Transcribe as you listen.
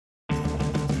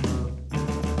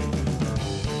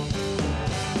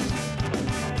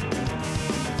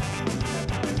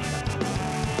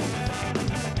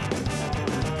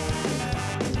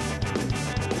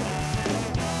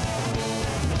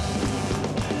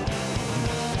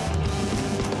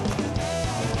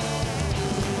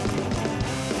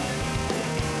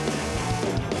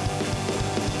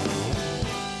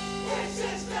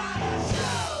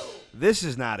This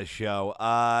is not a show.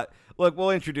 Look,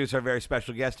 we'll introduce our very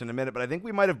special guest in a minute, but I think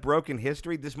we might have broken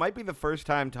history. This might be the first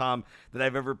time, Tom, that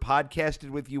I've ever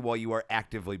podcasted with you while you are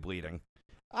actively bleeding.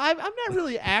 I'm not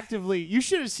really actively. You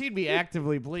should have seen me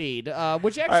actively bleed,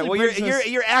 which actually.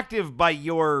 You're active by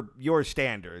your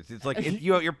standards. It's like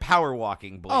you're power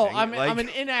walking bleeding. Oh, I'm an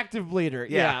inactive bleeder.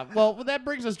 Yeah. Well, that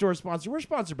brings us to our sponsor. We're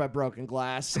sponsored by Broken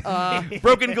Glass.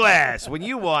 Broken Glass. When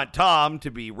you want Tom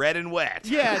to be red and wet.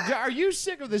 Yeah. Are you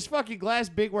sick of this fucking glass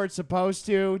big where it's supposed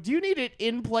to? Do you need it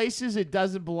in places it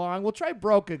doesn't belong? Well, try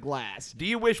Broken Glass. Do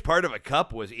you wish part of a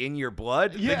cup was in your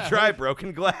blood? Yeah. Then try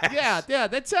Broken Glass. Yeah.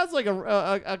 That sounds like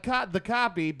the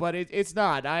copy, but it's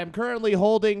not. I am currently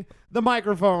holding the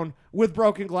microphone with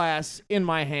Broken Glass in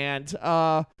my hand.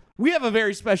 We have a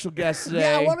very special guest today.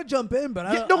 Yeah, I want to jump in,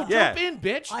 but jump in,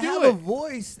 bitch. I Do have it. a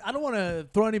voice. I don't want to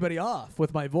throw anybody off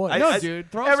with my voice.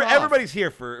 Dude, throw us off. Everybody's here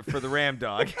for the Ram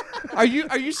Dog. Are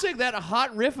you saying that a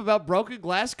hot riff about Broken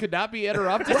Glass could not be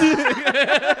interrupted?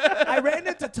 I ran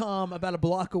into Tom about a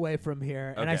block away from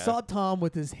here, and I Okay. saw Tom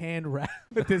with his hand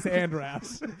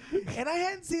wraps, and I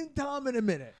hadn't seen Tom in a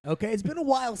minute. Okay, it's been a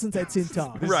while since I'd seen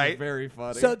Tom. Right. Very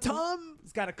funny. So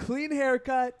Tom's got a clean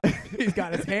haircut. He's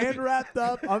got his hand wrapped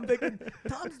up. I'm thinking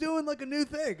Tom's doing like a new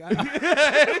thing.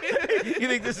 You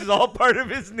think this is all part of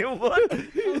his new look?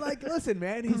 I'm like, listen,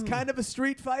 man, he's kind of a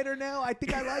street fighter now. I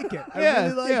think I like it. I yeah,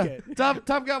 really like it.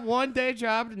 Tom got one day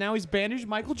job, and now he's bandaged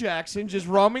Michael Jackson, just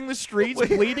roaming the streets,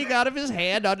 bleeding out of his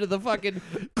hand under the fucking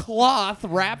cloth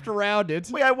wrapped around it.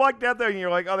 Wait, I walked out there and you're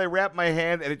like, oh, they wrapped my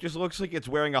hand, and it just looks like it's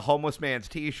wearing a homeless man's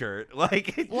T-shirt.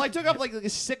 Like, Well, I took off like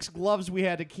 6 gloves we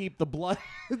had to keep the blood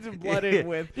in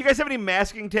with. Do you guys have any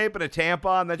masking tape and a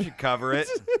tampon? That should cover it.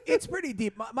 It's pretty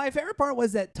deep. My favorite part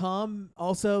was that Tom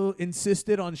also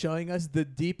insisted on showing us the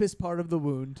deepest part of the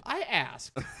wound. I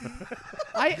asked.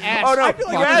 Oh no, I feel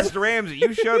like you asked Ramsey.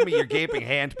 You showed me your gaping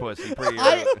hand pussy pretty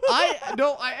early.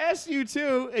 I asked you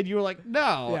too, and you were like,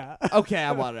 no. Yeah. Okay,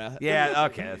 I wanna. Yeah,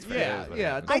 okay, that's fair. Yeah, That's fair.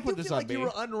 yeah. Don't I put do this feel on like me. you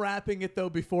were unwrapping it though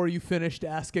before you finished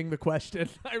asking the question.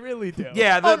 I really do.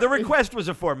 Yeah, the request was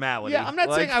a formality. Yeah, I'm not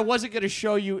Like, saying I wasn't going to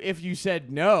show you if you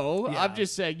said no. Yeah. I'm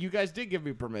just saying you guys did give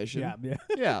me permission. Yeah.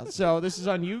 Yeah, so this is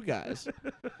on you guys.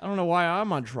 I don't know why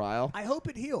I'm on trial. I hope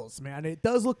it heals, man. It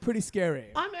does look pretty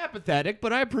scary. I'm apathetic,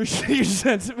 but I appreciate your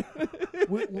sentiment.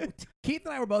 Keith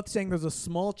and I were both saying there's a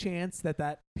small chance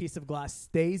that piece of glass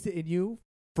stays in you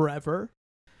forever,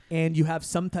 and you have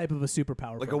some type of a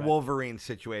superpower. like a from it. Wolverine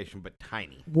situation, but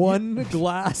tiny. One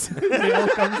glass nail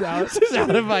comes out. Just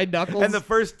out of my knuckles. And the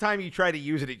first time you try to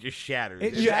use it, it just shatters.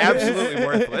 It It's shatters. absolutely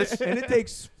worthless. And it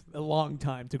takes a long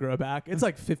time to grow back. It's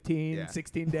like 15, Yeah.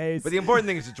 16 days. But the important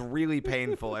thing is it's really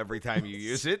painful every time you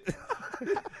use it.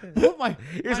 Well, my,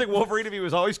 Here's like Wolverine if he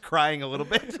was always crying a little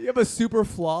bit. you have a super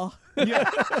flaw. my,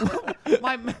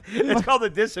 It's called a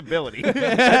disability.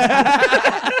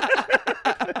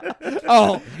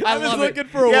 oh, I was love looking it.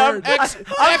 for a Yeah, word.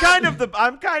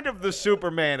 I'm kind of the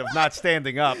Superman of not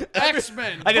standing up.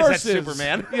 X-Men. I guess that's versus-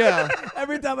 Superman. Yeah.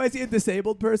 Every time I see a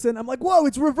disabled person, I'm like, whoa,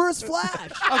 it's Reverse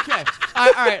Flash. Okay.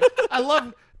 All right.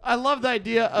 I love the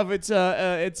idea of it's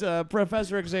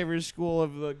Professor Xavier's School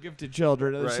of the Gifted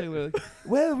Children. And they're Right. saying, like,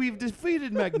 well, we've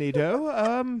defeated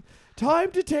Magneto.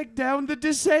 Time to take down the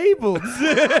disabled.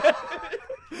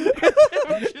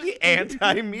 The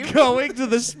anti-mutant. Going to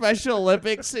the Special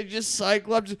Olympics and just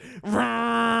Cyclops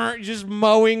just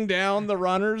mowing down the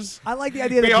runners. I like the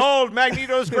idea that Behold,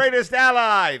 Magneto's greatest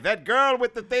ally. That girl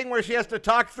with the thing where she has to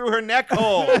talk through her neck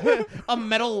hole. A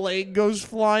metal leg goes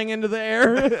flying into the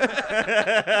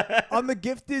air. on the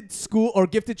gifted school or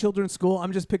gifted children's school,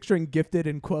 I'm just picturing gifted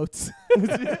in quotes.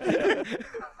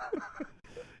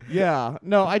 Yeah.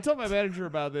 No, I told my manager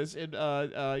about this, and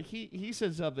he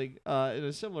said something in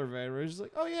a similar vein where he's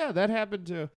like, oh, yeah, that happened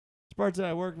to Sparta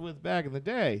I worked with back in the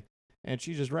day. And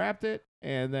she just wrapped it,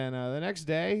 and then the next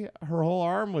day, her whole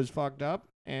arm was fucked up,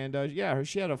 and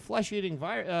she had a flesh-eating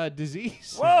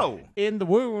disease Whoa. in the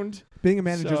wound. Being a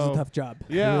manager is So- a tough job.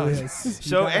 Yeah. It really is. You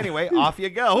So gotta- anyway, off you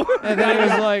go. And then he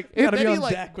was like, Gotta and be then he on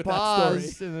like deck with that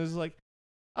paused, story. and it was like,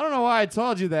 I don't know why I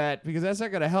told you that because that's not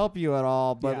going to help you at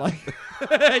all. But Yeah. like,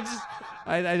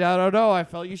 I don't know. I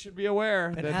felt you should be aware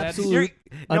An that that's absolute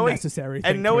knowing- unnecessary thing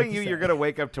And to knowing have you, to you're say. gonna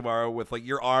wake up tomorrow with like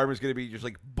your arm is gonna be just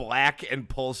like black and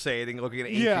pulsating, looking at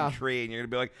an ancient Yeah. tree, and you're gonna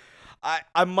be like,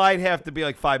 I might have to be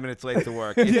like 5 minutes late to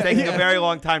work. It's taking a very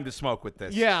long time to smoke with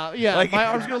this. Yeah. Like- My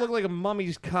arm's gonna look like a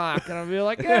mummy's cock, and I'll be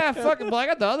like, yeah, fucking. Well, I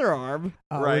got the other arm.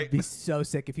 It Right. would be so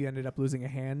sick if you ended up losing a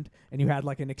hand and you had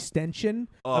like an extension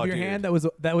Oh, of your dude. hand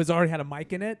that was already had a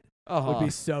mic in it, Uh-huh. Would be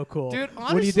so cool. Dude, when you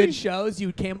honestly- did shows,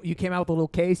 you came out with a little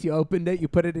case, you opened it, you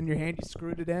put it in your hand, you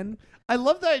screwed it in. I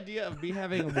love the idea of me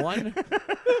having one.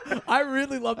 I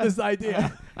really love this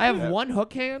idea. I have one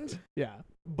hook hand, Yeah.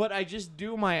 but I just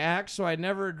do my act, so I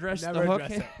never address Never the hook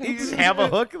address hand. You just have a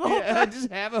hook the whole Yeah, I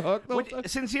just have a hook. The whole Which, time.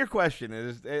 sincere question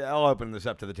is, I'll open this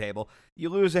up to the table. You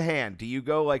lose a hand. Do you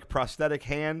go like prosthetic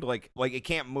hand, like it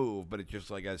can't move, but it's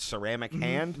just like a ceramic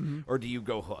hand, or do you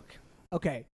go hook?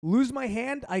 Okay. Lose my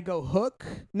hand, I go hook.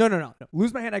 No.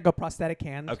 Lose my hand, I go prosthetic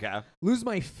hand. Okay. Lose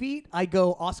my feet, I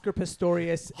go Oscar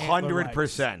Pistorius. antler 100%.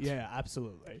 rights. Yeah,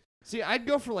 absolutely. See, I'd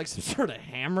go for like some sort of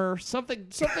hammer, something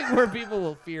where people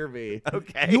will fear me.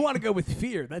 Okay. You want to go with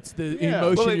fear. That's the Yeah.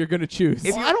 emotion Well, you're going to choose.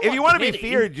 if Well, you, I don't if you want want to be pity.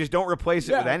 feared, just don't replace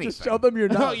it with yeah, anything. just show them you're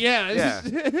not. Oh yeah.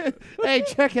 Hey,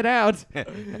 check it out.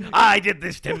 I did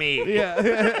this to me.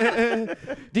 Yeah.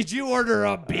 Did you order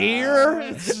a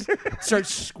beer? Start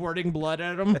squirting blood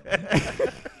at him.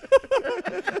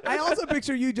 I also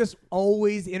picture you just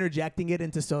always interjecting it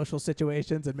into social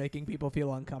situations and making people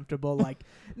feel uncomfortable. Like,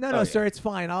 no, yeah. sir, it's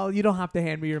fine. You don't have to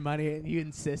hand me your money. And you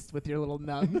insist with your little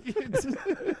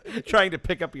nug. Trying to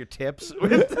pick up your tips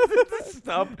with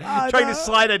stuff. No. Trying to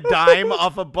slide a dime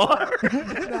off a bar.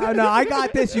 no, I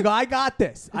got this. You go, I got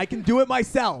this. I can do it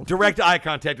myself. Direct eye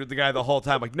contact with the guy the whole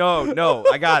time. Like, no,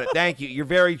 I got it. Thank you. You're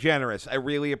very generous. I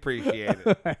really appreciate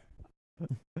it.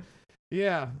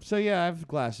 Yeah. So yeah, I have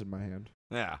glass in my hand.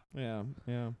 Yeah. Yeah.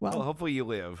 Well, Well, hopefully you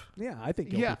live. yeah, I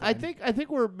think you'll Yeah, be I fine. think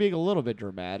we're being a little bit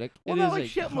dramatic. Well, It no, is like a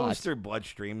shit hot- moves through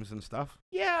bloodstreams and stuff.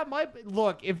 Yeah,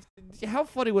 look. How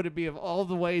funny would it be of all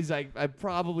the ways I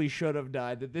probably should have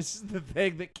died that this is the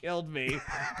thing that killed me?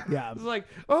 Yeah. It's like,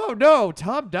 oh no,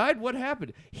 Tom died. What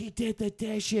happened? He did the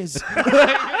dishes.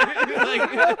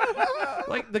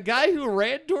 like the guy who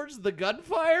ran towards the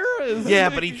gunfire. Yeah,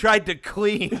 but he tried to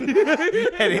clean,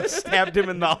 and it stabbed him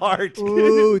in the heart.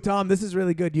 Ooh, Tom, this is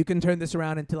really good. You can turn this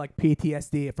around into like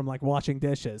PTSD from like washing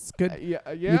dishes. Good.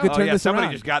 Yeah. You could Oh turn yeah, this somebody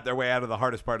around. just got their way out of the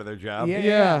hardest part of their job. Yeah.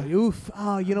 Yeah. Oof.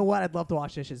 Oh, you know what? I'd love to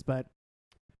wash dishes, but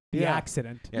the Yeah.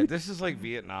 accident. Yeah, this is like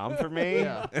Vietnam for me.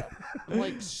 Yeah. I'm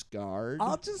like scarred.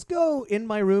 I'll just go in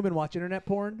my room and watch internet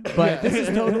porn, but this is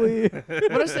totally.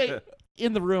 When I say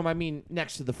in the room, I mean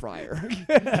next to the fryer.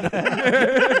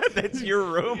 That's your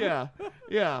room.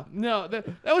 Yeah. No, that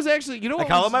was actually, you know I what?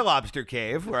 call it was- my lobster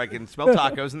cave, where I can smell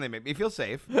tacos and they make me feel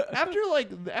safe. after like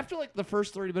the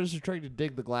first 30 minutes of trying to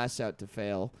dig the glass out to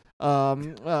fail,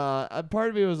 a part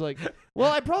of me was like,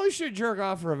 well, I probably should jerk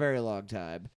off for a very long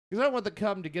time because I don't want the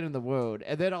cum to get in the wound,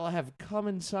 and then I'll have cum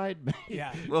inside me.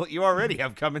 Yeah. Well, you already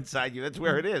have cum inside you. That's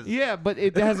where it is. Yeah, but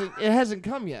it hasn't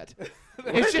come yet.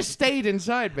 It's just stayed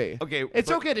inside me. Okay, It's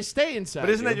but- okay to stay inside.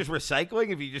 But isn't that you. just recycling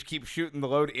if you just keep shooting the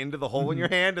load into the hole in your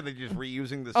hand and then just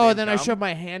reusing the same Oh, and then I cum? shove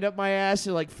my hand up my ass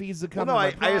and like feeds the Well, cum. no,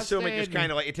 to my I assume it prostate just and-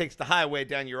 kind of like it takes the highway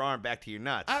down your arm back to your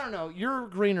nuts. I don't know. You're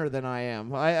greener than I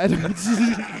am. I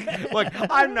don't. Look,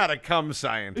 I'm not a cum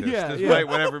scientist, Yeah, despite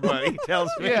what everybody tells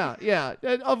me. Yeah.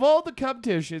 And of all the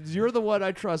competitions, you're the one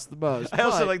I trust the most. I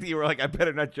also but- like that you were like, I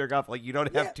better not jerk off. Like, you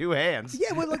don't have two hands.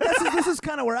 Yeah, well, look, this is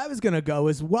kind of where I was gonna go.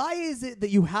 Is why is it that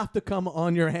you have to come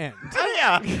on your hand? Oh,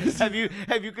 yeah.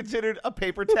 have you considered a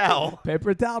paper towel?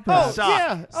 Paper towel. Oh perhaps. Sock.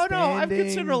 yeah. Oh no, I've Standing.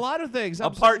 considered a lot of things. A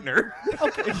I'm partner?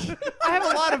 I have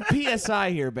a lot of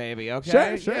PSI here, baby. Okay.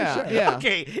 Sure, yeah, sure. Yeah.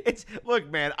 Okay, look,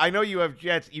 man. I know you have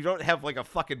jets. You don't have like a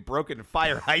fucking broken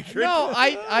fire hydrant. No,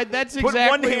 I that's Put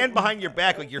exactly. one hand behind your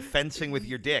back like you're fencing with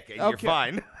your dick, and you're Okay.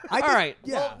 fine. I All think- right.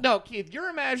 Yeah. Well, no, Keith, you're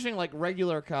imagining like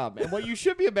regular cum, and what you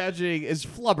should be imagining is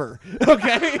flubber.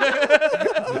 Okay.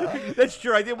 That's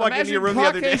true. I did walk into Imagine your room the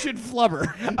other day. Caucasian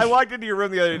flubber. I walked into your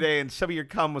room the other day, and some of your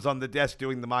cum was on the desk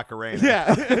doing the Macarena.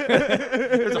 Yeah.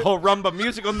 There's a whole rumba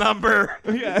musical number.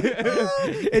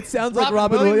 It sounds like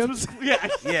Robin Williams. Yeah.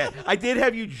 Yeah, I did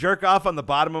have you jerk off on the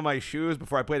bottom of my shoes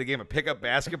before I played a game of pickup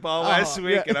basketball last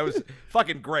week, yeah. and I was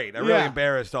fucking great. I really Yeah.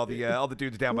 embarrassed all the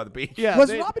dudes down by the beach. Yeah. Was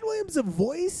they- Robin Williams a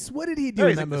voice? What did he do No, in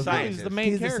he's that like the movie? scientist. He's the main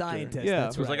He's character. the scientist. Yeah.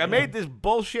 That's It was right. like, I made this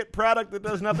bullshit product that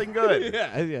does nothing good.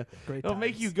 Yeah. Great It'll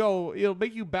make times. you go. It'll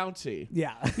make you bouncy.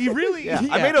 Yeah. He really. Yeah,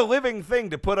 I made a living thing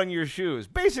to put on your shoes.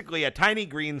 Basically, a tiny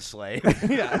green slave.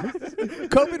 Yeah.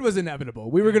 COVID was inevitable.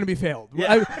 We were going to be failed.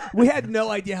 Yeah. We had no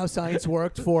idea how science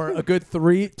worked for a good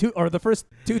the first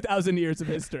 2,000 years of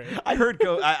history. I heard.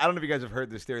 I don't know if you guys have heard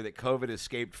this theory that COVID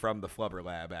escaped from the Flubber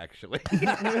lab. Actually,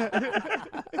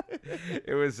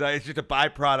 it was. It's just a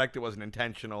byproduct. It wasn't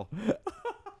intentional.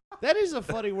 That is a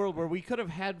funny world where we could have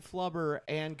had flubber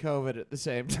and COVID at the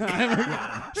same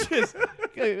time. Just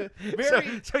very.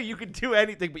 So you can do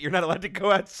anything, but you're not allowed to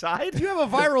go outside? You have a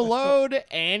viral load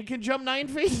and can jump 9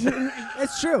 feet.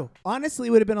 It's true. Honestly,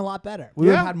 it would have been a lot better. We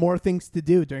would have had more things to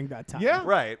do during that time. Yeah.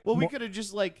 Right. Well, we could have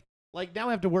just like now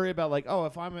I have to worry about like, oh,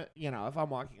 if I'm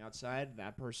walking outside and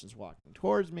that person's walking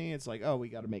towards me, it's like, oh, we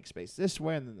got to make space this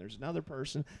way, and then there's another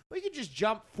person. But you could just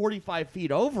jump 45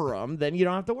 feet over them, then you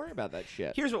don't have to worry about that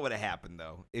shit. Here's what would have happened,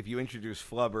 though, if you introduce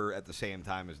flubber at the same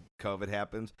time as COVID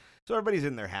happens. So everybody's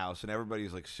in their house, and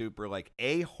everybody's, like, super, like,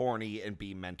 A, horny, and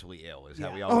B, mentally ill is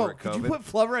how we all were at COVID. Could you put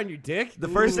flubber on your dick? The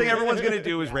first thing everyone's going to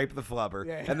do is rape the flubber.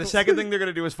 Yeah. And the second thing they're going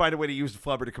to do is find a way to use the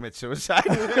flubber to commit suicide.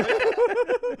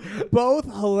 Both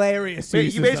hilarious.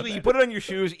 uses You of basically, it. you put it on your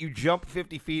shoes, you jump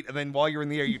 50 feet, and then while you're in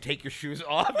the air, you take your shoes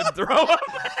off and throw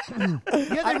them.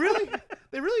 Yeah,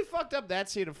 they really fucked up that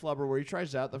scene of Flubber where he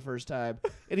tries out the first time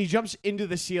and he jumps into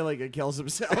the ceiling and kills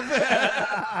himself,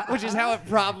 which is how it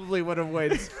probably would have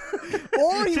went.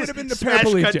 Or he would have been the smash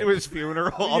cut paraplegic. to his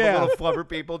funeral, all Yeah. the little flubber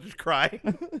people just crying.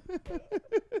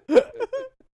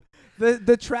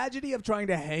 The tragedy of trying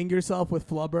to hang yourself with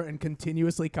flubber and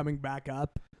continuously coming back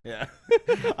up. Yeah,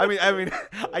 I mean,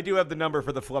 I do have the number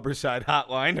for the Flubber Side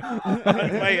hotline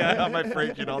on my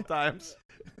fridge at all times.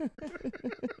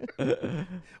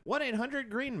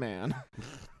 1-800-GREEN MAN.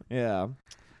 Yeah.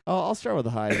 Oh, I'll start with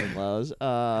the highs and lows.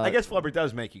 I guess Flubber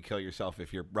does make you kill yourself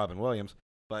if you're Robin Williams,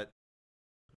 but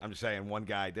I'm just saying one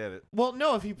guy did it. Well,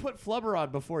 no, if he put Flubber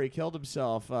on before he killed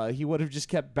himself, he would have just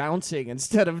kept bouncing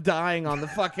instead of dying on the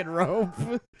fucking rope.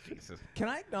 Jesus. Can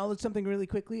I acknowledge something really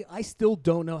quickly? I still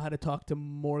don't know how to talk to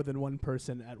more than one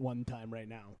person at one time right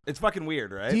now. It's fucking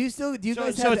weird, right? Do you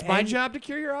guys So have it's my any- job to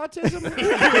cure your autism?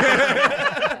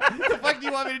 What the fuck do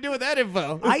you want me to do with that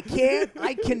info? I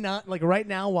cannot, like right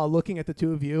now while looking at the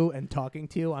two of you and talking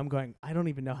to you, I'm going, I don't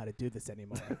even know how to do this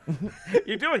anymore.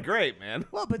 You're doing great, man.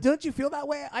 Well, but don't you feel that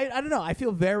way? I don't know. I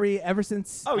feel ever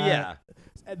since Oh, yeah.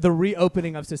 the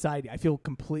reopening of society, I feel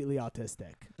completely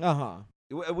autistic. Uh-huh.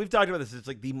 We've talked about this. It's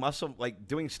like the muscle, like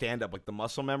doing stand-up, like the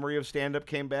muscle memory of stand-up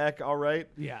came back all right.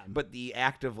 Yeah. But the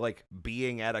act of like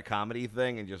being at a comedy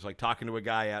thing and just like talking to a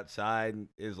guy outside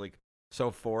is like so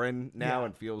foreign now Yeah.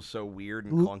 and feels so weird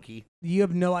and clunky. You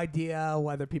have no idea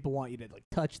whether people want you to like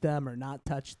touch them or not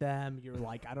touch them. You're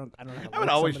like, I don't know. How to I would look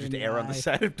always somebody just in the err on the eye.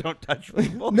 side of don't touch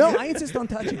people. No, I insist on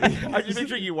touching people. I just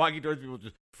picture you walking towards people,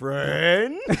 just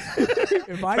friend.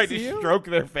 If I Try see to you, stroke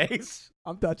their face.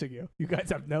 I'm touching you. You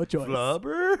guys have no choice.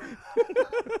 Flubber.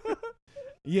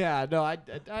 Yeah, no,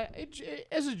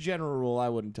 as a general rule, I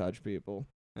wouldn't touch people.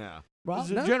 Yeah. Well,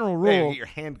 As a no, general Hey, rule, get your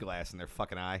hand glass in their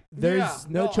fucking eye. there's Yeah,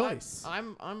 no I- choice.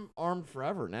 I'm armed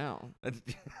forever now. That's-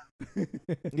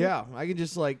 Yeah, I can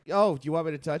just like, oh, do you want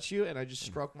me to touch you? And I just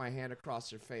stroke my hand across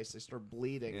their face. They start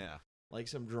bleeding yeah. like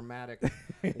some dramatic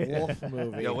wolf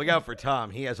movie. Yo, look out for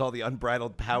Tom. He has all the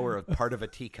unbridled power of part of a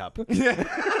teacup.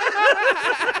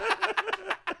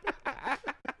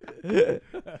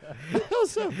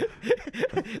 Also,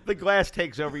 The glass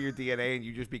takes over your DNA and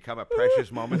you just become a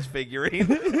Precious Moments figurine.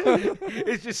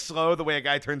 It's just slow the way a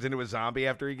guy turns into a zombie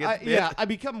after he gets bit. yeah, I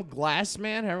become Glass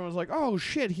Man. Everyone's like, oh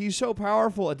shit, he's so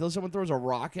powerful. Until someone throws a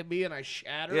rock at me and I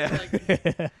shatter. Yeah.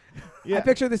 Like, yeah. I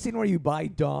picture the scene where you buy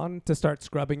Dawn to start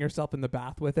scrubbing yourself in the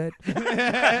bath with it.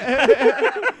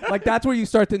 Like that's where you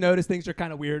start to notice things are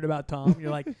kind of weird about Tom.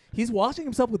 You're like, he's washing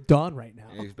himself with Dawn right now.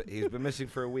 He's been missing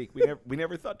for a week. We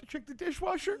never thought to trick the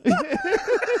dishwasher.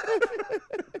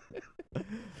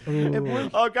 Ooh.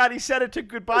 Oh God, he said it to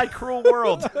goodbye, cruel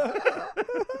world.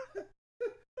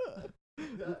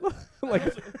 Like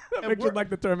I pictured like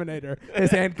the Terminator.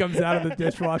 His hand comes out of the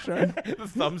dishwasher. The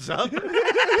thumbs up.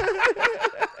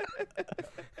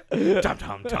 Tom,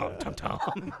 Tom, Tom, Tom,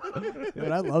 Tom.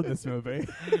 Dude, I love this movie.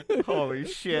 Holy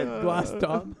shit. Glass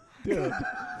Tom. Dude.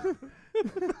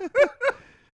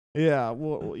 Yeah,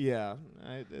 well, yeah.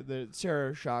 The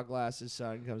Sarah Shawglass's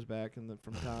son comes back from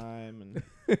time and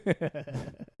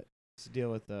has to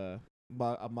deal with a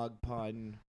mug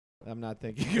pun. I'm not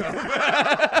thinking of.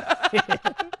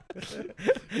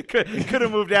 Could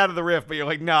have moved out of the riff, but you're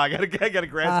like, no, I gotta grasp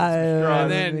some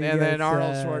straws. and then Yes,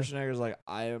 Arnold Schwarzenegger's like,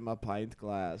 I am a pint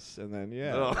glass, and then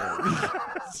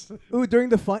Ooh, during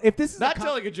the fun. If this is not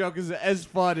telling a joke is as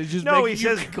fun as just No, he making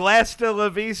you says glass de la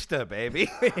vista, baby.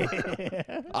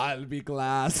 I'll be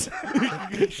glass.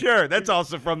 Sure, that's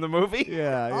also from the movie.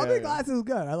 Yeah, All the glass is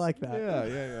good. I like that.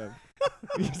 Yeah.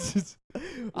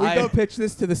 We go pitch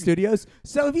this to the studios.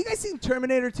 So have you guys seen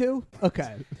Terminator 2?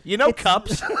 Okay. You know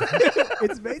cups.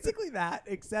 It's basically that,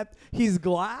 except he's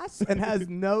glass and has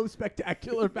no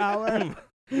spectacular power.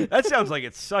 That sounds like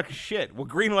it sucks shit. We'll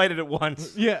greenlight it at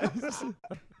once. Yeah.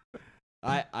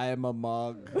 I am a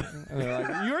mug. And they're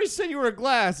like, you already said you were a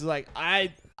glass. It's like, I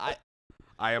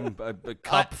am a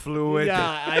cup fluid.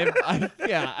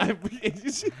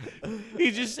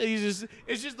 He's just,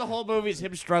 it's just the whole movie is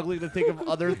him struggling to think of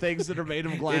other things that are made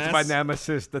of glass. It's my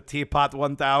nemesis, the Teapot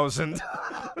 1000.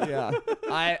 Yeah,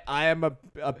 I am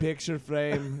a picture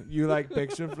frame. You like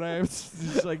picture frames?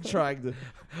 Just like trying to.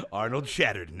 Arnold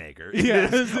Schwarzenegger. Yeah.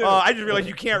 I just realized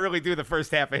you can't really do the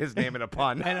first half of his name in a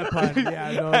pun. And a pun.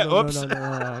 Yeah. No. Oops.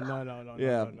 No.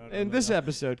 Yeah. In this no.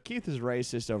 episode, Keith is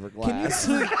racist over Can glass.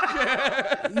 you?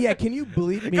 Yeah. Can you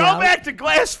bleep me Go out? back to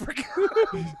glass for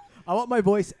I want my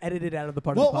voice edited out of the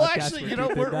part of the Well, podcast. actually, where you know,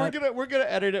 Keith did that. we're gonna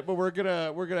edit it, but we're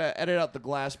gonna edit out the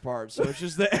glass part. So it's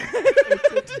just that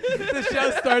The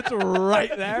show starts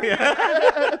right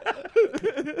there.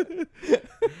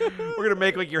 We're gonna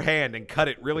make like your hand and cut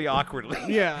it really awkwardly.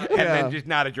 Yeah, and yeah. then just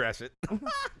not address it.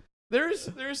 this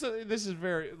is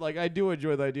very like I do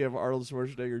enjoy the idea of Arnold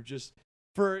Schwarzenegger just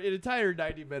for an entire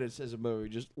 90 minutes as a movie,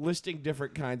 just listing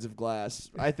different kinds of glass.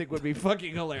 I think would be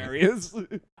fucking hilarious.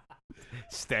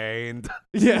 Stained,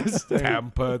 Yes,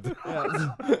 tempered,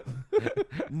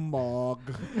 Mog.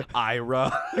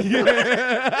 Ira.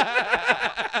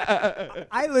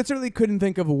 I literally couldn't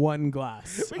think of one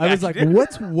glass. We I was got like, you.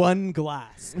 what's one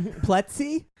glass?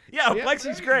 Plexi? Yeah, Yeah.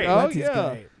 Plexi's great. Oh, Plexi's yeah.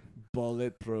 great.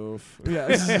 Bulletproof.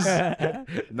 Yeah.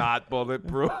 Not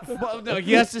bulletproof. Well, no,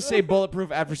 he has to say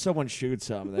bulletproof after someone shoots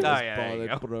him. Then Oh, it's yeah, there you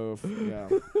go. bulletproof. Yeah.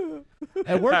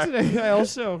 At work today, I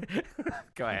also.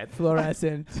 Go ahead.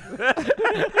 Fluorescent.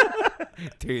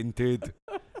 Tinted.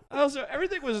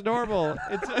 Everything was normal.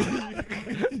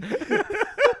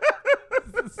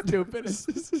 Stupid.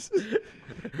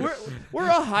 We're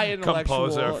a high intellectual.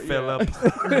 Composer Philip.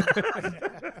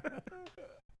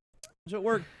 So it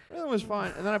worked. Everything was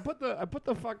fine. And then I put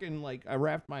the fucking I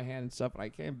wrapped my hand and stuff, and I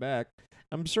came back.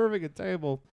 I'm serving a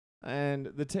table, and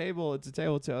it's a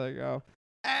table till I go,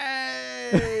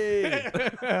 hey,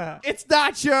 it's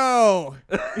Nacho.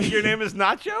 Your name is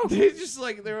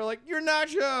Nacho? They were like, you're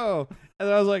Nacho, and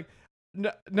then I was like,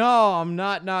 no, I'm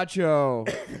not Nacho,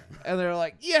 and they were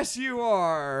like, yes, you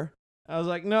are. I was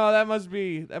like, no, that must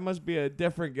be a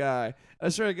different guy. I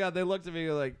swear to God, they looked at me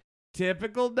like,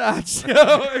 typical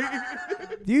Nacho.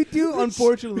 You do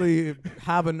unfortunately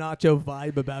have a Nacho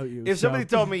vibe about you. If so- somebody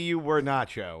told me you were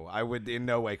Nacho, I would in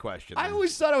no way question I them.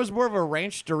 always thought I was more of a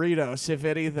ranch Doritos, if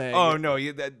anything. Oh, no.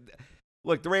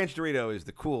 Look, the Ranch Dorito is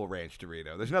the cool Ranch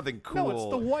Dorito. There's nothing cool No, it's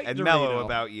the white and Dorito. mellow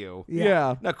about you.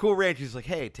 Yeah. Now, Cool Ranch is like,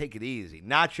 hey, take it easy.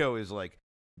 Nacho is like,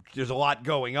 there's a lot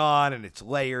going on, and it's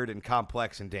layered and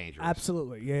complex and dangerous.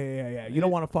 Absolutely. Yeah. You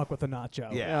don't want to fuck with a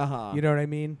Nacho. Yeah. Uh-huh. You know what I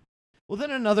mean? Well, then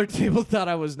another table thought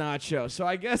I was Nacho. So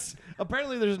I guess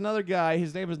apparently there's another guy.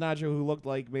 His name is Nacho who looked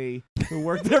like me, who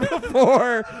worked there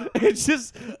before. It's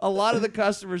just a lot of the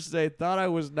customers today thought I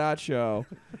was Nacho.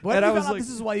 What And if I you was found out like- this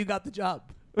is why you got the job?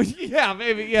 Yeah,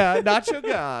 maybe. Yeah, Nacho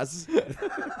Gas.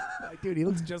 Like, dude, he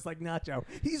looks just like Nacho.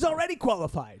 He's already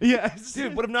qualified. Yeah.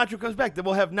 Dude, what if Nacho comes back? Then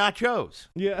we'll have nachos.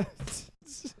 Yeah.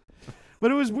 But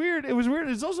it was weird.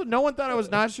 It's also no one thought I was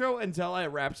Nacho until I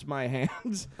wrapped my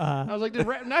hands. I was like, did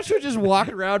Nacho just walk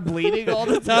around bleeding all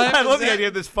the time? I love Is the that- idea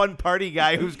of this fun party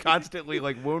guy who's constantly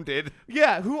like wounded.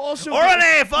 Yeah, who also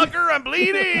Orale, fucker, I'm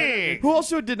bleeding. who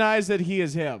also denies that he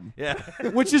is him. Yeah.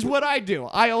 Which is what I do.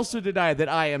 I also deny that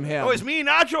I am him. Oh, it's me,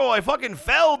 Nacho. I fucking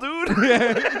fell, dude.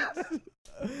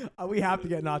 We have to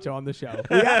get Nacho on the show.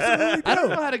 We absolutely I don't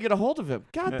know do. how to get a hold of him.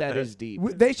 God, that is deep.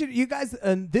 They should. You guys.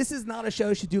 This is not a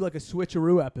show. Should do like a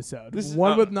switcheroo episode. This is-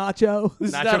 One with Nacho. This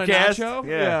is Nacho not a cast? Nacho?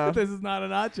 Yeah. This is not a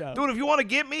Nacho. Dude, if you want to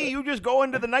get me, you just go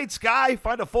into the night sky,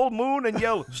 find a full moon, and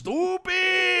yell, stupid!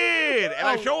 And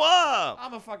I Oh. show up.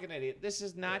 I'm a fucking idiot. This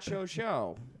is Nacho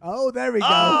Show. Oh, there we go.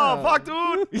 Oh, fuck,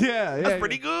 dude. Yeah, That's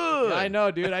pretty good. I know,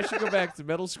 dude. I should go back to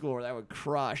middle school where that would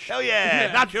crush. Hell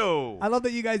yeah, Nacho. I love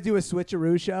that you guys do a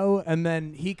switcheroo show, and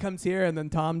then he comes here, and then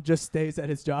Tom just stays at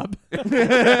his job.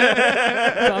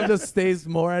 Tom just stays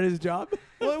more at his job.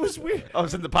 Well, it was weird. All of a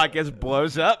sudden, the podcast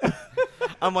blows up.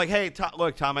 I'm like, hey,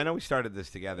 look, Tom, I know we started this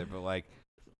together, but like,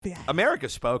 Yeah.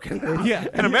 America's spoken. Yeah.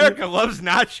 And America loves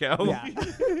Nacho. Yeah.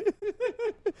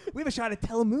 We have a shot at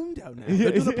Telemundo now.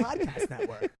 They're doing a podcast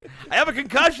network. I have a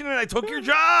concussion and I took your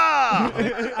job.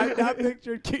 I've now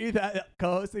pictured Keith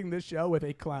co-hosting this show with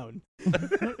a clown.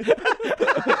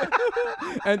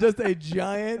 And just a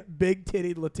giant,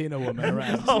 big-titted Latina woman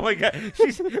around. Oh my god,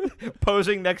 she's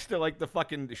posing next to like the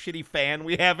fucking shitty fan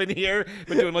we have in here,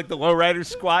 but doing like the lowrider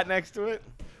squat next to it.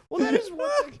 Well, that is one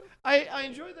thing. I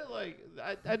enjoy that. Like,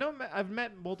 I know I've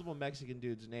met multiple Mexican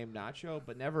dudes named Nacho,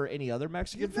 but never any other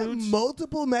Mexican You've met foods.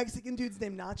 multiple Mexican dudes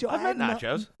named Nacho. I've met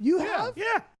nachos. You Yeah. have?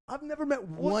 Yeah. I've never met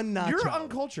Well, one nacho. You're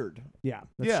uncultured. Yeah,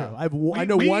 that's Yeah. true. I We-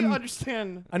 know we one.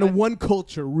 Understand? I know one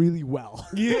culture really well.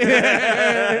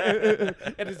 Yeah.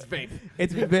 And it's vape.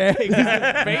 It's very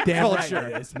Vape damn culture.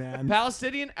 right it is, man.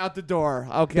 Palestinian out the door.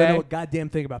 Don't Okay. know a goddamn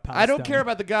thing about Palestine. I don't care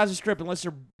about the Gaza Strip unless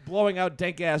they're blowing out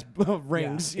dank ass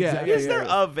rings. Yeah, Yeah. exactly. Is there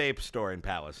a vape store in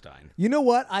Palestine? You know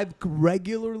what? I've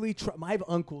regularly tried. I have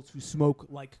uncles who smoke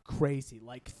like crazy,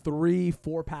 like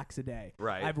 3-4 packs a day.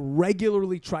 Right. I've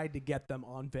regularly tried to get them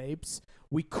on vapes.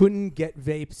 We couldn't get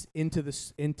vapes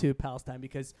into Palestine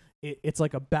because it's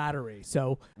like a battery.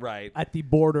 So Right. at the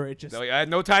border, it just. No, I had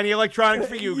no tiny electronics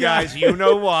for you Yeah. guys. You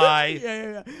know why.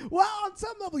 Yeah. Well, on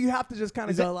some level, you have to just kind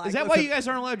of go like. Is that why you guys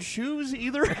aren't allowed shoes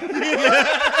either?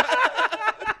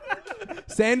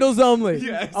 Sandals only.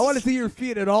 Yes. I want to see your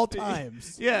feet at all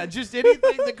times. Yeah, just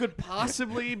anything that could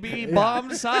possibly be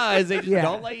bomb size, they just Yeah.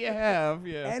 don't let you have.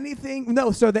 Yeah. Anything?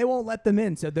 No, so they won't let them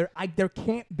in. So there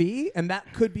can't be, and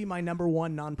that could be my number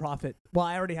one nonprofit. Well,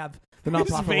 I already have the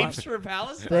nonprofit. Vapes for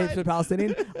Palestine. Vapes for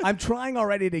Palestinian. I'm trying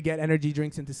already to get energy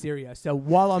drinks into Syria. So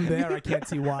while I'm there, I can't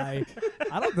see why.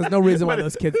 There's no reason why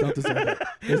those kids don't deserve it.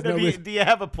 There's no reason. Do you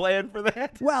have a plan for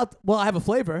that? Well, I have a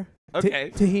flavor.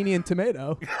 Okay. Tahini and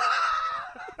tomato.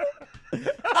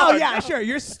 Oh yeah, sure.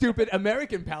 Your stupid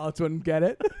American palates wouldn't get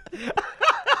it.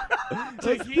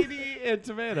 Tahini and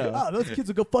tomato. Oh, those kids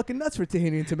will go fucking nuts for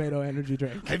tahini and tomato energy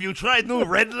drink. Have you tried new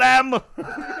Red Lamb?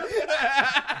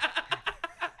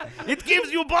 It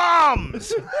gives you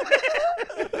bombs.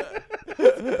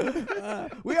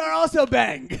 We are also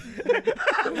Bang.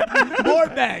 More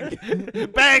Bang.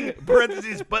 Bang,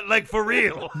 parentheses, but like for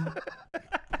real.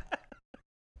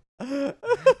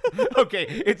 Okay,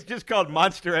 it's just called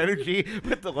Monster Energy,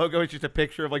 but the logo is just a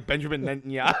picture of like Benjamin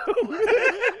Netanyahu.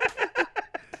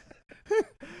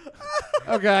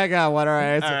 Okay, I got one. All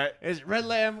right. All right. It's Red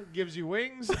Lamb gives you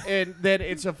wings, and then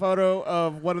it's a photo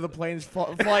of one of the planes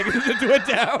flying into a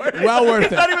tower. Well worth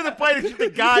It's not it. even the plane, it's just the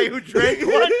guy who drank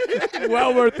one.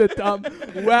 Well worth it, Tom.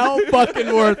 Well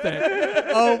fucking worth it.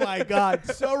 Oh my God.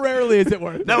 So rarely is it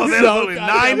worth it. Now So available in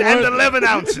goddamn 9 and worth it. 11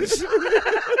 ounces.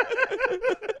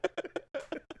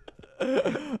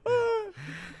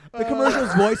 The commercial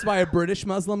is voiced by a British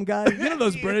Muslim guy. You know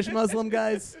those British Muslim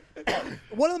guys?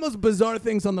 One of the most bizarre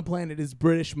things on the planet is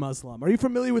British Muslim. Are you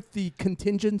familiar with the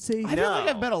contingency? I don't think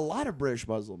No. I've met a lot of British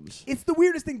Muslims. It's the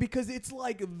weirdest thing because it's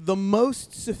like the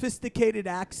most sophisticated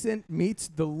accent meets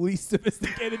the least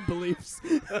sophisticated beliefs.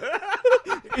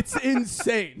 It's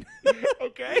insane.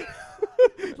 Okay.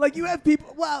 Like you have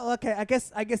people. Well, okay. I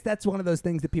guess that's one of those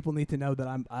things that people need to know that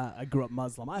I grew up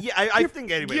Muslim. Yeah, I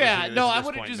think anybody Yeah, listening to no, this at I this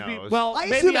wouldn't point just knows. be. Well, I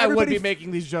assume maybe I would everybody be f-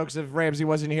 making these jokes if Ramsey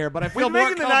wasn't here, but I We'd feel be more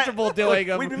making the comfortable doing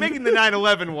them. We'd be making the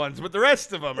 9/11 ones, but the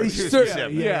rest of them are too Sure,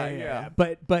 specific. Yeah.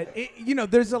 But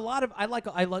it, there's a lot of I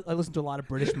listen to a lot of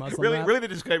British Muslim Really, rap. really, the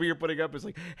disclaimer you're putting up is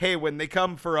like, "Hey, when they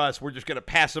come for us, we're just gonna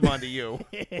pass them on to you."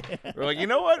 We're like, you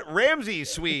know what? Ramsey's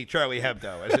sweet Charlie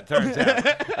Hebdo, as it turns out.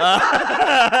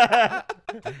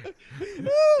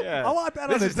 Yeah. I want that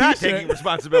This on a is not t-shirt. taking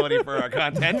responsibility for our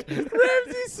content.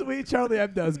 Ramsey Sweet Charlie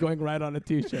Hebdo is going right on a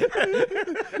t-shirt.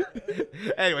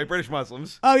 Anyway, British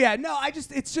Muslims. Oh yeah, no,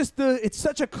 it's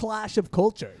such a clash of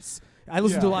cultures. I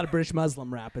listen to a Yeah. lot of British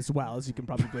Muslim rap as well, as you can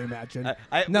probably imagine. No,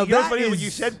 no, you know what's that funny? When is- you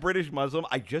said British Muslim,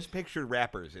 I just pictured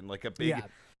rappers in like a big, Yeah.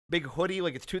 big hoodie,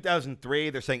 like it's 2003.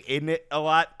 They're saying "in it" a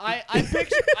lot. I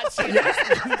picture.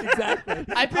 exactly.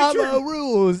 I I'm picture. a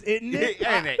rules, isn't it?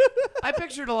 In it. I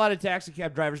pictured a lot of taxi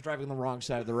cab drivers driving the wrong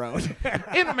side of the road.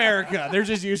 In America, they're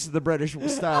just used to the British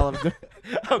style of.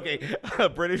 Okay, a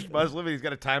British Muslim, and he's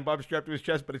got a time bomb strapped to his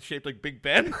chest, but it's shaped like Big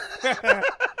Ben.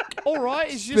 All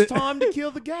right, it's just time to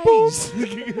kill the gays.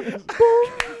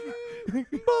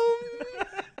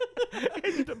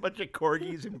 Just a bunch of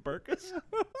corgis and burkas.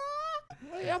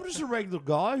 Hey, I'm just a regular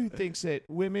guy who thinks that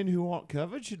women who aren't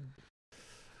covered should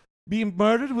be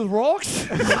murdered with rocks.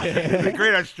 The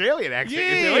great Australian accent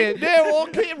you're Yeah, doing. yeah, well, I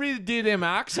can't really do them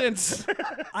accents.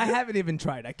 I haven't even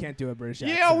tried. I can't do a British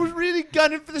accent. Yeah, I was really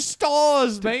gunning for the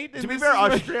stars, mate. To be fair,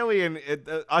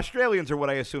 Australians are what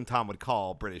I assume Tom would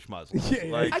call British Muslims. Yeah,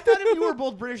 yeah. Like, I thought if you were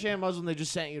both British and Muslim, they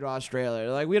just sent you to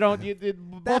Australia. Like, we don't,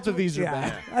 both of these are yeah,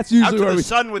 bad. that's out usually to where the we.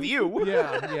 sun with you.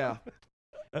 Yeah, yeah.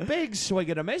 Big swing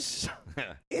and a miss.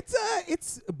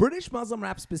 It's British Muslim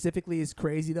rap specifically is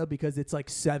crazy though because it's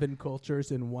like 7 cultures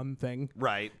in one thing.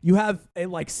 Right. You have a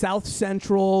like South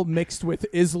Central mixed with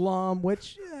Islam,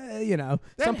 which That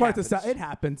some parts of happens. South it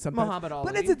happens sometimes. Muhammad Ali.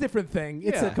 But it's a different thing.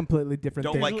 It's a Yeah. completely different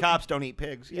Don't thing. like cops, don't eat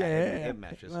pigs. Yeah, Yeah. it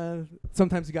meshes.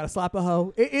 Sometimes you gotta slap a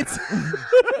hoe. There's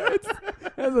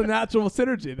a natural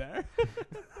synergy there.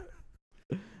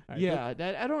 All right,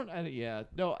 Yeah,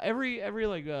 no. Every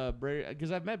like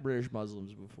because I've met British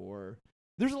Muslims before.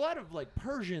 There's a lot of like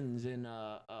Persians and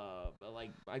like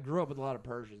I grew up with a lot of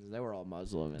Persians. And they were all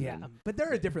Muslim. And yeah, then, but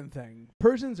they're a different thing.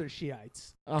 Persians are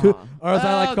Shiites, Uh-huh. or as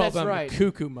I like to call that's them, right.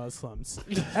 cuckoo Muslims.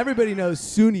 Everybody knows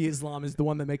Sunni Islam is the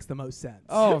one that makes the most sense.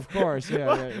 Oh, of course,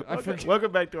 yeah. I forget.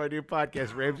 Welcome back to our new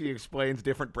podcast. Ramsey explains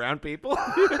different brown people.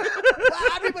 Well,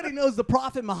 everybody knows the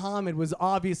Prophet Muhammad was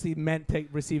obviously meant to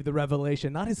receive the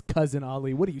revelation, not his cousin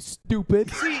Ali. What are you, stupid?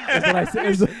 That's what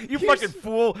I say. You fucking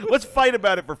fool. Let's fight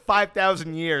about it for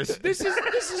 5,000 years. This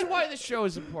is why the show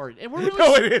is important, and we're really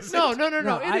No, it isn't. No.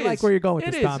 No, It I is. like where you're going with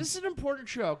It this, is. Tom. This is an important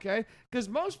show, okay? Because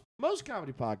most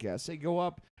comedy podcasts they go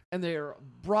up and they're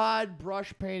broad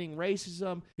brush painting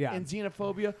racism Yeah. and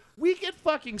xenophobia. We get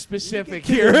fucking specific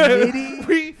get here.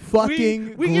 nitty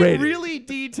fucking we gritty. get really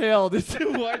detailed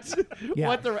into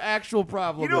what their actual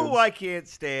problem You know is. who I can't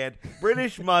stand?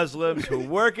 British Muslims who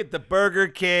work at the Burger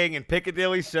King in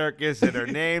Piccadilly Circus and their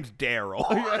name's Daryl.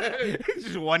 It's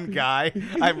just one guy.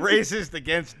 I'm racist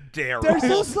against Daryl. They're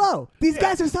so slow. These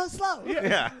guys are so slow.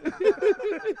 Yeah.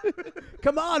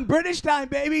 Come on, British time,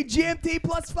 baby. GMT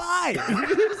plus 5.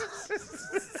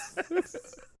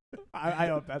 I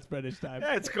hope that's British time.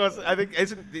 Yeah, it's because I think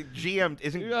isn't the GM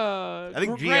isn't I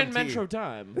think Grand GMT. Metro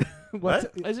time.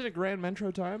 what? Isn't it Grand Metro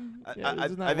time? I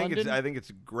Isn't that think London? I think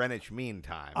it's Greenwich Mean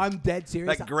Time. I'm dead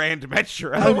serious. like Grand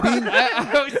Metro.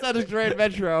 I always thought it was Grand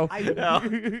Metro.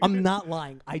 I'm not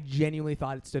lying. I genuinely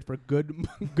thought it stood for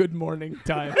good morning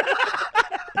time.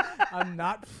 I'm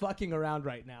not fucking around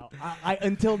right now. I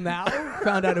until now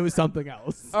found out it was something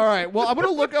else. All right. Well, I'm gonna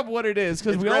look up what it is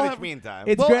because It's we all Greenwich have. Mean Time.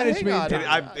 It's Well, Greenwich hang Mean on.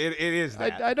 Time. It is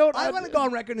that. I don't. I want to go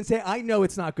on record and say I know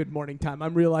it's not good morning time.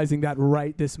 I'm realizing that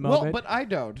right this moment. Well, but I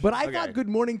don't. But I Okay. thought good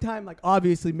morning time, like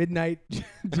obviously midnight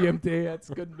GMT. That's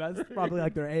good. That's probably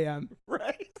like their AM.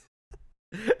 Right.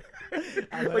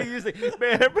 Well, you just think,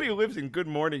 man, everybody who lives in good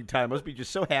morning time must be just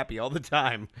so happy all the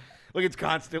time. Like it's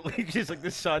constantly just like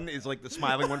the sun is like the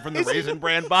smiling one from the Raisin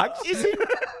Bran box.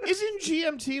 Isn't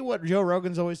GMT what Joe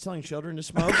Rogan's always telling children to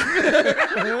smoke?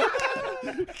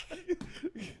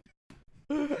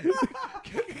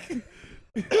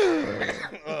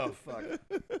 Oh fuck.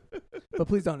 But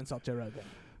please don't insult Joe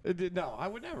Rogan. No, I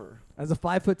would never. As a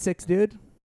 5'6" dude,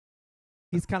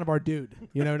 he's kind of our dude.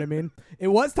 You know what I mean? It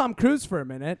was Tom Cruise for a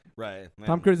minute. Right.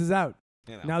 Tom Cruise is out.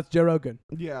 You know. Now it's Joe Rogan.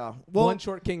 Yeah. Well, One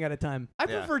short king at a time. I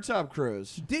Yeah. prefer Tom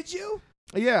Cruise. Did you?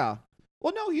 Yeah.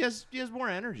 Well, no, he has more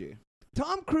energy.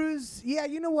 Tom Cruise, yeah,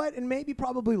 you know what? And maybe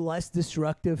probably less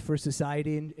destructive for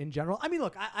society in general. I mean,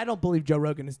 look, I don't believe Joe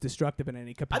Rogan is destructive in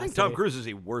any I capacity. think Tom Cruise is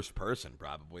a worse person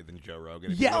probably than Joe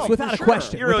Rogan. Yes, Oh, without for a sure.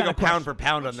 question. You really go without a pound question. for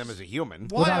pound on them as a human.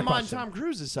 Why Without am I on question. Tom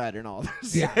Cruise's side in all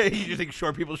this? Yeah. You just think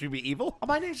short people should be evil?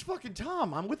 My name's fucking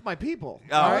Tom. I'm with my people.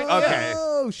 Oh, all right? okay.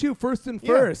 Oh, shoot, first and Yeah.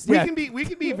 first. We Yeah. can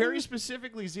be very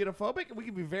specifically xenophobic, and we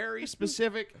can be very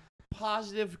specific,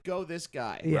 positive. Go this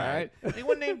guy. Yeah. All right.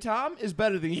 Anyone named Tom is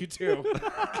better than you two.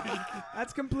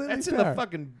 That's completely That's in fair. the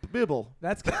fucking Bible.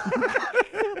 That's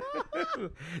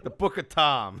The Book of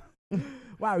Tom.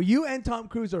 wow. You and Tom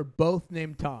Cruise are both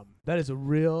named Tom. That is a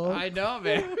real. I know,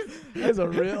 man. That is a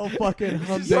real fucking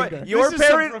humdinger. Your this is some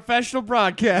parent- professional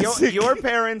broadcasting. Your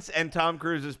parents and Tom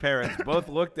Cruise's parents both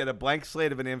looked at a blank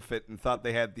slate of an infant and thought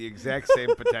they had the exact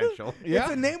same potential. Yeah.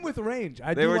 It's a name with range.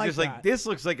 I They do were like just that. like, this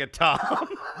looks like a Tom.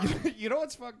 You know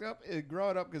what's fucked up?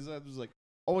 Growing up, because I was like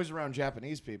always around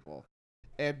Japanese people.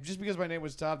 And just because my name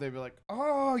was Tom, they'd be like,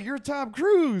 "Oh, you're Tom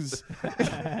Cruise."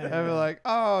 I'd be like,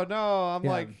 "Oh no, I'm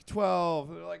Yeah. like 12."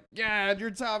 And they're like, "Yeah,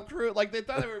 you're Tom Cruise." Like they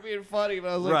thought they were being funny, but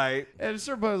I was like, Right. And at a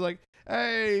certain point, I was like,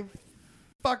 "Hey,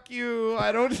 fuck you!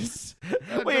 I don't."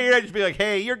 Well, you're gonna just be like,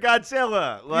 hey, you're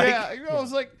Godzilla. Like, yeah, you know, I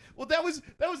was like, well, that was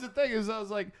the thing is I was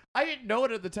like, I didn't know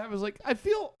it at the time. I was like, I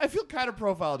feel kind of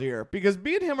profiled here because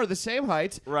me and him are the same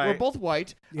height. Right. We're both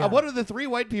white. Yeah. What are the 3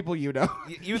 white people you know?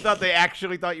 You thought they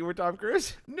actually thought you were Tom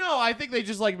Cruise? No, I think they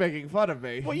just like making fun of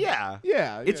me. Well, yeah.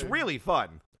 Yeah, It's yeah. really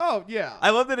fun. Oh yeah.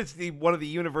 I love that it's one of the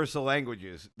universal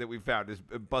languages that we found is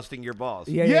busting your balls.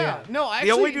 Yeah. No, actually,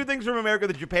 The only two things from America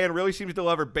that Japan really seems to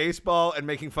love are baseball and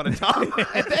making fun of Tom.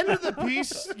 at the end of the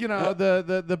peace,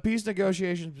 the peace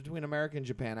negotiations between America and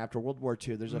Japan after World War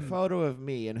II, there's a photo of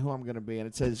me and who I'm going to be, and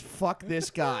it says "fuck this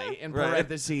guy" in Right.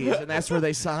 parentheses, and that's where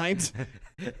they signed.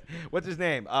 What's his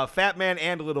name? Fat Man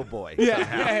and Little Boy.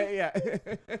 Yeah.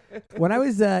 When I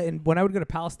was when I would go to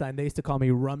Palestine, they used to call me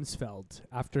Rumsfeld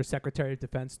after Secretary of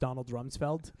Defense Donald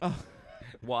Rumsfeld.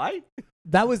 Why?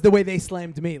 That was the way they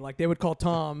slammed me. Like they would call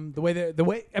Tom the way.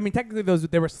 I mean, technically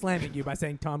they were slamming you by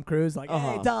saying Tom Cruise. Like,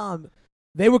 hey Tom.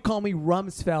 They would call me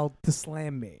Rumsfeld to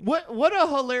slam me. What a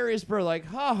hilarious bird! Like,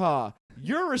 haha,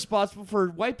 you're responsible for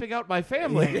wiping out my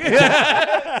family.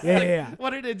 Yeah.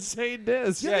 What an insane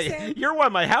diss. Yeah, you're why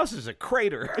my house is a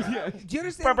crater. Do you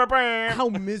understand how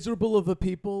miserable of a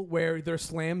people where their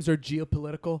slams are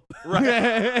geopolitical?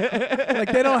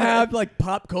 Like they don't have like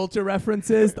pop culture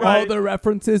references. All Right. their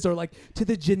references are like to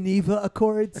the Geneva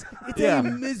Accords. It's a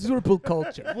miserable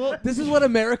culture. Well, This is what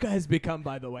America has become,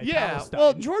 by the way. yeah. Palestine.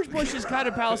 Well, George Bush is kind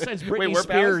of Palestine's Britney we're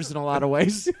Spears in a lot of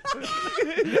ways.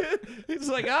 It's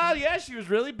like, oh yeah, she was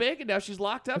really big, and now she's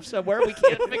locked up somewhere. We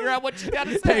can't figure out what she's got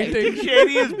to say. Dick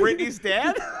Cheney is Britney's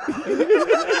dad?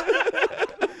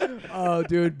 Oh,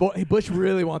 dude, Bush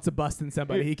really wants to bust in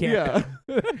somebody. He can't.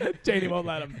 Yeah. Cheney won't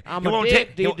let him. I'm He won't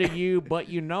take- addicted to you, but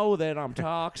you know that I'm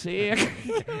toxic.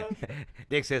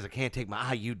 Dick says I can't take my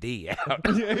IUD out.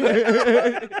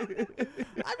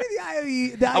 I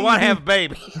mean, the I want to have a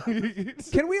baby.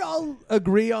 Can we all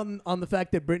agree on the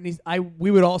fact that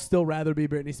we would all still rather be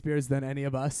Britney Spears than any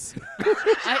of us?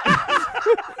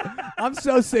 I'm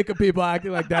so sick of people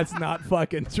acting like that's not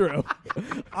fucking true.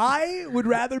 I would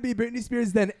rather be Britney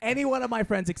Spears than any one of my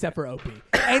friends except for Opie.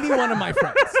 Any one of my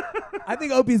friends. I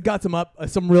think Opie's got some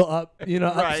real Right.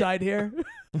 upside here.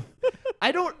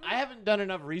 I haven't done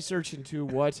enough research into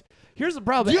what. Here's the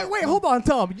problem. Wait, hold on,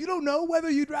 Tom. You don't know whether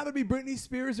you'd rather be Britney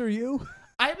Spears or you?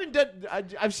 I haven't done.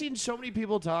 I've seen so many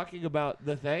people talking about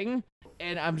the thing,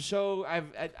 and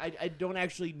I don't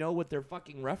actually know what they're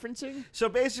fucking referencing. So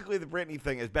basically, the Britney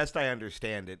thing, as best I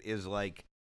understand it, is like,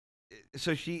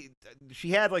 so she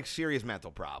had like serious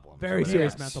mental problems, Very or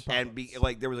serious whatever. mental problems. And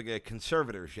like there was like a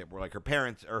conservatorship where like her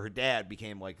parents or her dad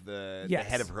became like the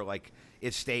head of her like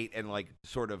estate and like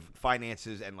sort of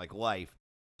finances and like life.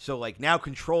 So like now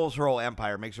controls her whole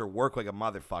empire, makes her work like a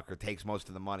motherfucker, takes most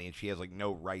of the money, and she has like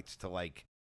no rights to like.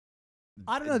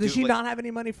 I don't know. Does she not have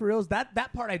any money for reals? That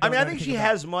part I don't. I mean, know I think she anything about.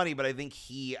 has money, but I think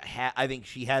I think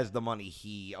she has the money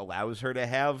he allows her to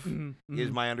have. Is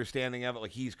my understanding of it.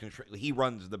 Like he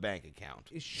runs the bank account.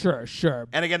 Sure.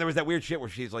 And again, there was that weird shit where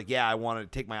she's like, "Yeah, I want to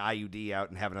take my IUD out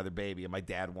and have another baby, and my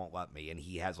dad won't let me, and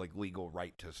he has like legal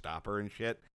right to stop her and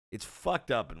shit." It's fucked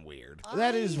up and weird.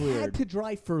 That is I weird. had to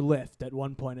drive for Lyft at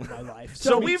one point in my life.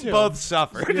 So me we've too. both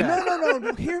suffered.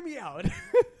 No. Hear me out.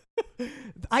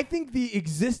 I think the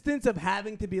existence of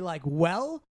having to be like,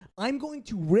 well, I'm going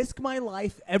to risk my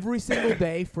life every single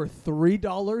day for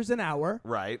 $3 an hour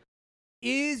Right.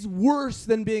 is worse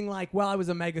than being like, well, I was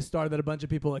a megastar that a bunch of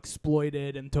people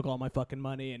exploited and took all my fucking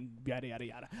money and yada, yada,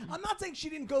 yada. I'm not saying she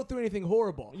didn't go through anything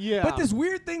horrible. Yeah. But this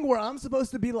weird thing where I'm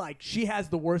supposed to be like, she has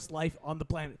the worst life on the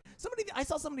planet. I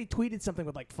saw somebody tweeted something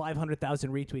with like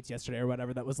 500,000 retweets yesterday or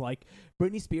whatever that was like,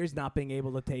 Britney Spears not being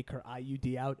able to take her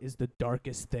IUD out is the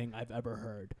darkest thing I've ever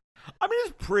heard. I mean,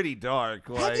 it's pretty dark.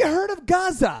 Like, Have you heard of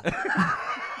Gaza?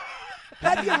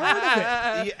 Have you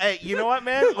heard of it? Hey, you know what,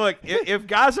 man? Look, if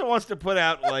Gaza wants to put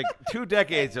out like 2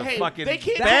 decades of Hey, fucking they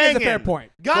can't- That is a banging fair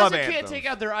point. club Gaza can't anthems. take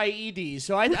out their IEDs,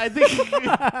 so I think.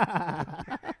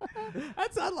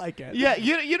 That's not like it. Yeah,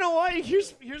 you know what?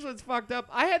 Here's what's fucked up.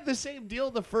 I had the same deal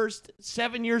the first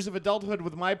 7 years of adulthood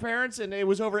with my parents, and it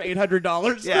was over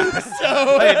 $800. Yeah.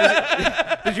 So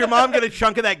Hey, does your mom get a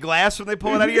chunk of that glass when they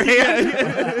pull it out of your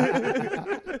hand?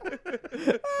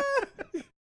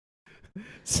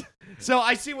 so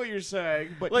I see what you're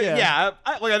saying, but Like, yeah.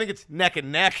 I think it's neck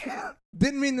and neck.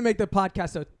 Didn't mean to make the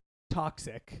podcast so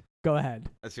toxic. Go ahead.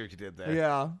 I see what you did there.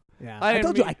 Yeah. Yeah, I I, didn't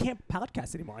told you mean- I can't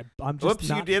podcast anymore. I'm just Whoops,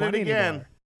 you not did it funny again. anymore.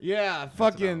 Yeah,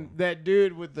 fucking that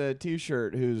dude with the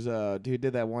T-shirt who did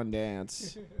that one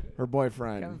dance. Her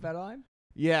boyfriend. Kevin Federline?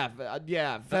 Yeah,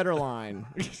 Federline.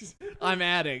 I'm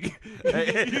adding.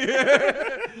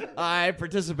 I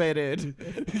participated.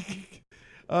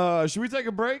 Should we take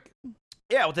a break?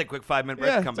 Yeah, we'll take a quick 5-minute break.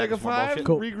 Yeah, Come back take a with some more 5, bullshit.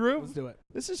 Cool. regroup. Let's do it.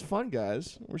 This is fun,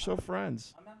 guys. We're so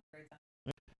friends.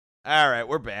 All right,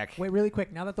 we're back. Wait, really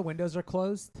quick. Now that the windows are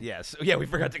closed, Yes. Yeah, we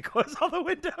forgot to close all the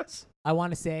windows. I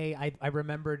want to say I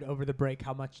remembered over the break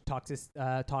how much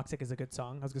Toxic is a good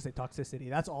song. I was going to say Toxicity.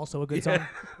 That's also a good song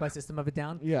by System of a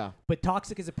Down. Yeah. But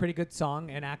Toxic is a pretty good song,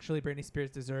 and actually Britney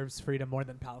Spears deserves freedom more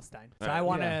than Palestine. So I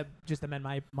want to just amend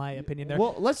my opinion there.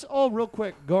 Well, let's all real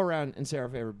quick go around and say our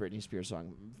favorite Britney Spears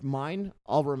song. Mine,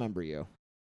 I'll Remember You.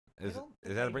 Is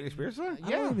that a Britney Spears song? I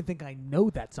don't even think I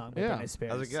know that song by Britney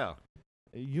Spears. How's it go?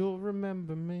 You'll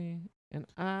remember me, and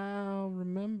I'll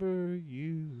remember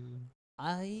you.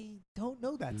 I don't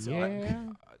know that song. Yeah.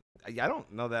 I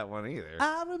don't know that one either.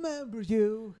 I remember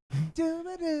you.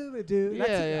 Do-ba-do-ba-do.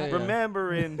 Yeah.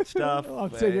 Remembering stuff.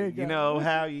 You know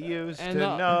how you used And to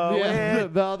the, know yeah,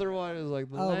 it. the other one is like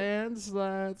the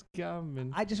landslide's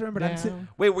coming. I just remembered.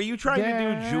 Wait, were you trying to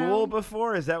do Down. Jewel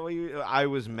before? Is that what I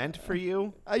was meant for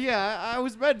you? Yeah, I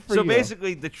was meant for So you.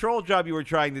 basically, the troll job you were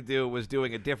trying to do was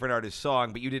doing a different artist's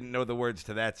song, but you didn't know the words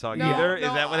to that song either.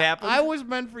 Is that what happened? I was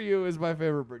meant for you is my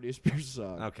favorite Britney Spears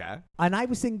song. Okay. And I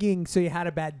was singing "So You Had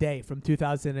a Bad Day" from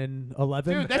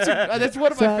 2011. Dude, that's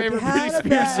one of So my favorite you had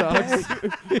Britney a Spears bad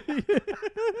songs.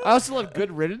 I also love "Good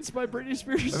Riddance" by Britney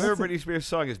Spears. My favorite Britney Spears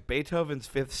song is Beethoven's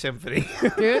Fifth Symphony.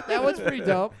 Dude, that was pretty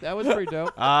dope.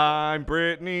 I'm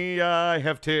Britney, I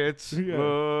have tits. Yeah.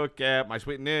 Look at my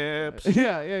sweet nips.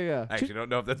 Yeah. I actually don't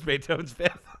know if that's Beethoven's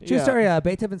Fifth. True Yeah. story.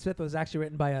 Beethoven's Fifth was actually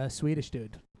written by a Swedish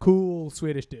dude. Cool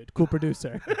Swedish dude. Cool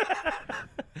producer.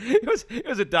 It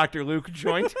was a Dr. Luke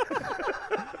joint.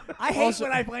 I hate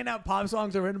when I find out pop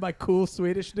songs are written by cool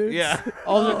Swedish dudes. Yeah.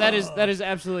 Also, that is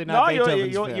absolutely not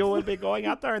Beethoven's Fifth. you will be going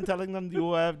out there and telling them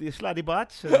you have the slutty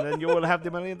butts, and then you will have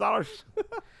the $1 million.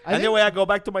 Anyway, I go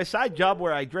back to my side job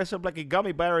where I dress up like a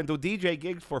gummy bear and do DJ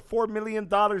gigs for $4 million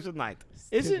a night.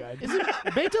 Isn't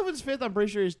Beethoven's Fifth? I'm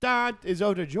pretty sure is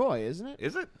Ode to Joy, isn't it?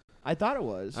 Is it? I thought it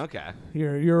was. Okay.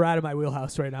 You're out of my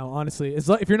wheelhouse right now, honestly.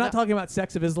 If you're not talking about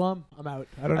Sex of Islam, I'm out.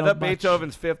 I don't know. I thought much.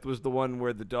 Beethoven's Fifth was the one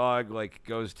where the dog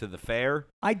goes to the fair,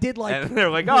 I did like. and they're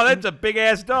like, "Oh, that's a big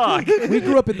ass dog." We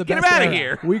grew up in the Get best him outta era.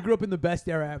 here. We grew up in the best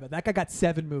era ever. That guy got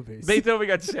 7 movies. Beethoven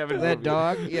got 7 That movies.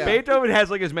 dog. Yeah. Beethoven has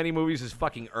like as many movies as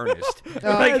fucking Ernest.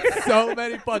 That's so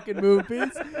many fucking movies.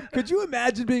 Could you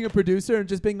imagine being a producer and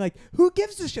just being like, "Who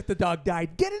gives a shit? The dog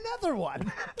died. Get another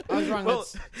one." I was wrong. Well,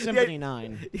 That's Symphony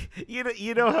 9.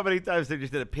 You know how many times they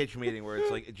just did a pitch meeting where it's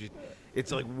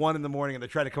like 1 in the morning and they're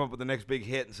trying to come up with the next big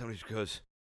hit and somebody just goes,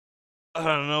 I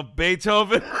don't know,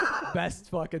 Beethoven. Best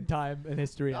fucking time in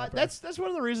history ever. That's one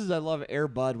of the reasons I love Air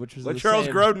Bud, which was Let the Charles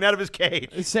same, Grodin out of his cage.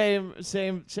 same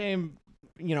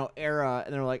era,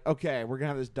 and they're like, okay, we're gonna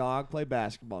have this dog play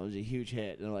basketball. It was a huge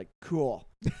hit, and they're like, cool.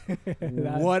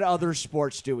 What other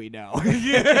sports do we know?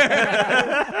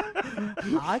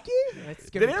 Hockey?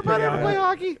 Did everybody ever play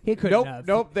hockey? He couldn't have.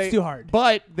 Nope. It's too hard.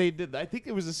 But they did. I think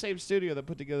it was the same studio that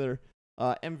put together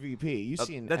MVP. You've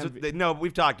seen That's MV- no,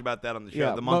 we've talked about that on the show.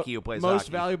 Yeah, the monkey who plays Most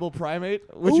hockey. Valuable Primate.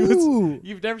 Which Ooh.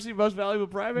 you've never seen Most Valuable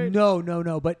Primate?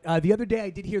 No. But the other day I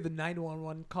did hear the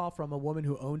 911 call from a woman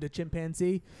who owned a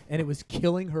chimpanzee, and it was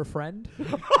killing her friend.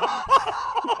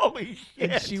 Holy shit!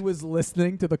 And she was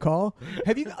listening to the call.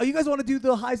 You guys want to do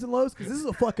the highs and lows? Because this is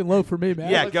a fucking low for me,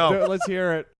 man. Yeah, Let's go. do it. Let's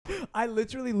hear it. I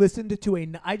literally listened to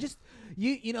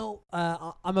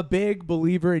I'm a big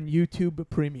believer in YouTube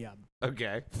Premium.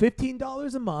 Okay.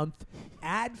 $15 a month,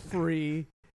 ad free.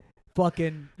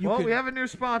 Fucking. We have a new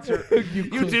sponsor.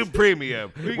 YouTube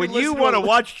Premium. When you want to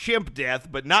watch chimp death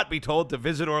but not be told to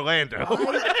visit Orlando,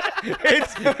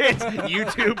 it's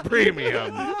YouTube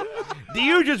Premium. Do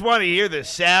you just want to hear the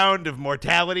sound of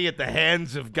mortality at the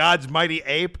hands of God's mighty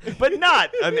ape, but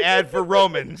not an ad for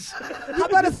Romans? How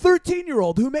about a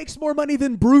 13-year-old who makes more money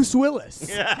than Bruce Willis?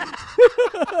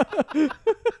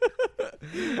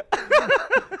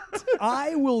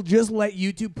 I will just let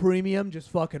YouTube Premium just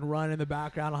fucking run in the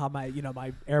background. I'll have my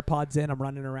AirPods in. I'm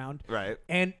running around. Right.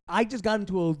 And I just got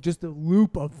into a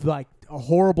loop of like a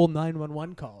horrible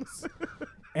 911 calls.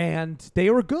 And they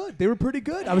were good. They were pretty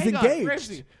good. I was Hang on, engaged.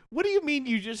 Gracie, what do you mean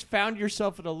you just found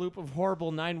yourself in a loop of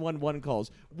horrible 911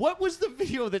 calls? What was the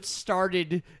video that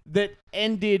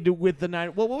ended with the 9?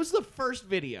 What was the first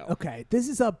video? Okay, this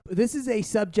is a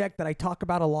subject that I talk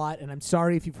about a lot, and I'm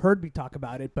sorry if you've heard me talk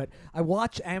about it, but I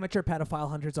watch amateur pedophile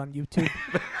hunters on YouTube.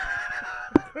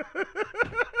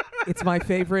 It's my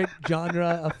favorite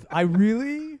genre of.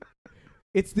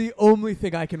 It's the only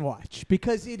thing I can watch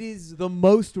because it is the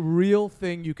most real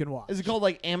thing you can watch. Is it called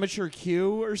like Amateur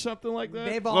Q or something like that?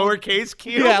 They've all, Lowercase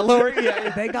q? Yeah, lower.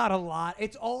 Yeah. they got a lot.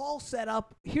 It's all set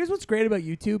up. Here's what's great about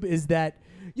YouTube is that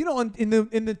in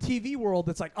the TV world,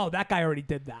 it's like, oh, that guy already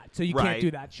did that, so you can't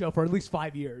do that show for at least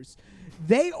 5 years.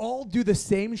 They all do the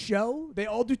same show. They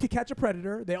all do To Catch a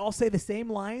Predator. They all say the same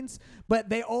lines, but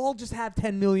they all just have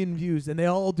 10 million views, and they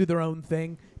all do their own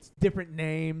thing. It's different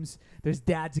names. There's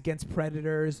Dads Against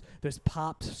Predators. There's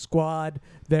Pop Squad.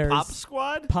 There's Pop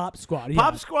Squad? Pop Squad, yeah.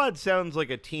 Pop Squad sounds like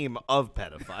a team of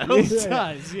pedophiles. It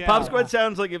does, yeah. Pop Squad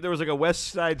sounds like if there was like a West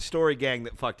Side Story gang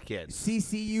that fucked kids.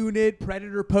 CC Unit,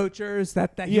 Predator Poachers,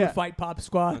 that he would fight Pop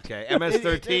Squad. Okay,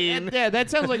 MS-13. Yeah,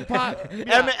 that sounds like Pop.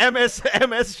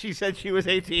 MS, she said she was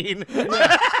 18. I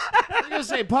was going to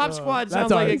say, Pop Squad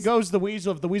sounds like it goes the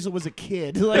Weasel if the Weasel was a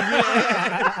kid. Like,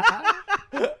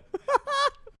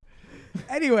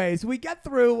 Anyways, we get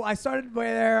through. I started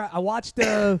there. I watched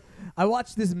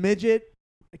this midget.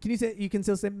 You can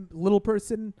still say little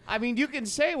person? I mean, you can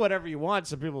say whatever you want,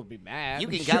 so people will be mad. You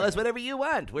can call us whatever you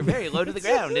want. We're very low to the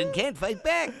ground and can't fight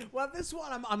back. Well, this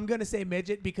one I'm going to say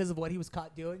midget because of what he was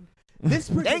caught doing. This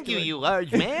Thank you, you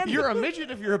large man. You're a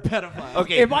midget if you're a pedophile.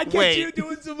 Okay, if I catch you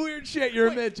doing some weird shit, you're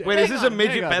a midget. Wait, is this a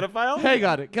midget pedophile? Hang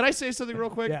on. Can I say something real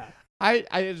quick? Yeah. It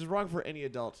is wrong for any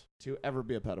adult to ever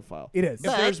be a pedophile. It is.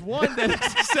 If there's one that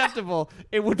is acceptable,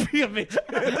 it would be a midget.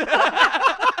 All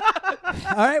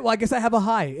right, well, I guess I have a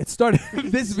high. It started.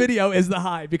 This video is the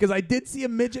high because I did see a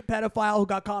midget pedophile who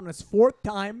got caught on his 4th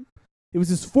time. It was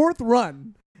his 4th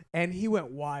run, and he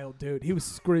went wild, dude. He was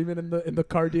screaming in the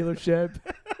car dealership.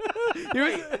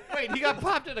 Wait, he got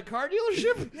popped at a car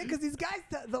dealership? Yeah, because these guys,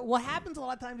 what happens a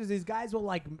lot of times is these guys will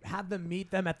like have them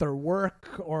meet them at their work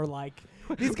or like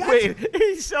these guys. Wait,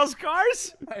 he sells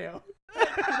cars? I know.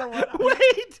 You know what?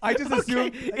 Wait. I just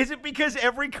assumed. Is it because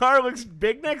every car looks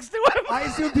big next to him? I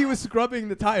assumed he was scrubbing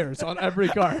the tires on every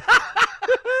car.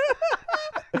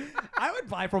 I would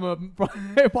buy from him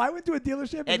if I went to a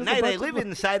dealership. At night, I live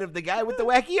inside of the guy with the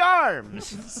wacky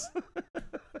arms.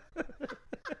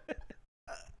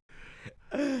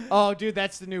 Oh, dude,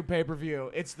 that's the new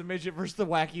pay-per-view. It's the midget versus the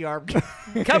wacky arm.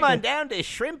 Come on down to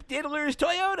Shrimp Diddler's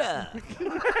Toyota.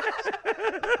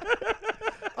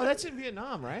 Oh, that's in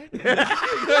Vietnam, right?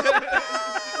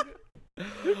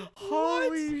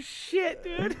 Holy shit,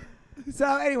 dude.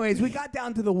 So, anyways, we got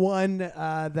down to the one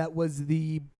that was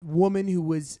the woman who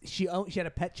was she had a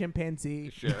pet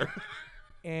chimpanzee. Sure.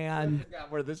 And I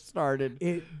forgot where this started.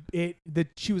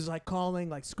 She was like calling,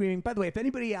 like screaming. By the way, if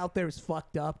anybody out there is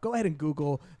fucked up, go ahead and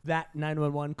Google that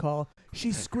 911 call.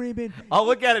 She's screaming. I'll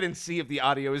look at it and see if the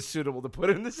audio is suitable to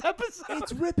put in this episode.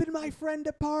 It's ripping my friend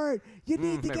apart. You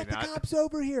need to get the cops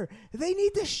over here. They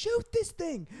need to shoot this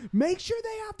thing. Make sure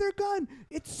they have their gun.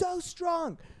 It's so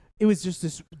strong. It was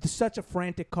just such a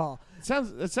frantic call.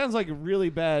 It sounds like a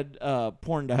really bad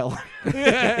porn dialogue.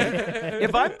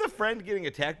 If I'm the friend getting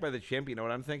attacked by the chimp, you know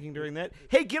what I'm thinking during that?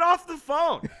 Hey, get off the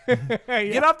phone.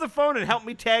 Get off the phone and help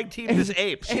me tag team this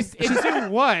ape. She's doing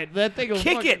what? That thing will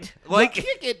Kick it.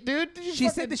 Kick it, dude. She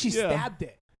said that she stabbed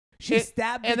it. She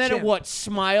stabbed and the then chimp. it what?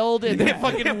 Smiled and then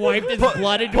fucking wiped its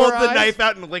blood into pulled her the eyes? knife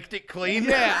out and licked it clean.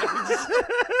 Yeah.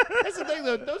 That's the thing,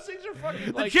 though. Those things are fucking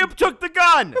The like... chimp took the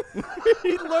gun.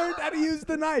 He learned how to use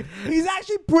the knife. He's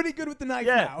actually pretty good with the knife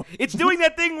now. It's doing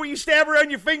that thing where you stab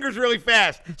around your fingers really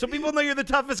fast so people know you're the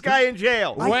toughest guy in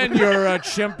jail. When you're a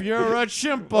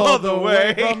chimp all the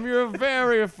way. From your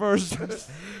very first...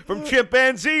 From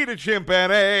chimpanzee to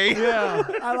chimpanzee. Yeah.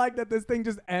 I like that this thing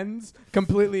just ends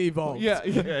completely evolved. Yeah.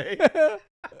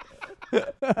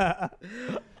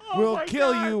 We'll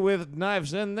kill you with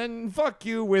knives and then fuck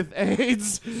you with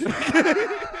AIDS.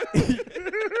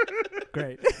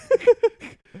 Great.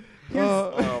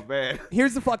 Oh, man.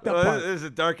 Here's the fucked up part. This is a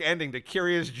dark ending to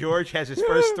Curious George has his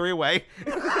first 3-way.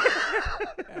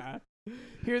 Yeah.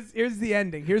 Here's the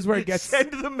ending. Here's where it gets...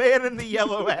 Send the man in the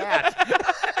yellow hat.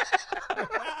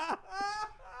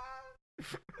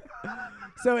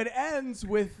 So it ends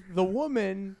with the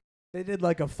woman. They did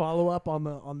like a follow-up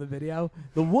on the video.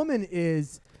 The woman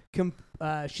is...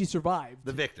 she survived.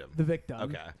 The victim. The victim.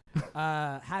 Okay.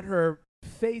 Had her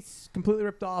face completely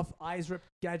ripped off, eyes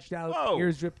gouged out, Whoa.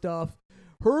 ears ripped off.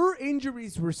 Her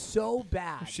injuries were so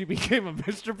bad. She became a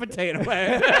Mr. Potato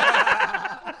Head.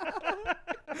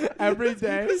 Every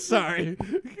day. Sorry.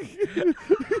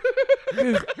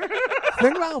 Dude,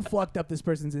 think about how fucked up this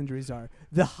person's injuries are.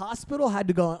 The hospital had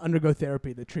to undergo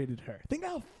therapy that treated her. Think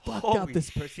how fucked up Holy this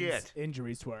person's shit.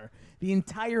 injuries were. The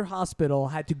entire hospital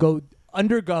had to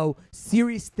undergo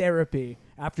serious therapy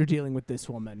after dealing with this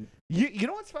woman. You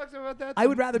know what's fucked up about that? I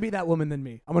would rather be that woman than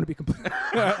me. I'm going to be completely...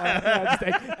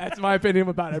 That's my opinion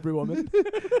about every woman.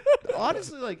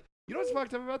 Honestly, like, you know what's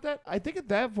fucked up about that? I think at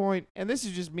that point, and this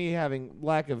is just me having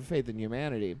lack of faith in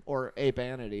humanity or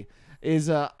ape-anity, is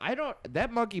that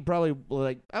monkey probably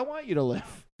like, I want you to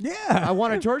live. Yeah. I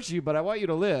want to torture you, but I want you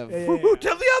to live.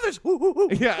 Tell the others.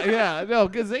 Yeah, no,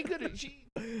 because they could.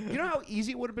 You know how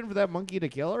easy it would have been for that monkey to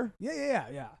kill her?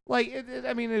 Yeah. Like,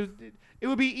 it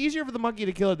would be easier for the monkey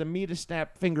to kill her than me to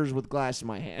snap fingers with glass in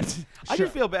my hand. I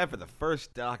just feel bad for the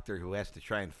first doctor who has to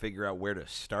try and figure out where to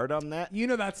start on that. You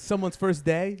know that's someone's first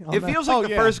day. It feels like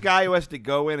the first guy who has to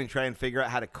go in and try and figure out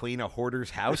how to clean a hoarder's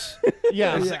house.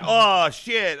 Yeah. It's like, oh,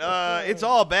 shit, it's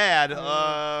all bad.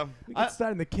 We can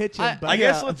start in the kitchen. I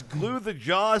guess let's glue the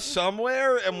jaws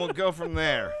somewhere, and we'll go from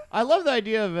there. I love the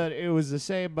idea of it. It was the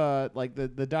same, like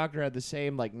the doctor had the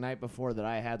same like night before that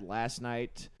I had last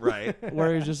night. Right. Where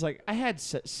he was just like, I had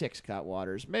 6 cut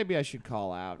waters. Maybe I should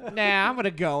call out. Nah, I'm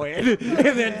gonna go in. And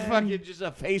then fucking just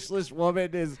a faceless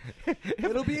woman is.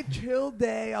 It'll be a chill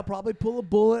day. I'll probably pull a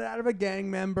bullet out of a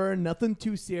gang member. Nothing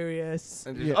too serious.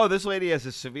 And just, oh, this lady has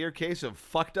a severe case of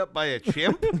fucked up by a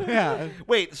chimp? Yeah.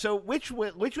 Wait, so which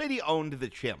lady owned the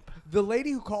chimp? The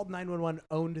lady who called 911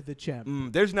 owned the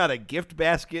chimp. There's not a gift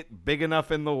basket big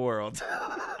enough in the world.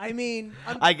 I mean,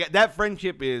 I get that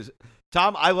friendship is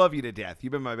Tom. I love you to death.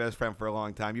 You've been my best friend for a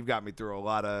long time. You've got me through a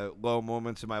lot of low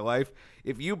moments in my life.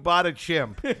 If you bought a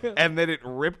chimp and then it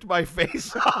ripped my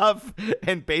face off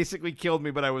and basically killed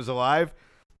me, but I was alive,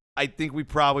 I think we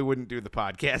probably wouldn't do the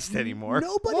podcast anymore.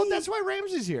 Nobody. Well, that's why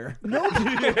Ramsey's here.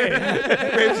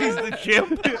 Ramsey's the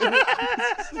chimp.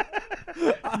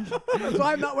 That's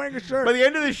why I'm not wearing a shirt. By the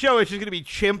end of the show, it's just going to be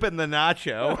Chimp and the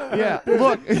Nacho. Yeah.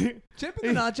 Look. Chimp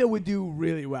and the Nacho would do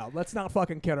really well. Let's not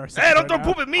fucking kid ourselves. Hey, don't throw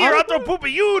poop at me or I'll throw poop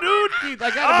at you, dude.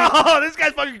 This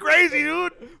guy's fucking crazy,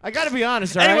 dude. I gotta be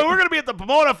honest, all Anyway, right? we're going to be at the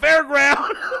Pomona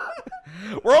Fairground.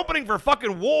 We're opening for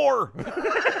fucking War.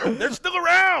 They're still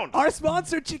around. Our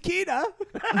sponsor, Chiquita.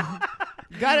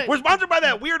 We're sponsored by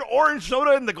that weird orange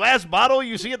soda in the glass bottle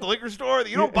you see at the liquor store that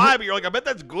you don't buy, but you're like, I bet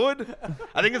that's good.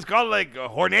 I think it's called like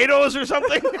Hornados or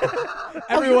something.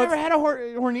 Oh, you ever had a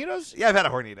Hornitos? Yeah, I've had a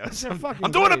Hornitos. Fucking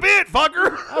I'm doing a bit,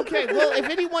 fucker. Okay, well, if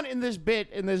anyone in this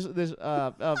bit, in this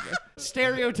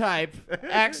stereotype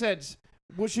accents,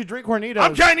 should drink Hornitos.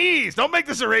 I'm Chinese. Don't make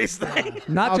this a race thing.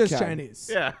 Not just Okay. Chinese.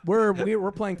 Yeah.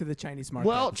 We're playing to the Chinese market.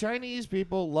 Well, Chinese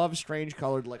people love strange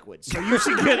colored liquids, so you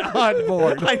should get on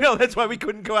board. I know. That's why we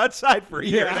couldn't go outside for a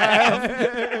year and a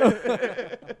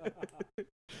half.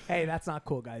 Hey, that's not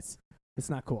cool, guys. It's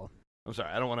not cool. I'm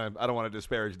sorry. I don't want to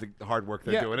disparage the hard work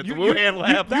they're doing at the you- Wuhan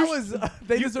lab. That was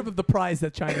they deserve the prize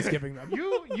that China's giving them.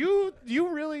 You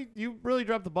really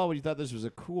dropped the ball when you thought this was a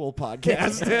cool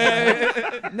podcast.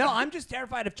 No, I'm just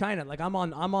terrified of China. Like I'm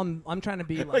trying to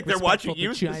be Like they're watching respectful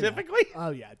you to China. specifically?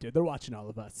 Oh yeah, dude, they're watching all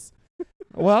of us.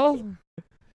 Well,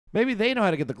 maybe they know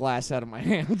how to get the glass out of my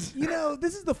hands. You know,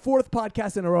 this is the 4th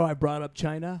podcast in a row I brought up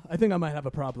China. I think I might have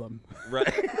a problem.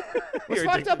 Right. What's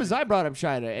fucked up is I brought up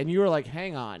China, and you were like,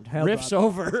 "Hang on, Hell riff's up.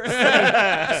 over."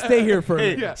 Stay here for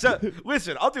Hey, so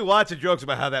listen, I'll do lots of jokes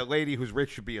about how that lady who's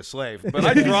rich should be a slave, but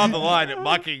I draw the line at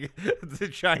mocking the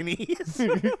Chinese.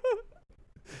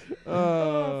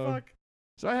 Oh fuck!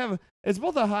 So I have it's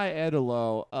both a high and a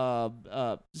low.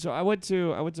 So I went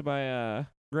to my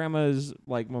grandma's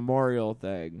like memorial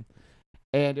thing,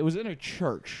 and it was in a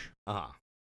church. Uh-huh.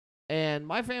 And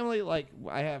my family, like,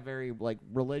 I have very like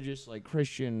religious, like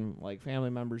Christian, like family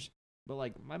members, but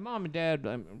like my mom and dad,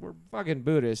 we're fucking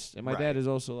Buddhists, and my dad is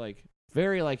also like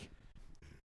very like.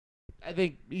 I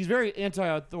think he's very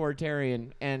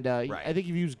anti-authoritarian, and I think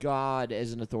he views God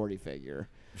as an authority figure.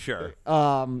 Sure.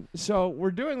 So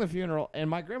we're doing the funeral, and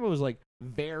my grandma was like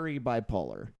very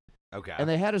bipolar. Okay. And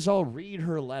they had us all read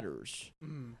her letters.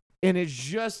 And it's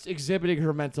just exhibiting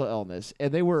her mental illness.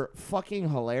 And they were fucking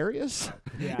hilarious.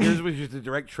 Yeah. Yours was just a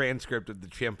direct transcript of the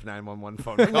Chimp 911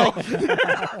 phone call.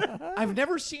 I've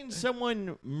never seen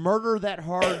someone murder that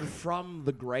hard from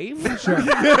the grave. Sure.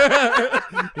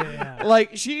 Yeah.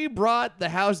 Like, she brought the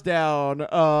house down,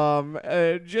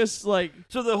 just like...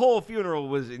 So the whole funeral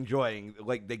was enjoying,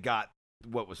 like, they got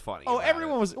what was funny. Oh, about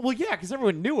everyone it. was... Well, yeah, because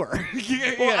everyone knew her.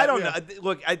 Well, I don't know.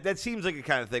 Look, that seems like the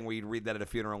kind of thing where you'd read that at a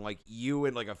funeral, and, like, you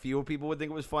and, like, a few people would think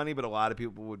it was funny, but a lot of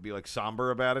people would be, like, somber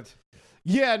about it.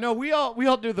 Yeah, no, we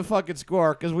all do the fucking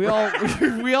score because we all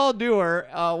we all knew her.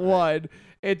 1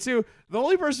 and 2. The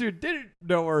only person who didn't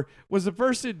know her was the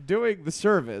person doing the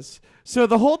service. So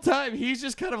the whole time he's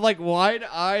just kind of like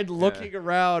wide-eyed looking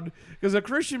around because a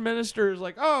Christian minister is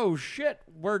like, "Oh shit,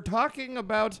 we're talking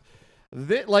about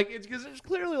this." Like it's because it's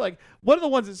clearly like one of the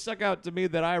ones that stuck out to me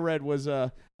that I read was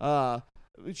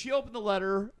she opened the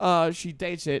letter, she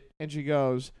dates it, and she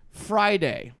goes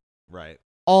Friday. Right.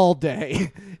 All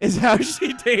day is how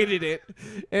she dated it.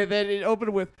 And then it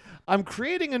opened with, I'm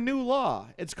creating a new law.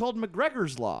 It's called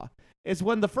McGregor's Law. is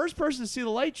when the first person to see the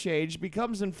light change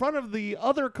becomes in front of the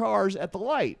other cars at the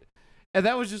light. And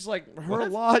that was just like her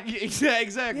lot. Yeah,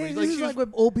 exactly. Yeah, like, this is like with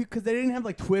old people because they didn't have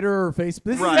like Twitter or Facebook.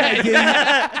 This Right. is an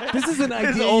idea. This is an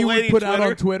idea old you would lady put out Twitter.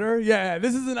 on Twitter. Yeah,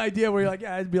 this is an idea where you're like,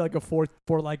 yeah, I'd be like a four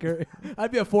liker. I'd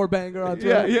be a 4-banger on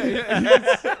Twitter.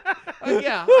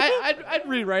 Yeah, I'd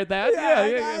rewrite that.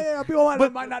 Yeah. People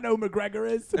might not know who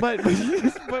McGregor is.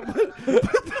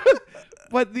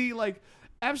 But the like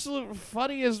absolute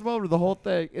funniest moment of the whole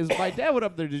thing is my dad went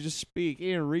up there to just speak. He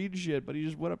didn't read shit, but he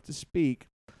just went up to speak.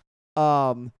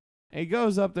 And he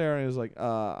goes up there and he's like,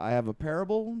 I have a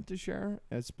parable to share.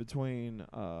 It's between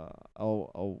a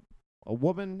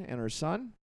woman and her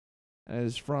son. And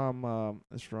it's from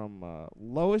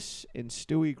Lois and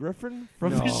Stewie Griffin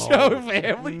from the show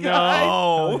Family Guy. No.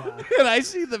 Oh, yeah. And I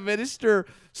see the minister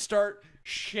start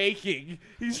shaking.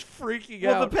 He's freaking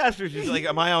Well, out. the pastor's just like,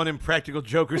 am I on Impractical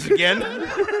Jokers again?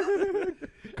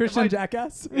 Christian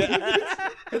jackass.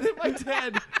 And then my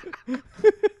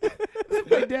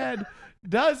dad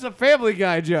does a Family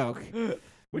Guy joke.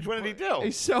 Which one did he do?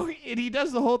 And he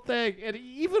does the whole thing, and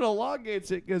he even elongates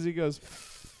it because he goes,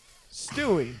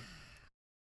 Stewie,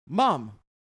 Mom,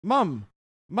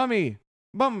 Mummy,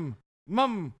 Mum,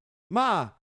 Ma,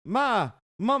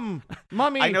 Mum,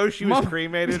 Mummy. I know she was Mum.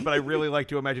 cremated, but I really like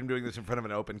to imagine doing this in front of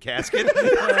an open casket.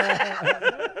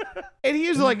 And he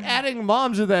was like adding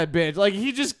moms to that bitch. Like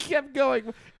he just kept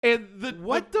going. And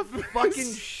What the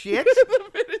fucking shit?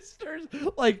 The minister's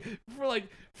like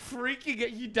freaking out.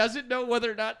 He doesn't know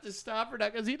whether or not to stop or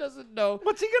not because he doesn't know.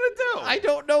 What's he gonna do? I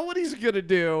don't know what he's gonna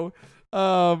do.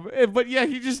 But yeah,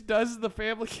 he just does the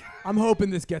Family. I'm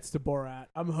hoping this gets to Borat.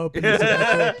 I'm hoping this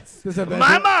eventually.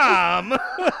 My mom,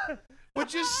 But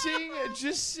just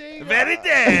seeing very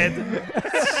dead.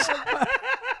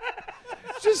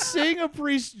 just seeing a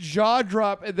priest jaw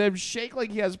drop and then shake like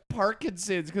he has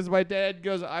Parkinson's because my dad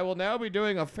goes, I will now be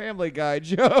doing a Family Guy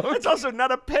joke. It's also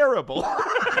not a parable.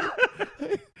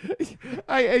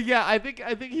 I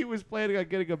think he was planning on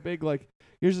getting a big like,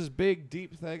 here's this big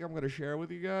deep thing I'm gonna share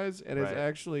with you guys, and it's Right.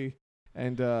 actually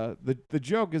the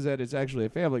joke is that it's actually a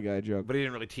Family Guy joke. But he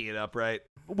didn't really tee it up right.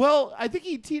 Well, I think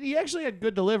he actually had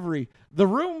good delivery. The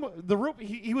room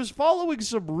he was following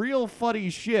some real funny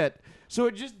shit, so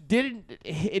it just didn't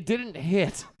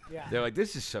hit. Yeah. They're like,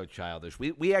 this is so childish.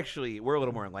 We're a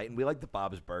little more enlightened. We like the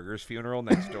Bob's Burgers funeral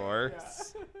next door.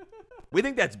 We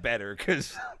think that's better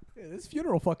because Yeah, this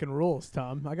funeral fucking rules,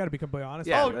 Tom. I got to be completely honest.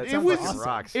 Yeah, with you. that it sounds was like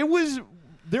rocks. It was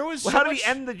there was. Well, so how did much, he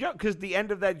end the joke? Because the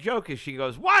end of that joke is she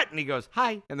goes, what? And he goes,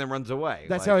 hi, and then runs away.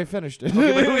 That's Like, how he finished it.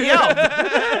 Okay, but who yelled?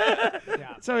 Yeah.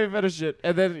 That's how he finished it,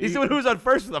 and then He's the one who was on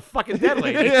first with a fucking dead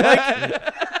lady.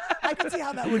 I can see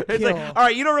how that would It's kill. like, all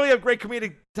right, you don't really have great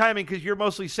comedic timing because you're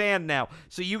mostly sand now.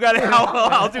 So you got to,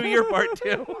 I'll do your part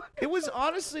too. It was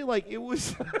honestly like it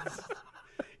was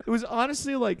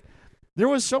honestly like there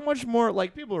was so much more,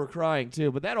 like people were crying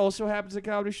too, but that also happens at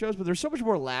comedy shows, but there's so much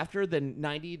more laughter than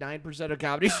 99% of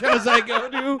comedy shows I go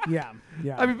to. Yeah.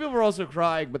 I mean, people were also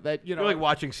crying, but that, you know, You're like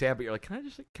watching Sam, but you're like,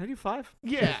 can I do 5?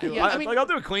 yeah, I mean, mean, I'll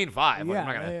do a clean 5. Like, Yeah, I'm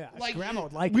not gonna, yeah. like, Grandma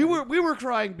would like we it. were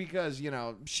crying because, you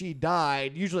know, she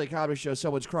died. Usually at comedy shows,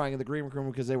 someone's crying in the green room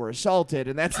because they were assaulted,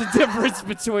 and that's the difference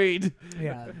between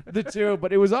Yeah. the two.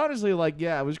 But it was honestly like,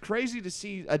 yeah, it was crazy to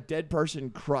see a dead person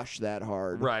crush that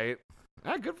hard. Right.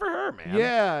 Ah, good for her, man.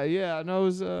 Yeah. No, it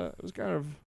was kind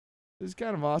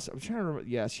of awesome. I'm trying to remember.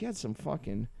 Yeah, she had some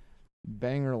fucking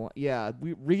banger. Yeah,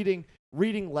 reading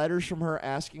letters from her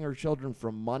asking her children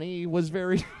for money was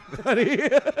very funny.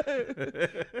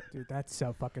 Dude, that's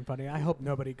so fucking funny. I hope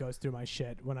nobody goes through my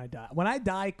shit when I die. When I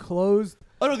die, closed.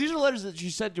 Oh no, these are letters that she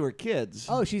sent to her kids.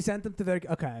 Oh, she sent them to their.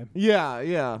 Okay.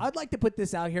 Yeah. I'd like to put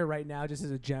this out here right now, just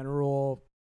as a general,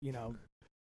 you know,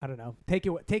 I don't know. Take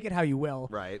it how you will.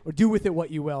 Right. Or do with it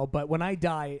what you will. But when I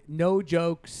die, no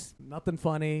jokes, nothing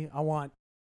funny. I want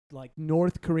like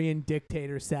North Korean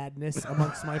dictator sadness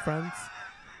amongst my friends.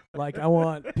 Like I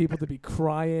want people to be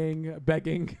crying,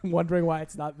 begging, wondering why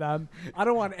it's not them. I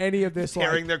don't want any of this.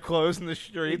 Tearing like, their clothes in the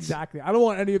streets. exactly. I don't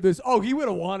want any of this. Oh, he would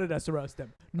have wanted us to roast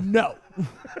him. No,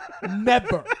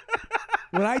 never.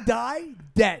 When I die,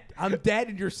 dead. I'm dead,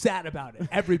 and you're sad about it.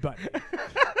 Everybody.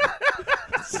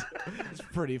 It's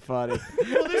pretty funny.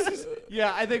 Well,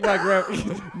 yeah, I think my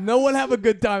grandma. No one have a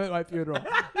good time at my funeral.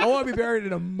 I want to be buried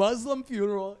in a Muslim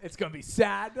funeral. It's gonna be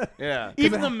sad. Yeah.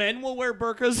 Even the men will wear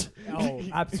burqas. Oh,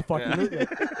 absolutely.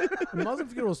 The Muslim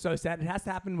funeral is so sad. It has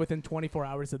to happen within 24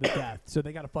 hours of the death. So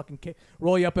they gotta fucking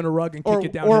roll you up in a rug and kick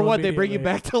it down. Or what? They bring you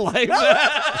back to life.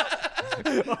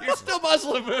 You're still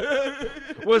Muslim.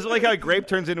 Was it like how a grape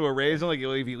turns into a raisin? Like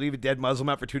if you leave a dead Muslim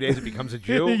out for 2 days, it becomes a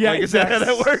Jew? Yeah, like, is that how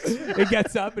that works? He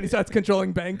gets up and he starts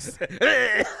controlling banks.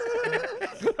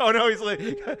 Oh no, he's like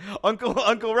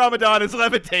Uncle Ramadan is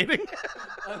levitating.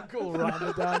 Uncle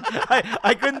Ramadan.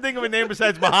 I couldn't think of a name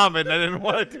besides Muhammad. And I didn't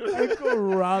want to do it. Uncle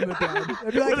Ramadan.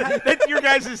 It'd be like, That's your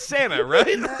guys' Santa, right?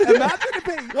 imagine if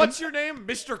it, What's your name,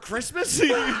 Mr. Christmas?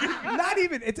 not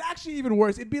even. It's actually even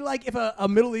worse. It'd be like if a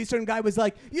Middle Eastern guy was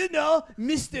like,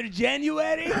 Mr.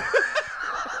 January.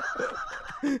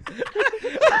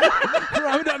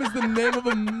 Ramadan is the name of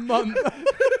a month.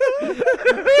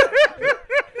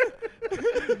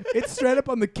 It's straight up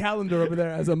on the calendar over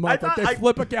there as a month. Like they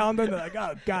flip a calendar and they're like,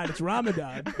 oh, God, it's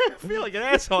Ramadan. I feel like an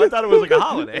asshole. I thought it was like a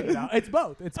holiday. No, it's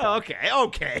both. It's both. Oh,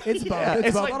 okay. It's both. Yeah, It's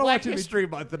it's both. like I don't Black want you to be- History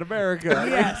Month in America.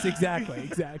 Yes, exactly.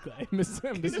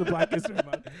 Mr. Black History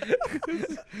Month.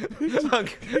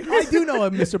 I do know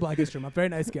a Mr. Black History Month. Very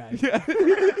nice guy.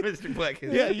 Mr. Black.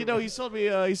 Yeah, he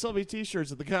sold me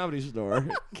T-shirts at the Comedy Store.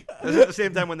 Is it the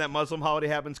same time when that Muslim holiday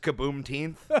happens? Kaboom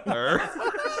teenth?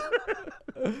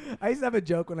 I used to have a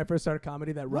joke when I first started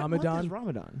comedy that Ramadan. What is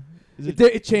Ramadan?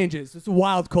 It changes. It's a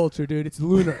wild culture, dude. It's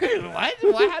lunar. What?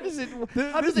 How does it?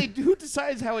 Who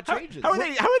decides how it changes? How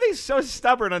are they so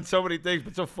stubborn on so many things,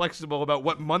 but so flexible about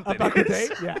what month About it the is?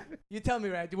 date? Yeah. You tell me,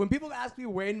 right? When people ask me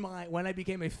when I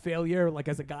became a failure, like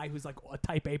as a guy who's like a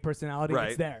type A personality, Right.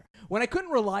 it's there. When I couldn't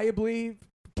reliably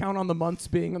count on the months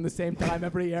being on the same time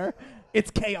every year, it's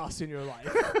chaos in your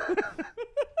life.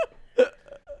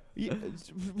 Yeah,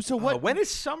 so what? When is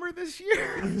summer this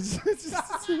year?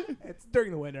 It's during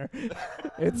the winter.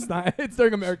 It's not. It's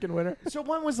during American winter. So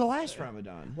when was the last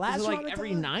Ramadan? Last is it like Ramadan?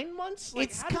 every 9 months? Like,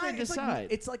 It's how do kind they of decide?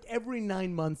 It's like every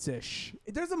 9 months ish.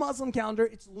 There's a Muslim calendar.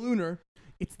 It's lunar.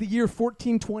 It's the year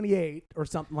 1428 or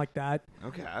something like that.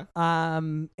 Okay.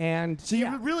 And so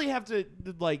you really have to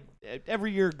like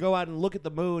every year go out and look at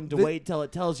the moon to wait till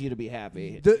it tells you to be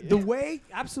happy. the way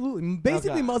absolutely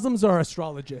basically Okay. Muslims are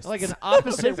astrologists. Like an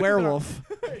opposite werewolf.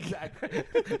 Exactly.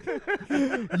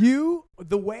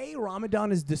 The way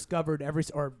Ramadan is discovered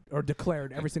or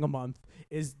declared every single month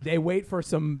is they wait for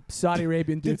some Saudi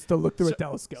Arabian dudes to look through a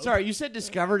telescope. Sorry, you said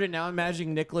discovered, and now I'm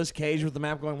imagining Nicolas Cage with the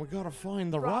map going, we gotta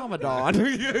find the Ramadan.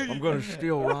 I'm going to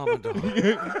steal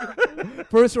Ramadan.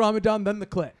 First Ramadan, then the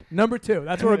clit. Number 2.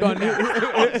 That's where we're going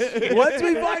next. Once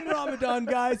we find Ramadan,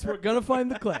 guys, we're gonna find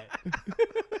the clit.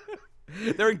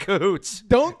 They're in cahoots.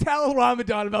 Don't tell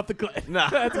Ramadan about the clit. Nah.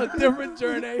 That's a different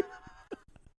journey.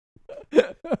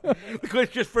 The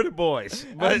clip's just for the boys.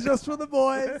 That's just for the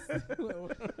boys.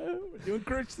 We're doing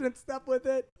Christian stuff with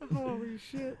it. Holy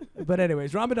shit. But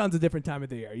anyways, Ramadan's a different time of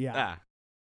the year. Yeah.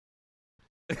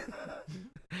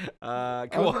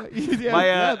 Cool.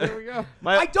 Yeah, there we go.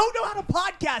 I don't know how to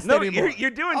podcast No, anymore. you're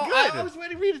doing Oh, good. I was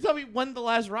waiting for you to tell me when the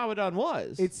last Ramadan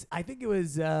was. I think it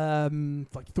was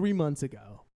like 3 months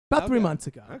ago. About 3 months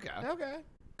ago. Okay. okay.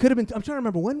 Could have been. I'm trying to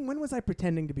remember when was I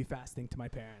pretending to be fasting to my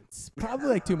parents? Probably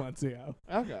like 2 months ago.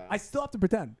 Okay. I still have to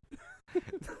pretend.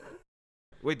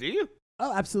 Wait, do you?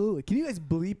 Oh, absolutely. Can you guys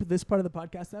bleep this part of the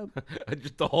podcast out?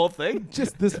 Just the whole thing?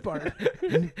 Just this part.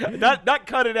 not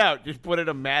cut it out. Just put in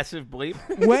a massive bleep.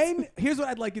 Here's what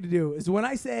I'd like you to do is when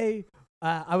I say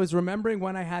I was remembering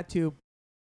when I had to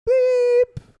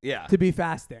beep Yeah. to be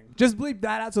fasting. Just bleep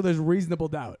that out so there's reasonable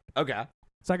doubt. Okay.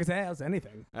 So I can say, hey, that's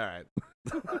anything. All right.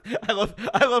 I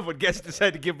love when guests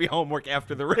decide to give me homework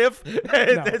after the riff.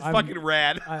 That's I'm- fucking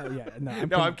rad. I'm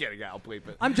kidding. I'll bleep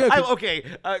it. I'm joking.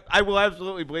 I will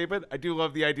absolutely bleep it. I do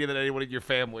love the idea that anyone in your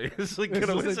family is like going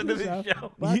to listen to this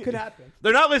show. Well, that could happen.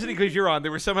 They're not listening because you're on. They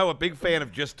were somehow a big fan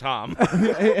of just Tom.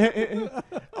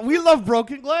 We love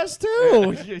Broken Glass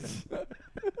too.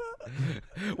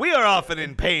 We are often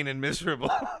in pain and miserable.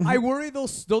 I worry they'll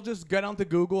just get onto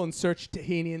Google and search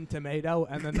tahini and tomato,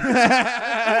 and then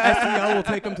SEO will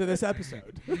take them to this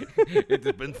episode. It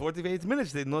has been 48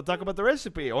 minutes. They did not talk about the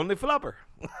recipe. Only flubber.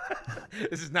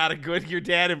 This is not a good your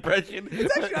dad impression.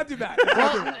 It's actually not too bad.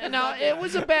 Well, no, it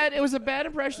was a bad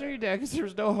impression of your dad because there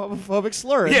was no homophobic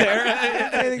slur in there.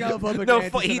 Anything homophobic No, or he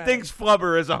anti-Semitic. thinks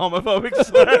flubber is a homophobic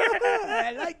slur.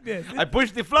 I like this. I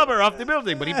pushed the flubber off the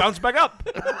building, but he bounced back up.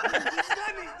 It's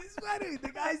funny. It's funny. The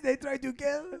guys they try to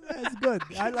kill. That's good.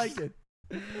 I like it.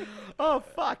 Oh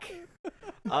fuck.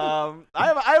 I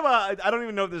don't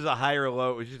even know if this is a high or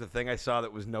low. It was just a thing I saw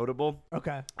that was notable.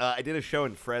 Okay. I did a show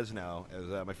in Fresno. It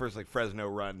was my first Fresno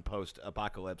run post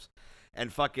apocalypse,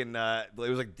 and fucking it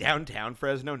was like downtown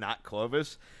Fresno, not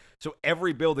Clovis. So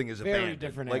every building is Very abandoned.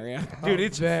 different Like, area. Dude, Oh,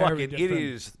 it's very fucking. It different.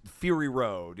 is Fury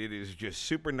Road. It is just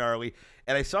super gnarly.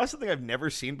 and I saw something I've never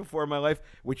seen before in my life,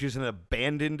 which is an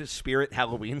abandoned Spirit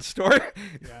Halloween store.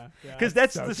 Yeah. Because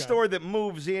that's so the good. store that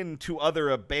moves into other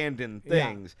abandoned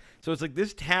things. So it's like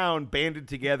this town banded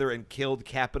together and killed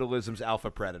capitalism's alpha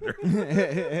predator.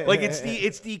 Like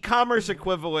it's the commerce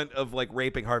equivalent of like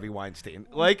raping Harvey Weinstein.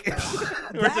 Like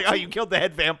where it's like, oh, you killed the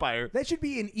head vampire. That should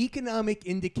be an economic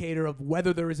indicator of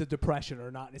whether there is a depression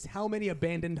or not. Is how many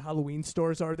abandoned Halloween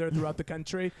stores are there throughout the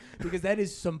country? Because that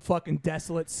is some fucking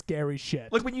desolate, scary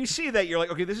shit. Like when you see that, you're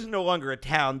like, okay, this is no longer a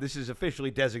town. This is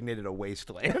officially designated a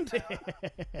wasteland.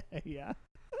 Yeah.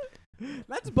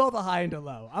 That's both a high and a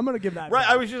low. I'm gonna give that. Right?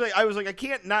 back. I was like, I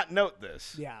can't not note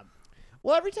this. Yeah.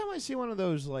 Well, every time I see one of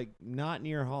those, like, not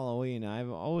near Halloween,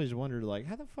 I've always wondered, like,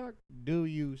 how the fuck do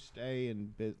you stay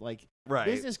in like, Right.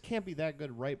 business can't be that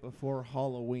good right before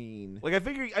Halloween. Like I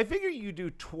figure you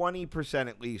do 20%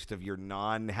 at least of your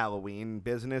non-Halloween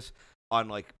business on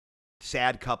like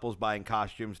sad couples buying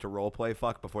costumes to role play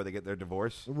fuck before they get their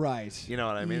divorce. Right. You know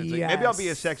what I mean? It's like, maybe I'll be a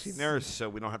Yes. sexy nurse so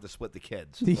we don't have to split the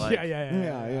kids. Yeah, Like,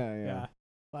 yeah.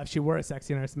 Well, if she were a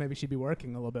sexy nurse, maybe she'd be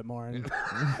working a little bit more, and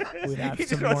we'd have He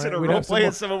just some wants more. to We'd role have some play more,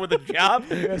 as someone with a job.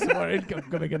 we have some more income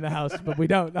coming in the house, but we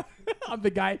don't. I'm the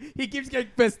guy. He keeps getting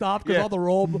pissed off because Yeah.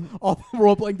 all the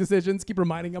role playing decisions keep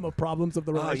reminding him of problems of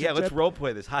the Oh relationship. yeah, let's role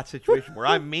play this hot situation where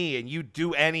I'm me and you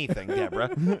do anything, Deborah.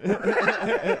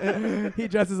 He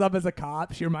dresses up as a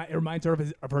cop. It reminds her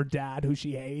of her dad, who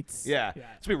she hates. Yeah.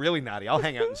 Let's be really naughty. I'll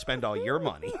hang out and spend all your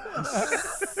money.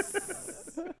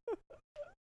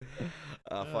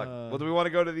 Oh fuck. Well, do we want to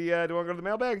go to the? Do we want to go to the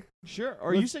mailbag? Sure.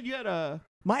 Or you said you had a...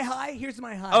 My high. Here's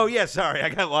my high. Oh yeah, sorry, I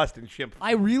got lost in chimp.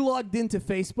 I relogged into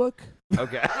Facebook.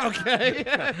 Okay. Okay.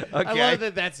 I love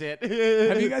that that's it.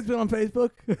 Have you guys been on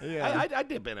Facebook? I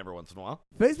dip in every once in a while.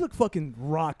 Facebook fucking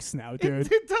rocks now, dude.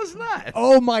 It does not.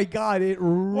 Oh my god, it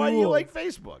rules. Why do you like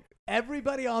Facebook?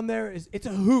 Everybody on there it's a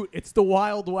hoot. It's the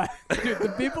Wild West. Dude, the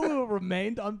people who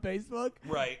remained on Facebook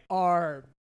Right. are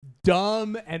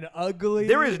dumb and ugly.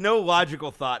 There is no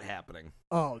logical thought happening.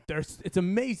 Oh, it's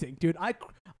amazing, dude.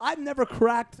 I've never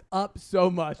cracked up so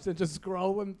much than just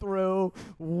scrolling through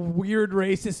weird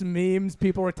racist memes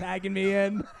people were tagging me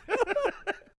in.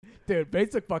 Dude,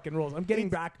 basic fucking rules. I'm getting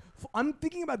back. I'm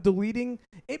thinking about deleting.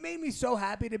 It made me so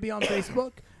happy to be on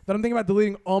Facebook that I'm thinking about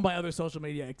deleting all my other social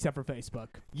media except for Facebook.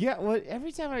 Yeah, well,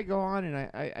 every time I go on and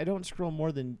I don't scroll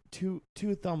more than two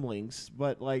thumb links,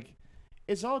 but like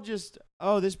it's all just,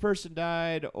 oh, this person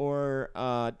died, or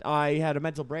I had a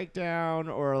mental breakdown,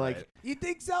 or like Right. You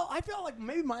think so? I feel like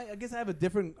maybe I guess I have a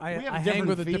different. I we have hang different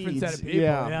with a different set of feeds. people.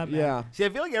 Yeah, man. See, I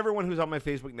feel like everyone who's on my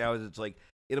Facebook now is it's like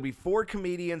it'll be 4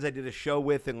 comedians I did a show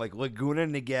with in like Laguna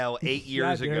Niguel 8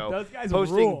 years dude, ago, those guys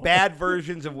posting rule. bad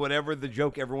versions of whatever the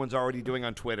joke everyone's already doing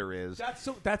on Twitter is.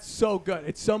 That's so good.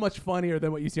 It's so much funnier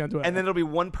than what you see on Twitter. And then it'll be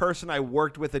one person I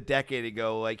worked with a decade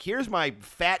ago, like, here's my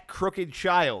fat, crooked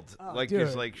child. Oh, like, dude.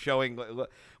 just like showing,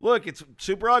 look, it's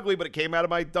super ugly, but it came out of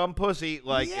my dumb pussy.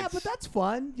 Like, yeah, it's, but that's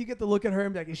fun. You get to look at her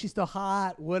and be like, is she still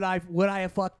hot? Would I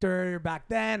have fucked her back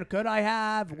then? Or could I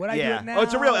have? Would I do it now? Oh,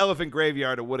 it's a real elephant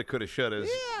graveyard of woulda, coulda, shouldas.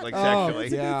 Yeah, like, dude, sexually.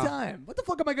 It's a Yeah. good time. What the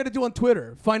fuck am I going to do on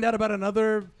Twitter? Find out about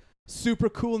another super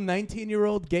cool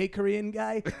 19-year-old gay Korean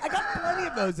guy? I got plenty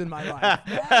of those in my life.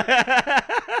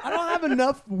 I don't have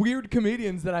enough weird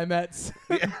comedians that I met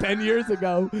 10 years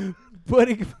ago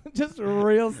putting just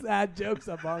real sad jokes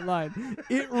up online.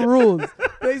 It rules.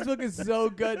 Facebook is so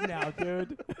good now,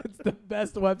 dude. It's the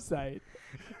best website.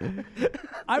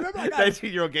 I remember I got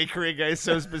 19-year-old gay Korean guy is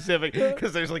so specific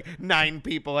because there's like 9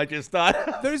 people I just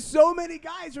thought. there's so many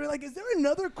guys who are like, is there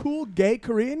another cool gay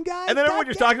Korean guy? And then everyone God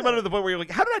just damn talking about it it. to the point where you're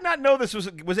like, how did I not know this has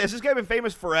this guy been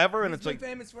famous forever? And He's it's been like,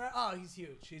 famous for he's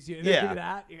huge. He's huge. Yeah. Give me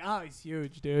that. Oh, he's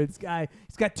huge, dude. This guy,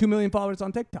 he's got 2 million followers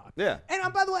on TikTok. yeah.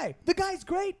 And by the way, the guy's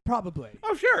great, probably.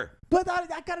 Oh, sure. But I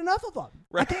got enough of them.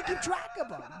 Right. I can't keep track of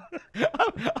them.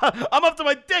 I'm up to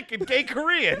my dick in gay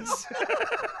Koreans.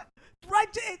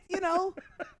 Right? You.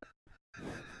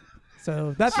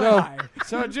 So that's my high.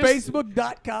 So just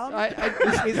Facebook.com I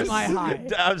is my high.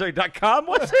 I'm sorry, .com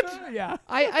was it? Yeah.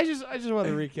 I just want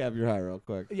to recap your high real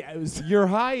quick. Yeah, it was. Your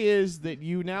high is that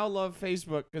you now love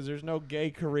Facebook because there's no gay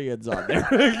Koreans on there.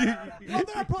 Well,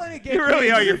 there are plenty of gay You really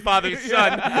Koreans. are your father's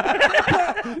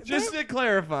son. Just to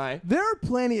clarify. There are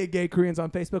plenty of gay Koreans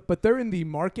on Facebook, but they're in the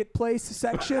marketplace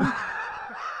section.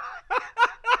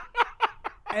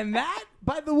 And that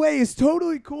by the way, is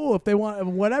totally cool if they want,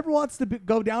 whatever wants to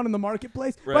go down in the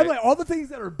marketplace. By Right. the way, all the things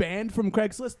that are banned from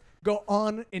Craigslist go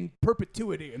on in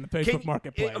perpetuity in the Facebook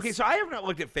Marketplace. Okay, so I have not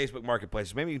looked at Facebook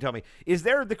Marketplace. Maybe you can tell me. Is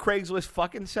there the Craigslist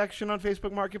fucking section on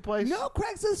Facebook Marketplace? No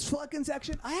Craigslist fucking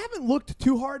section. I haven't looked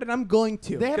too hard, and I'm going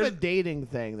to. They have a dating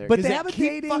thing there. But 'cause they have a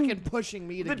keep dating- fucking pushing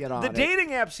me to get on The it.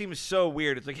 dating app seems so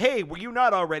weird. It's like, hey, were you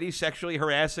not already sexually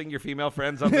harassing your female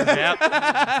friends on this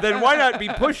app? Then why not be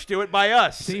pushed to it by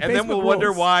us? See, and then Facebook we'll wonder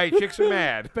rules. why chicks are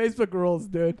mad. Facebook rules,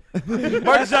 dude.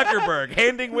 Mark Zuckerberg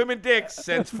handing women dicks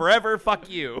since forever. Fuck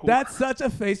you. That's such a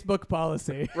Facebook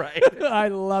policy. Right. I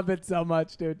love it so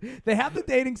much, dude. They have the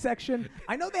dating section.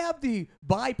 I know they have the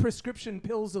buy prescription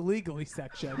pills illegally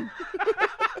section.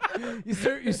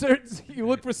 You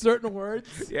look for certain words.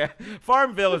 Yeah,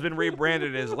 Farmville has been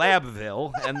rebranded as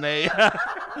Labville, and they.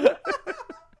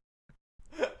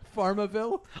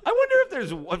 Pharmaville. I wonder if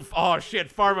there's one. Oh shit,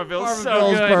 Farmville's so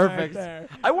Farmville's good. perfect. Right there.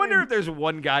 I wonder if there's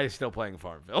one guy still playing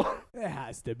Farmville. It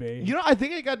has to be. You know, I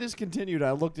think it got discontinued.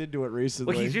 I looked into it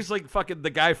recently. Like he's just like fucking the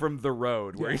guy from The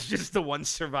Road, where he's just the one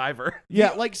survivor.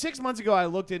 yeah, like 6 months ago, I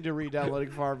looked into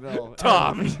re-downloading Farmville.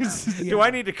 Tom, do I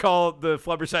need to call the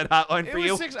Flubberside hotline It for was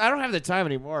you? 6. I don't have the time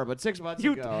anymore, but 6 months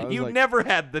You ago, I was you like, never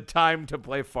had the time to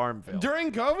play Farmville.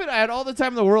 during COVID, I had all the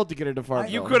time in the world to get into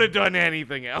Farmville. You could have done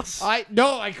anything else. I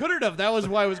couldn't have. That was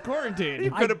why I was quarantined. You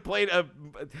could have played a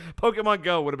Pokemon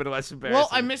Go. Would have been less embarrassing. Well,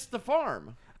 I missed the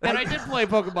farm. And I did play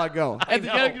Pokemon Go. And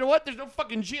know. you know what? There's no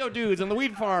fucking Geodudes on the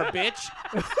weed farm, bitch.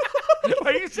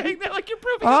 Why are you saying that like you're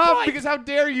proving a point? Because how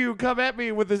dare you come at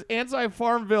me with this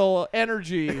anti-Farmville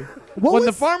energy What when the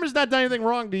was- farm has not done anything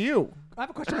wrong to you? I have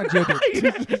a question about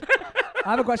Geodude. I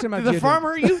have a question about Did the Geodude. farm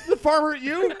hurt you? The farm hurt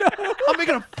you? I'm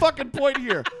making a fucking point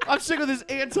here. I'm sick of this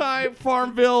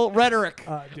anti-Farmville rhetoric.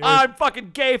 Dude. I'm fucking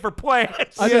gay for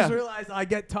plants. I Yeah. just realized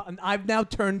I've now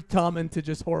turned Tom into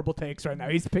just horrible takes right now.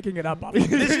 He's picking it up.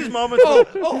 This is moments.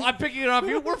 I'm picking it off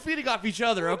you. We're feeding off each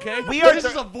other, okay? This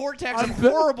is a vortex of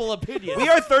horrible opinions. We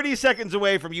are 30 seconds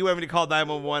away from you having to call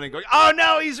 911 and going, oh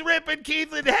no, he's ripping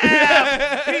Keith in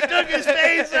half. He took his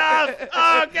face off.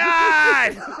 Oh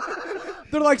God.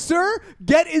 They're like, sir,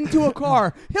 get into a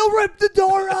car. He'll rip the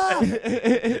door off.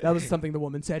 That was something the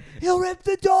woman said. He'll rip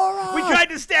the door off. We tried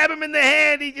to stab him in the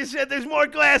hand. He just said there's more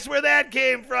glass where that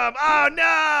came from. Oh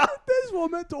no. This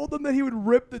woman told them that he would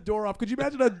rip the door off. Could you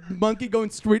imagine a monkey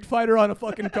going Street Fighter on a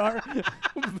fucking car?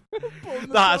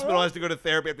 The hospital has to go to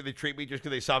therapy after they treat me just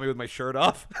because they saw me with my shirt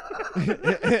off.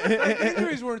 The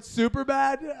injuries weren't super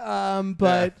bad,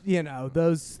 but you know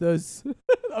those that was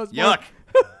more, Yuck.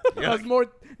 that was more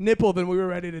nipple than we were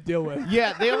ready to deal with.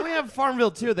 Yeah, they only have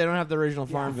Farmville 2. They don't have the original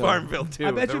Farmville. Farmville 2.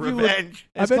 I bet the you if you revenge.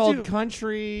 It's I bet called you-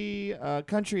 Country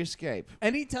Escape.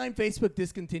 Anytime Facebook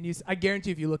discontinues, I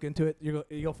guarantee if you look into it,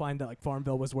 you'll find that like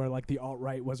Farmville was where like the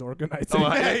alt-right was organized. Oh,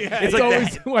 yeah. It's like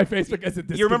always that. why Facebook hasn't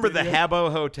discontinued. You remember the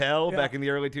Habbo Hotel Yeah. back in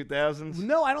the early 2000s?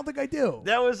 No, I don't think I do.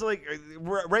 That was like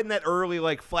right in that early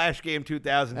like Flash game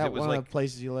 2000s. At It was one like of the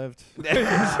places you lived.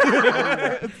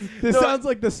 This sounds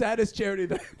like the saddest charity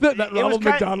that Ronald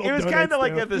McDonald It was donates kind of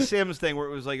like to. at the Sims thing where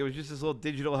it was just this little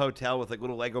digital hotel with like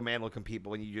little Lego man looking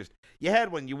people, and you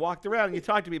had one, you walked around and you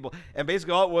talked to people, and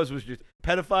basically all it was just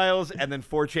pedophiles and then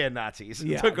 4chan Nazis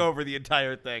Yeah. took over the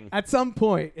entire thing. At some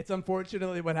point, it's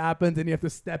unfortunately what happens, and you have to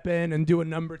step in and do a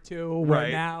number 2. Where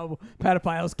Right. now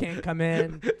pedophiles can't come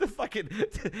in.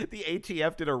 the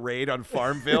ATF did a raid on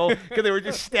Farmville because they were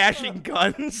just stashing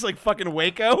guns like fucking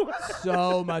Waco.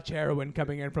 So much heroin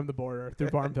coming in from the border through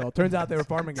Farmville. Turns out they were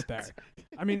farming it there.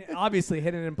 I mean, obviously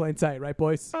hidden in plain sight, right,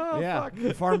 boys? Yeah,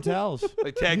 the farm tells.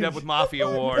 They tagged up with Mafia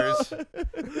Wars.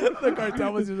 The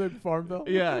cartel was in Farmville.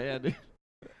 yeah, dude.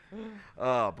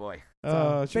 Oh boy.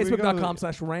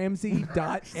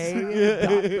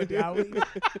 Facebook.com/Ramsey.a.Badawi.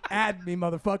 Add me,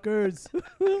 motherfuckers.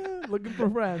 Looking for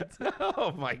friends.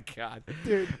 Oh my God.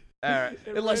 Dude. All right.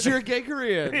 Unless you're a gay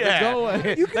Korean. Yeah. Go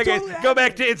away. You can Okay, totally go add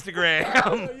back me. to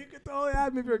Instagram. You can totally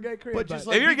add me if you're a gay Korean. But just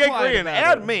but- like- If you're a be gay quiet Korean, about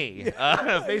add it. me.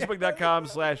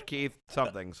 Facebook.com/Keith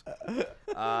somethings.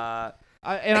 I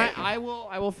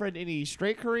will friend any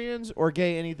straight Koreans or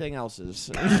gay anything else's.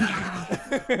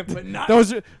 but not.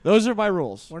 those are my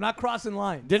rules. We're not crossing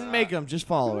lines. Didn't make them, just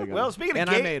following them. Well, speaking of and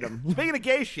gay, I made them. Speaking of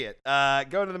gay shit,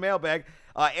 going to the mailbag.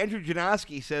 Andrew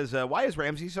Janoski says, "Why is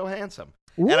Ramsey so handsome?"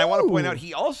 And I want to point Ooh. out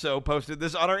he also posted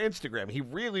this on our Instagram. He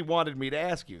really wanted me to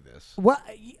ask you this. Well,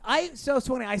 it's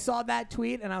funny. I saw that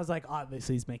tweet and I was like,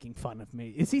 obviously he's making fun of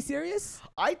me. Is he serious?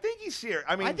 I think he's serious.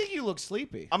 I mean, I think you look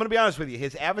sleepy. I'm going to be honest with you.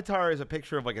 His avatar is a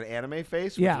picture of like an anime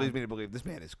face, which Yeah. leads me to believe this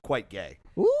man is quite gay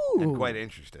Ooh. and quite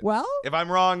interested. Well, If I'm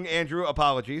wrong, Andrew,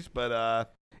 apologies, but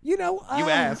You know, You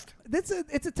asked. It's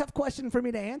a tough question for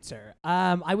me to answer.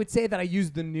 I would say that I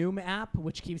use the Noom app,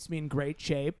 which keeps me in great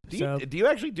shape. Do you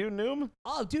actually do Noom?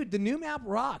 Oh, dude, the Noom app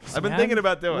rocks. I've been thinking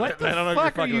about doing What it. the I don't know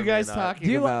fuck if you're are you fucking with me or guys not.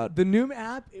 talking about? The Noom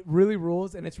app, it really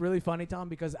rules, and it's really funny, Tom,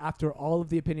 because after all of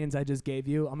the opinions I just gave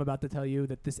you, I'm about to tell you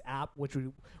that this app,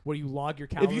 where you log your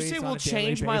calories, If you say on will a daily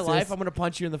change my basis- life, I'm gonna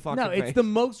punch you in the fucking no, face. it's the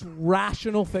most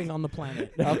rational thing on the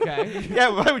planet. Okay. Yeah,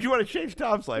 why would you want to change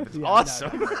Tom's life? It's Yeah,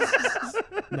 awesome.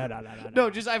 No. No,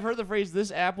 just I've heard the phrase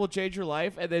 "this app will change your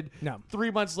life," and then No.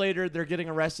 3 months later, they're getting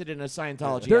arrested in a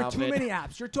Scientology There are outfit. too many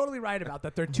apps. You're totally right about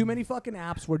that. There are too many fucking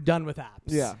apps. We're done with apps.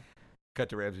 Yeah. Cut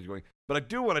to Ramsey going, but I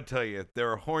do want to tell you,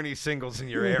 there are horny singles in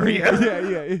your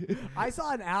area. yeah. I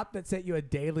saw an app that sent you a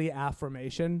daily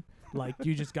affirmation. Like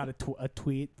you just got a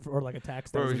tweet or like a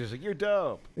text. that Or it was was like- just like, you're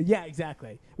dope. yeah,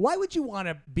 exactly. Why would you want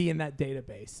to be in that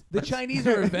database? The Chinese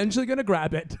are eventually going to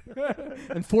grab it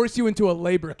and force you into a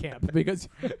labor camp because.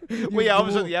 Well, yeah, all of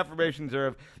a sudden the affirmations are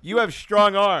of, you have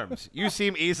strong arms. You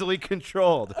seem easily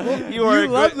controlled. You are You a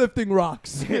love good, lifting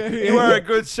rocks. you are a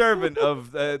good servant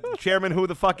of Chairman Who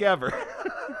the Fuck Ever.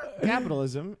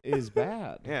 Capitalism is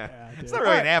bad. Yeah. Yeah, It's dude. not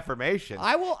really an affirmation.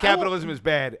 I Capitalism is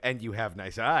bad, and you have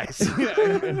nice eyes.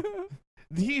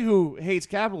 He who hates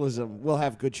capitalism will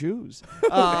have good shoes.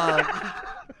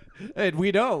 And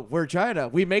we know we're China.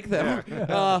 We make them.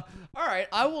 All right,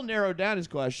 I will narrow down his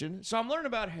question. So I'm learning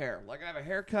about hair. Like I have a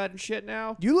haircut and shit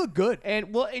now. You look good. And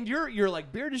you're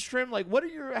like beard is trimmed. Like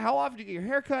how often do you get your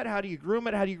hair cut? How do you groom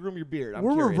it? How do you groom your beard? I'm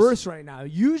We're curious. reversed right now.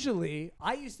 Usually,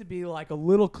 I used to be like a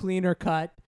little cleaner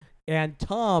cut, and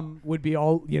Tom would be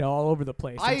all over the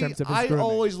place in terms of his I grooming.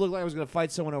 always look like I was gonna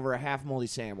fight someone over a half moldy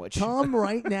sandwich. Tom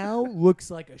right now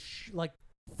looks like like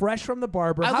fresh from the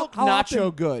barber. I look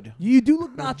nacho good. You do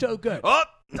look nacho good. Oh!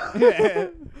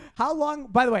 How long?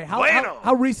 By the way, Bueno.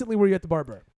 how recently were you at the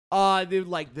barber? Dude,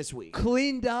 like this week.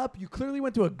 Cleaned up. You clearly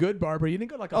went to a good barber. You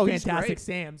didn't go to like a Oh, he's Fantastic great.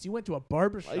 Sam's. You went to a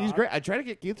barber shop. He's great. I try to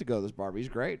get Keith to go to this barber. He's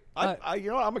great. You know what?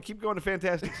 I'm going to keep going to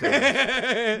Fantastic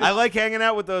Sam's. I like hanging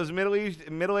out with those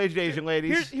middle-aged Asian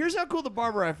ladies. Here's how cool the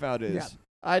barber I found is. Yeah.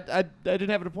 I didn't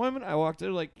have an appointment. I walked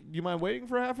in like, do you mind waiting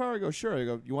for a half hour? I go, sure. I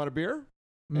go, you want a beer?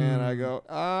 And I go,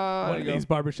 One I of go, these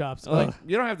barber shops. like,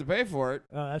 you don't have to pay for it.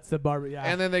 That's the barber. Yeah.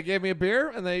 And then they gave me a beer,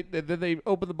 and then they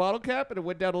opened the bottle cap, and it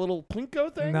went down a little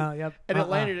Plinko thing. No. Yep. And it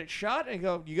landed at shot, and I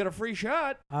go, you got a free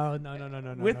shot Oh no with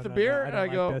no, the no, beer. no, and don't I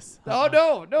like go, this. oh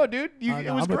no, dude, Oh, it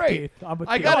no, was I'm with great. Keith. I'm with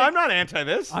I Keith. got no, it. I'm not anti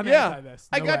this. I'm Yeah. anti this.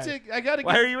 I No got way. to.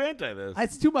 Why are you anti this?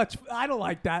 It's too much. I don't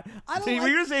like that. I don't See, like were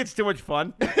you going to say it's too much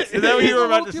fun? Is It that what is you a were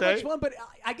about little to too say? much fun, but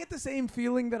I get the same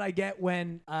feeling that I get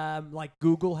when like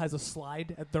Google has a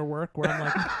slide at their work where I'm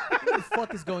like, what the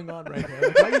fuck is going on right here?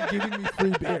 Like, why are you giving me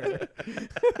free beer?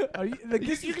 Are you, like,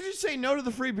 this You can just say no to the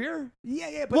free beer.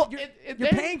 yeah, but Well, you're, it you're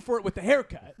then- paying for it with the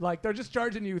haircut. Like they're just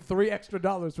charging you $3 extra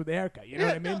for the haircut. You know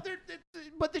what I mean? No,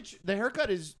 but the haircut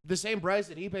is the same price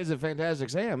that he pays at Fantastic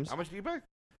Sam's. How much do you pay?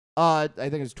 I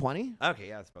think it's 20. Okay,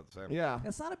 yeah, it's about the same. Yeah.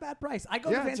 It's not a bad price. I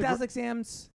go Yeah, to it's a Fantastic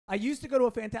Sam's. I used to go to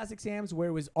a Fantastic Sam's where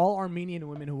it was all Armenian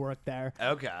women who worked there.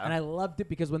 Okay. And I loved it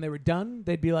because when they were done,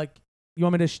 they'd be like, you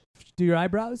want me to do your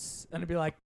eyebrows? And I'd be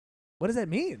like, what does that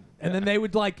mean? And then they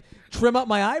would like trim up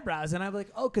my eyebrows. And I'm like,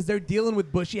 oh, because they're dealing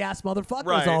with bushy ass motherfuckers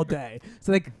Right. all day.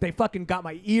 So they fucking got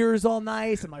my ears all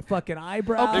nice and my fucking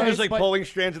eyebrows. They're just like but- pulling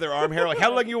strands of their arm hair. Like,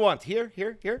 how long you want? Here.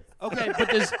 Okay, but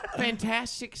does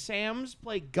Fantastic Sam's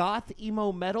play goth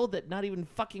emo metal that not even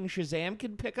fucking Shazam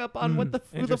can pick up on? Who the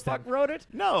interesting. fuck wrote it?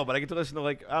 No, but I get to listen to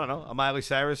like, I don't know, a Miley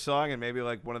Cyrus song and maybe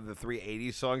like one of the 3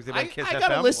 80s songs they I make Kiss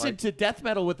gotta FM. listen like, to death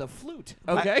metal with a flute.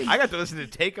 Okay, I got to listen to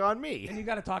Take On Me. And you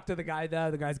got to talk to the guy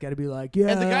though. The guy's got to be like, yeah.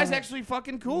 and the guy's actually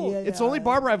fucking cool. Yeah, it's the only yeah,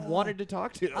 barber I've yeah. wanted to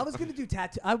talk to. I was gonna do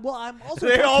tattoo. I'm also. a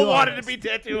They all tattoo wanted to artist. be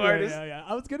tattoo Yeah, artists. Yeah.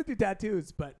 I was gonna do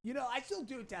tattoos, but I still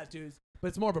do tattoos. But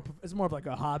it's more of like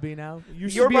a hobby now. You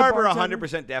should Your be a barber bartender.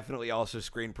 100% definitely also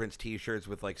screen prints T-shirts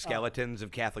with like skeletons of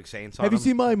Catholic saints on Have you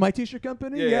them. seen my t-shirt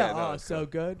company? Yeah, no, oh, it's so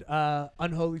good.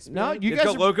 Unholy Spirit. No, you It's guys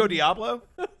called are, Loco Diablo.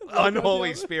 Unholy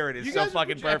Diablo. Spirit is you so guys are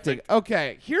fucking projecting. perfect.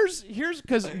 Okay, here's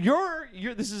because you're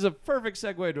this is a perfect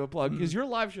segue to a plug because your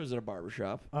live show's at a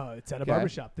barbershop. Oh, it's at a Okay.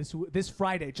 barbershop this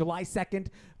Friday, July 2nd.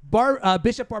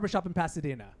 Bishop Barbershop in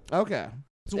Pasadena. Okay.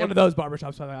 It's one of those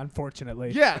barbershops,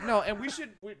 unfortunately. Yeah, no, and we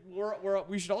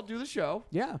should all do the show.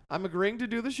 Yeah. I'm agreeing to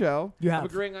do the show. You I'm have.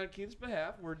 agree's on Keith's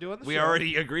behalf. We're doing the We show.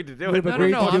 already agreed to do We've it. No,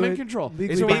 agreed no, to I'm do in it. control. Legally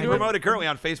It's So we're being binding. doing- promoted currently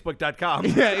on Facebook.com.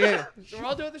 Yeah. So we're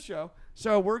all doing the show.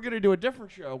 So we're going to do a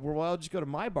different show where I'll just go to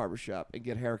my barbershop and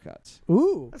get haircuts.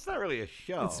 Ooh. That's not really a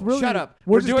show. It's really, Shut up.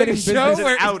 We're We're just doing getting a show business. It's an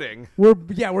where- outing.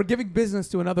 We're giving business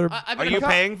to another. Are you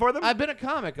paying for them? I've been a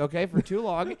comic, okay, for too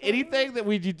long. Anything that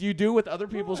you do with other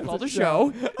people is called a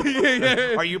show.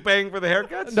 show. Are you paying for the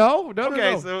haircuts? No.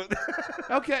 Okay, No. so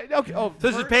Okay. Oh,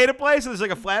 this is pay to play. So there's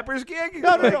like a flappers gig.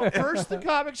 No. First, the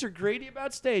comics are greedy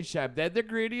about stage time. Then they're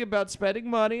greedy about spending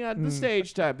money on the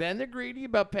stage time. Then they're greedy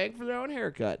about paying for their own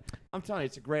haircut. I'm telling you,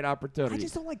 it's a great opportunity. I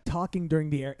just don't like talking during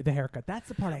the haircut. That's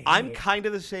the part I hate. I'm kind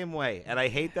of the same way, and I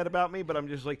hate that about me. But I'm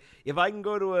just like, if I can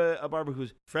go to a barber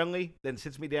who's friendly, then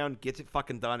sits me down, gets it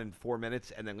fucking done in 4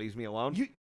 minutes, and then leaves me alone.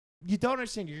 You don't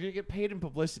understand. You're gonna get paid in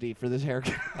publicity for this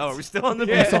haircut. Oh, are we still on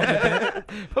the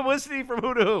publicity from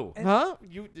who to who? Huh?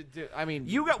 I mean,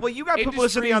 You got Industry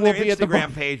publicity on their will be at the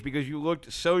Instagram page because you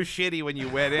looked so shitty when you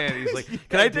went in. He's like,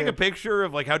 "Can I take a picture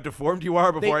of like how deformed you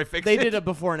are before I fix they it?" did a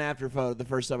before and after photo the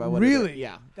first time I went. in Really? there.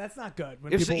 Yeah. That's not good.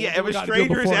 When If, people, if people a gotta do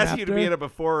stranger is before and asking you to after. be in a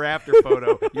before or after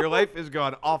photo, your life has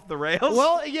gone off the rails.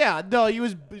 Well, yeah. No, he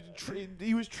was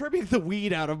trimming the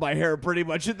weed out of my hair pretty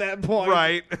much at that point.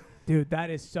 right. Dude, that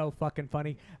is so fucking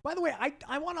funny. By the way,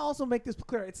 I want to also make this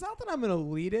clear. It's not that I'm an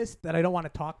elitist, that I don't want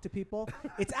to talk to people.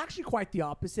 It's actually quite the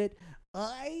opposite.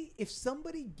 If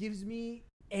somebody gives me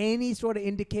any sort of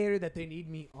indicator that they need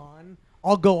me on,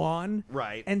 I'll go on.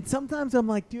 Right. And sometimes I'm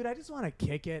like, dude, I just want to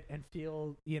kick it and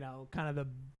feel, kind of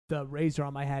the razor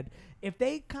on my head. If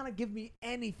they kind of give me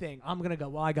anything, I'm going to go,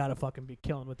 well, I got to fucking be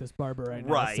killing with this barber right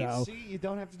now. Right. So. See, you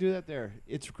don't have to do that there.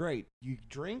 It's great. You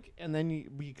drink, and then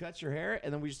you cut your hair,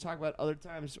 and then we just talk about other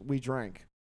times we drank.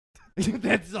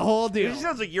 That's the whole It deal. just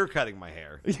sounds like you're cutting my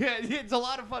hair. Yeah, it's a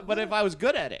lot of fun. But if I was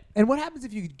good at it, And what happens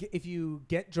if you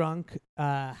get drunk,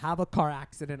 have a car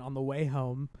accident on the way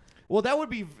home? well, that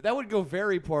would go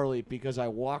very poorly because I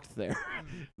walked there.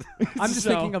 I'm just So-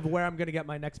 thinking of where I'm going to get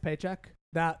my next paycheck.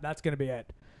 That's going to be it.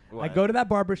 What? I go to that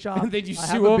barber shop. And then you I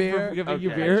sue have a him beer, for giving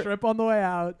you Okay. I beer. trip on the way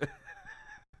out.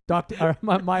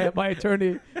 My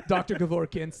attorney, Dr.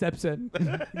 Gavorkian, steps in.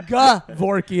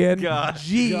 Gavorkian. God.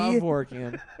 G.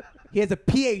 Gavorkian. He has a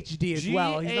PhD as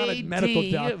well. He's not a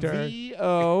medical doctor.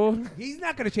 G-A-D-V-O. He's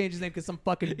not going to change his name because some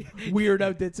fucking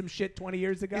weirdo did some shit 20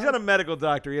 years ago. He's not a medical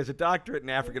doctor. He has a doctorate in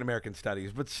African American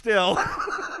studies, but still,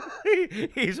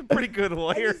 he's a pretty good And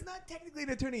lawyer. he's not technically an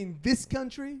attorney in this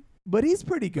country, but he's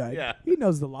pretty good. Yeah. He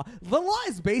knows the law. The law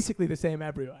is basically the same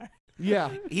everywhere. Yeah.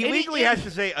 He And legally has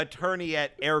to say attorney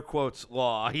at air quotes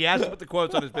law. He has to put the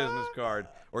quotes on his business card,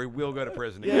 or he will go to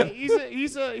prison Yeah, again.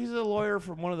 he's a lawyer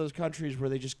from one of those countries where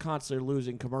they just constantly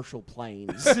losing commercial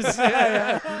planes.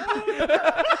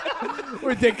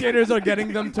 Where dictators are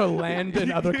getting them to land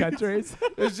in other countries.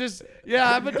 It's just,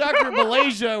 yeah, I'm a doctor in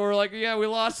Malaysia. We're like, yeah, we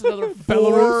lost another 4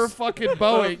 Belarus. fucking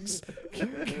Boeings.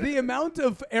 The amount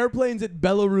of airplanes that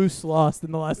Belarus lost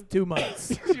in the last 2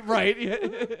 months.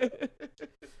 Right.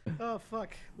 Oh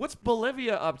fuck! What's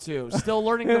Bolivia up to? Still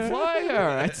learning to fly? All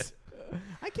right.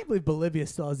 I can't believe Bolivia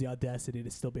still has the audacity to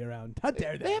still be around. How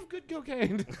dare They they? have good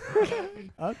cocaine.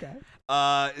 Okay.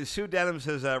 Sue Denham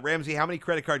says, Ramsey, how many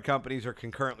credit card companies are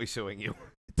concurrently suing you?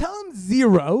 Tell him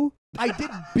 0. I did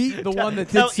beat the one that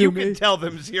did sue You me. can tell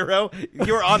them 0.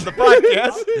 You're on the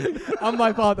podcast. I'm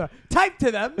my father. Type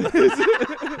to them.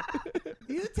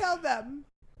 You tell them.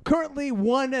 Currently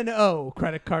 1-0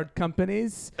 credit card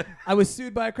companies. I was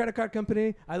sued by a credit card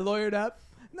company. I lawyered up.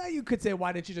 Now you could say,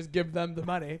 why didn't you just give them the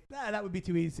money? That would be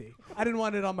too easy. I didn't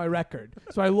want it on my record.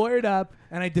 So I lawyered up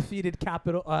and I defeated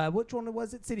Capital. Which one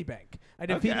was it? Citibank. I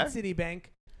defeated Citibank.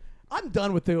 I'm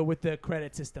done with the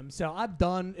credit system. So I'm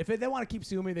done. If they want to keep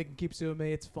suing me, they can keep suing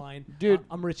me. It's fine. Dude.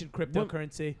 I'm rich in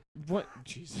cryptocurrency. What?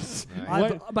 Jesus.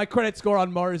 My credit score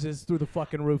on Mars is through the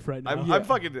fucking roof right now. I'm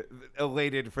fucking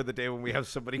elated for the day when we have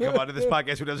somebody come onto this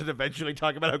podcast who doesn't eventually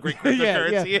talk about how great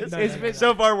cryptocurrency is. No, It's no, been no.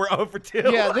 so far we're 0 for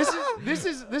 2. Yeah, this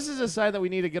is a sign that we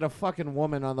need to get a fucking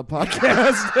woman on the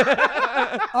podcast.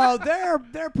 Oh, there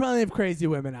are plenty of crazy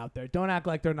women out there. Don't act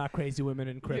like they're not crazy women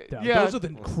in crypto. yeah. Those are the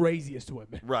craziest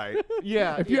women. Right.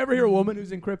 Yeah. If you ever hear a woman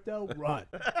who's in crypto, run.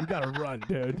 You gotta run,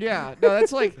 dude. Yeah, no,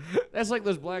 that's like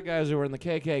those black guys who are in the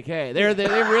KKK. They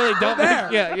really don't. They're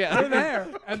there. Yeah, They're there,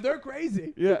 and they're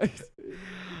crazy. Yeah.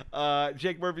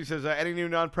 Jake Murphy says, any new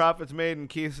nonprofits made in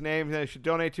Keith's name they should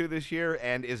donate to this year,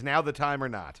 and is now the time or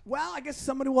not? Well, I guess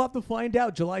somebody will have to find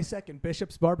out. July 2nd,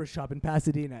 Bishop's Barbershop in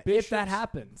Pasadena. if that Bishop's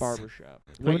happens. Barbershop.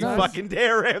 Don't you knows? fucking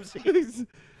dare, Ramsey.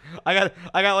 I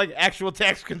got like actual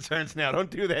tax concerns now. Don't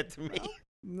do that to me.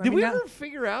 Did we ever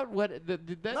figure out what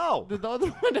did that? No. Did the other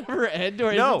one ever end?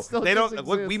 Or No, is it still they just don't.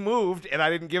 Look, we exist? moved, and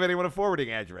I didn't give anyone a forwarding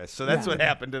address, so that's what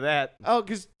happened to that. Oh,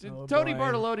 because Oh, Tony boy.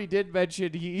 Bartoloni did mention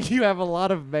you have a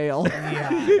lot of mail. Yeah.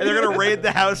 And they're gonna raid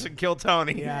the house and kill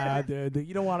Tony. Yeah, dude.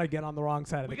 You don't want to get on the wrong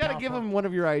side of We the got to give him one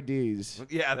of your IDs.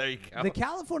 Yeah, there you go. The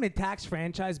California Tax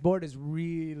Franchise Board is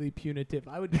really punitive.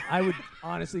 I would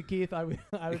honestly, Keith, I would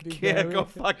be Yeah, very, go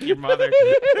fuck your mother.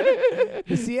 The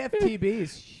CFTB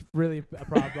is really a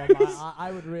problem.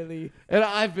 I would really, And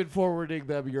I've been forwarding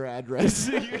them your address.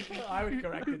 I would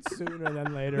correct it sooner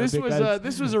than later. this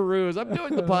because was a ruse. I'm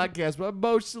doing the podcast, but I'm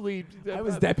mostly. I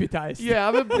was deputized. Yeah,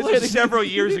 I've been This planning. was several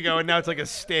years ago, and now it's like a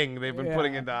sting they've been Yeah.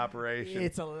 putting into operation.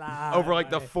 It's a lot. Over of like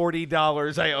the money.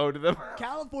 $40 I owe to them.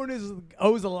 California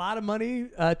owes a lot of money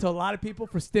to a lot of people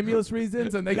for stimulus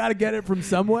reasons, and they got to get it from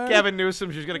somewhere. Gavin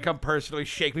Newsom's just gonna come personally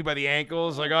shake me by the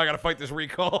ankles, like, oh, I gotta fight this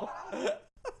recall.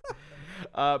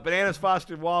 Bananas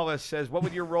Foster Wallace says, "What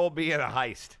would your role be in a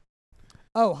heist?"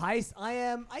 Oh, heist!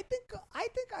 I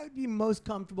think I would be most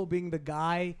comfortable being the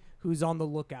guy who's on the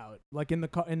lookout, like in the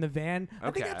van. I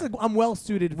think Okay. I'm well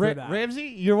suited for that. Ramsey,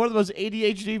 you're one of the most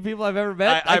ADHD people I've ever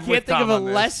met. I I'm can't with think of Tom a on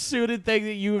this. less suited thing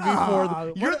that you would be Ah,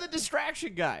 for. You're what- the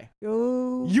distraction guy.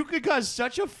 Ooh, You could cause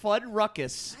such a fun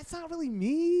ruckus. that's not really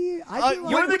me. I Uh, feel You're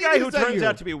like, the what do guy you who think is that turns you?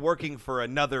 out to be working for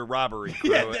another robbery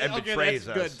crew and betrays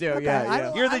us. Good too. Okay, Yeah, I yeah.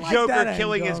 don't- You're the I like Joker that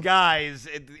killing his angle. guys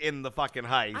in the fucking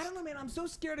heist. I don't know, man. I'm so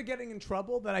scared of getting in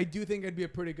trouble that I do think I'd be a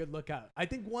pretty good lookout. I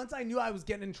think once I knew I was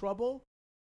getting in trouble,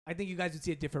 I think you guys would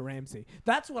see a different Ramsey.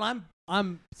 That's what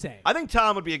I'm saying. I think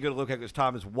Tom would be a good lookout because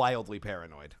Tom is wildly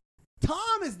paranoid.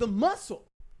 Tom is the muscle.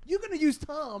 You're gonna use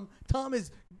Tom. Tom is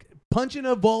punching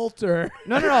a vault or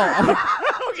No.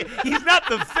 He's not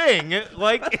the thing.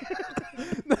 Like,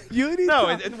 you need no,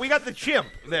 Tom. and we got the chimp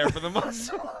there for the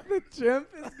muscle. The chimp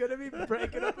is gonna be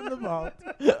breaking up in the vault.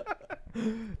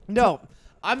 No,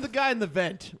 I'm the guy in the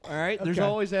vent. All right. There's Okay.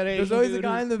 always that Asian There's always a dude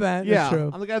guy who- in the van. Yeah, That's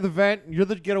true. I'm the guy in the vent. You're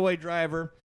the getaway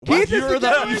driver. Keith is you're the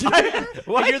getaway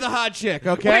What? and you're the hot chick.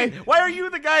 Okay. Wait, why are you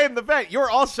the guy in the vent? You're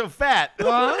also fat.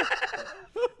 Huh?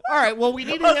 All right. Well, we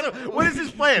need to Also, get. what is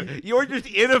his plan? You're just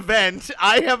in a vent.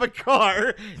 I have a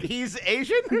car. He's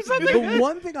Asian or something? The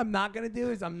one thing I'm not gonna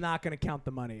do is I'm not gonna count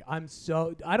the money. I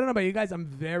don't know about you guys. I'm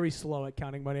very slow at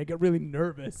counting money. I get really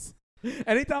nervous.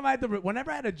 Anytime I had to, whenever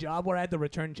I had a job where I had to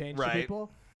return change to Right.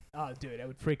 people, oh, dude, it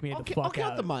would freak me the Okay, fuck I'll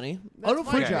count out. the money. Oh, That's don't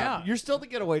my freak me job. out. You're still the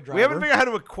getaway driver. We haven't figured out how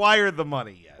to acquire the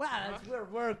money yet. Wow,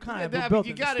 we're kind of Yeah, built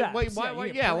you in got the it. Wait, steps. why?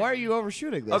 you Yeah, get why are planned. you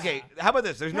overshooting this? Okay, how about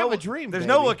this? There's Have no a dream, There's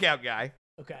baby. no lookout guy.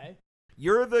 Okay.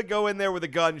 You're the go in there with a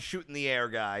gun, shoot in the air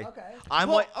guy. Okay. I'm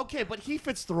Well, like, okay, but he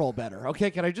fits the role better.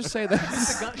 Okay, can I just say The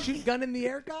that? gun, shoot gun in the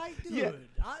air guy, dude. Yeah.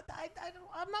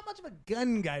 I'm not much of a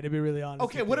gun guy, to be really honest.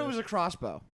 Okay, with what you. if it was a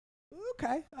crossball?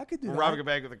 Okay, I could do that. robbing a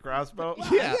bank with a crossbow.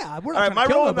 Well, Yeah. we're All not right, my trying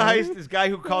to kill role in the nobody. heist is guy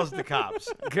who calls the cops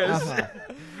because,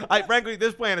 frankly,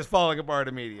 this plan is falling apart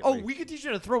immediately. Oh, we could teach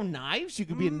you how to throw knives. You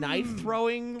could be a knife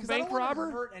throwing 'Cause I bank don't wanna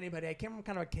robber. hurt anybody. I came from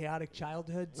kind of a chaotic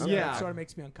childhood, so Yeah. that sort of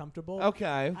makes me uncomfortable.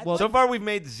 Okay, I'd well, so far we've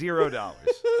made $0.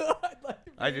 I'd like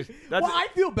to I be- just that's well, I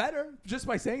feel better just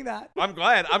by saying that. I'm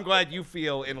glad you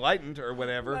feel enlightened or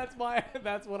whatever. That's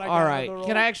what I got. all on right. the roll.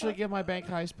 Can I actually give my bank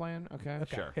heist plan? Okay.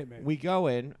 Okay, Sure. hit me. We go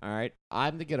in. All right.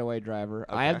 I'm the getaway driver.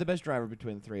 I Okay. am the best driver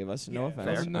between the three of us. No Yeah,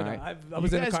 offense. No, all no, right. I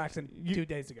was You in a guys- car accident you- 2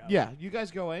 days ago. Yeah, you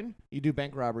guys go in. You do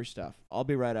bank robbery stuff. I'll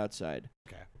be right outside.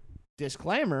 Okay.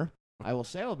 Disclaimer. I will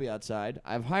say I'll be outside.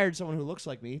 I've hired someone who looks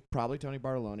like me, probably Tony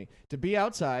Bartoloni, to be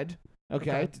outside,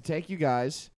 okay. to take you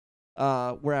guys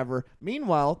wherever.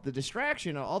 Meanwhile, the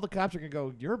distraction, all the cops are going to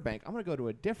go, your bank. I'm going to go to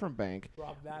a different bank,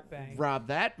 Rob that bank. rob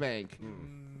that bank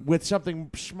Mm. with something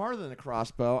smarter than a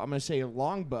crossbow. I'm going to say a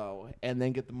longbow and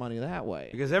then get the money that way.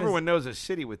 Because everyone knows a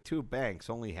city with 2 banks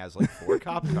only has like 4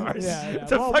 cop cars. Yeah. What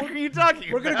the Well, fuck are you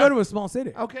talking We're about? gonna go to a small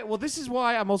city. Okay, well, this is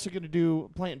why I'm also going to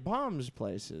do plant bombs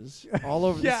places all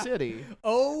over Yeah. the city.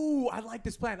 Oh, I like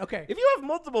this plan. Okay. If you have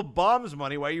multiple bombs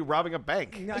money, why are you robbing a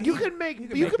bank? No, You can make you you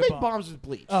can can make make the bombs with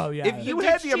bleach. Oh yeah. If you It's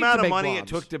had the cheap to amount of make money it bombs.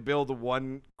 took to build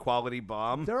one quality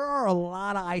bomb, there are a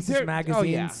lot of ISIS There- oh, magazines.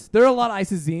 yeah. There are a lot of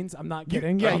ISIS zines. I'm not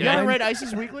kidding. Yeah, you Okay. gotta online. read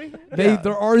ISIS Weekly.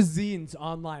 There are zines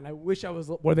online. I wish I was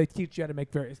where they teach you how to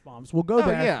make various bombs. We'll go Oh,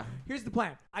 there. yeah. Here's the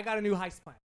plan. I got a new heist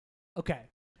plan. Okay.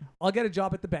 I'll get a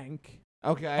job at the bank.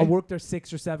 Okay. I'll work there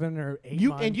 6 or 7 or 8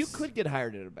 months. And you could get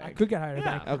hired at a bank. I could get hired at a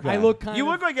Yeah. bank. Okay. I look kind You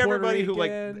of look like Puerto everybody who, like-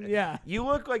 Rican. Yeah. you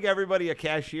look like everybody a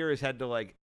cashier has had to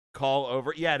like call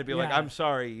over. Yeah, to be like, Yeah. I'm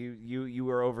sorry, you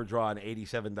were overdrawn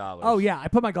 $87. Oh yeah, I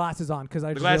put my glasses on because I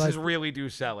The just glasses realized really do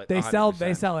sell it. they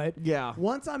 100%. sell it. Yeah.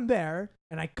 Once I'm there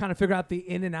and I kind of figure out the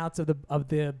in and outs of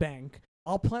the bank,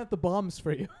 I'll plant the bombs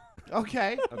for you.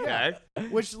 Okay. Okay. Yeah.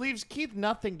 Which leaves Keith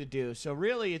nothing to do. So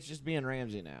really, it's just me and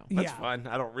Ramsey now. That's yeah. fun.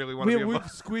 I don't really want to be We've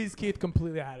involved. squeezed Keith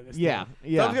completely out of this. Yeah. thing.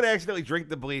 Yeah. Someone's gonna accidentally drink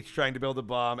the bleach trying to build a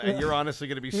bomb, and you're honestly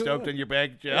gonna be stoked on your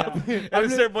bank job. And at a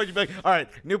certain point, you'll be like, "All right,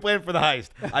 new plan for the heist.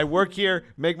 I work here,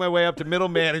 make my way up to middle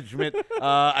management.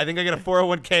 I think I get a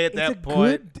 401k at that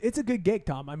point. It's a good gig,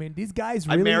 Tom. I mean, these guys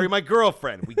I really. marry my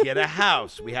girlfriend. We get a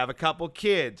house. We have a couple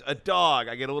kids, a dog.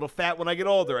 I get a little fat when I get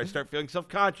older. I start feeling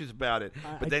self-conscious about it.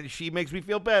 But then she makes me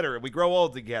feel better, and we grow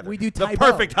old together. We do the Tybo.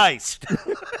 perfect heist.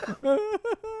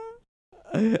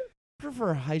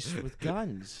 prefer heists with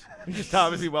guns.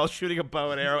 Thomas E. Wells shooting a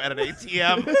bow and arrow at an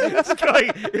ATM. It's going,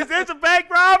 is this a bank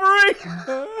robbery?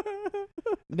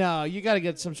 No, you got to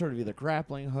get some sort of either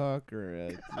grappling hook or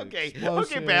Okay,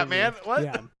 explosive Batman. What?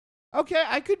 Yeah. Okay,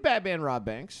 I could Batman rob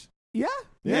banks. Yeah.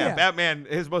 Yeah, Batman,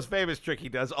 his most famous trick he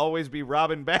does always be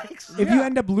robbing banks. If you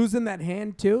end up losing that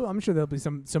hand too, I'm sure there'll be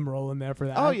some role in there for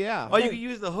that. Oh yeah. Oh, you can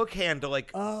use the hook hand to like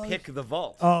Oh, pick the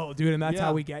vault. Oh, dude, and that's Yeah.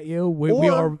 how we get you. We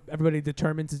Or- are everybody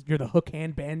determines you're the hook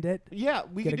hand bandit. Yeah,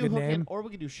 we Get could a do good hook hand name. or we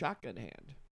could do shotgun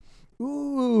hand.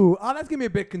 Ooh, that's gonna be a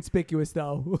bit conspicuous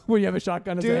though, when you have a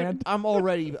shotgun as a Dude, hand. I'm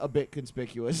already a bit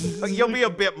conspicuous. Like, you'll be a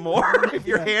bit more if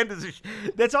your hand is.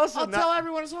 That's also I'll not. tell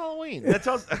everyone it's Halloween. That's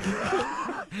also.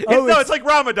 Oh, no, it's like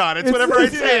Ramadan. It's whatever I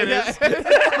say it is.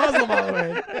 Muslim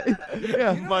Halloween.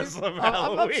 yeah. Muslim I'm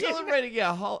Halloween. celebrating,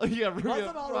 Muslim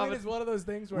Halloween is one of those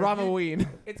things where Ramaween.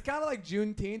 it's kind of like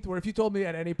Juneteenth, where if you told me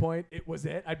at any point it was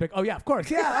it, I'd be like, oh yeah, of course,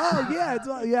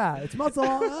 yeah, it's Muslim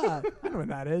Halloween. I know what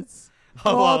that is.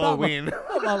 Halloween.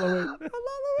 Halloween.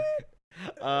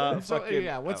 So Fucking-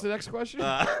 yeah, what's the next question?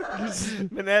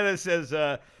 Manetta says,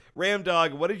 Ram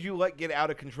Dog, what did you let get out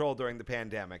of control during the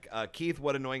pandemic? Keith,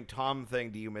 what annoying Tom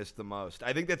thing do you miss the most?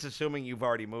 I think that's assuming you've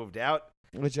already moved out,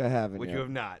 Which I haven't. which yet. you have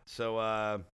not.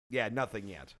 So, yeah, nothing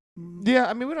yet. Yeah,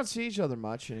 I mean we don't see each other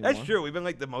much anymore. That's true. We've been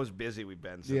like the most busy we've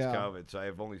been since Yeah. COVID, so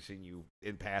I've only seen you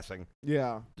in passing,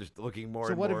 Yeah. just looking more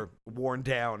So and what if- more worn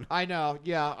down. I know.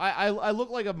 Yeah, I look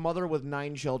like a mother with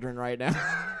 9 children right now.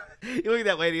 You look at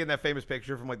that lady in that famous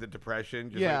picture from like the Depression,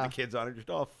 just Yeah. like the kids on her,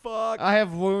 just, oh, fuck. I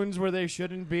have wounds where they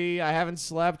shouldn't be. I haven't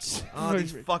slept. Oh,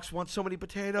 these fucks want so many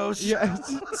potatoes. yeah.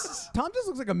 Tom just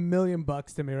looks like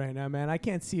 $1,000,000 to me right now, man. I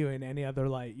can't see you in any other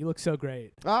light. You look so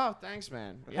great. Oh, thanks,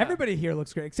 man. Yeah. Everybody here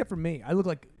looks great except for me. I look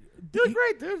like. You look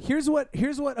great, dude. Here's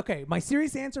what. Okay, my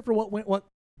serious answer for what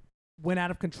went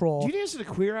out of control. Do you need us to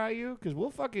queer eye you? Because we'll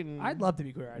fucking. I'd love to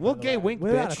be queer. We'll gay wink,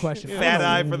 without bitch. a question. Yeah. Fat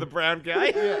eye for the brown guy.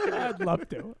 I'd love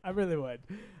to. I really would.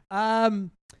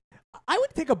 I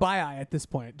would take a bi eye at this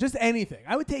point. Just anything.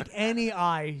 I would take any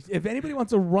eye. If anybody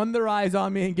wants to run their eyes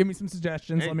on me and give me some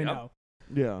suggestions, There let me you go.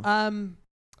 know. Yeah.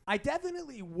 I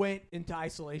definitely went into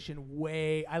isolation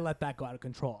I let that go out of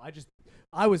control.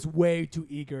 I was way too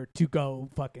eager to go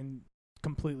fucking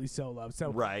completely solo.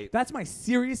 So Right. that's my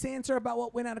serious answer about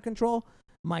what went out of control.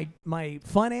 My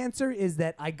fun answer is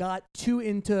that I got too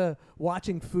into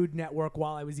watching Food Network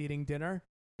while I was eating dinner.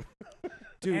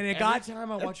 Dude, and it every got-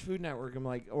 time I watch Food Network, I'm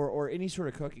like, or any sort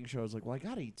of cooking show, I was like, well, I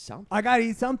gotta eat something. I gotta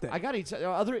eat something. I gotta eat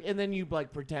something. And then you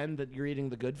like pretend that you're eating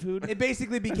the good food. It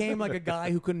basically became like a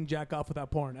guy who couldn't jack off without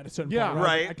porn at a certain Yeah, point. where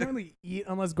I was like, right. I can't really eat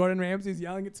unless Gordon Ramsay's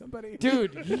yelling at somebody.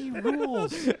 Dude, he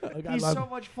rules. Like, I He's love so him.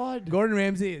 much fun. Gordon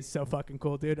Ramsay is so fucking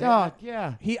cool, dude. God,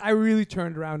 yeah. I really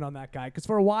turned around on that guy because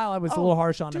for a while I was a little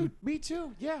harsh on Dude, him. me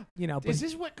too. Yeah. You know, but Is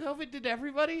this what COVID did to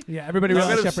everybody? yeah, everybody I'm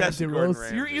realized obsessed Shepard with had Gordon rules.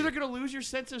 Ramsay. You're either gonna lose your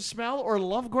sense of smell or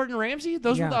love Gordon Ramsay.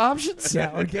 Those Yeah. were the options.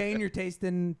 Yeah, or gain your taste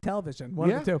in television. One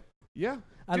Yeah. of the two. Yeah.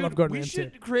 I Dude, love Gordon we Ramsay.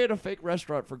 should create a fake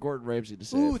restaurant for Gordon Ramsay to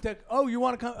save. Ooh, you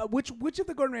want to come? Which of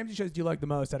the Gordon Ramsay shows do you like the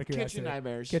most? Out of curiosity. Kitchen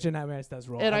Nightmares. Kitchen Nightmares does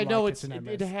roll. And I know like it Kitchen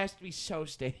Nightmares. has to be so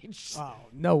staged. Oh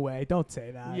no way! Don't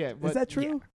say that. Yeah, is but- that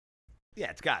true?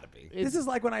 Yeah, it's got to be. This is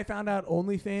like when I found out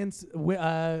OnlyFans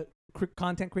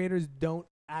content creators don't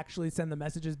actually send the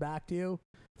messages back to you.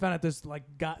 Found out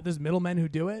there's middlemen who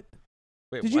do it.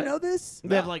 Wait, Did what? you know this?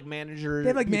 They have like managers. They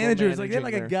have like people managers, like they have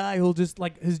like a managing guy who'll just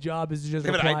like his job is to just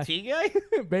They have reply. an IT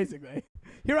guy? Basically.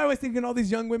 Here I was thinking all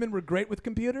these young women were great with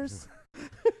computers.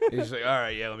 He's like, all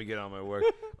right, yeah, let me get on my work.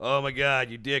 Oh, my God,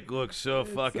 your dick looks so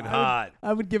fucking hot.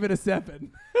 I would give it a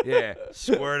 7. Yeah,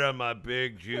 squirt on my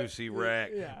big, juicy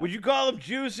rack. Yeah. Would you call him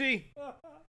juicy?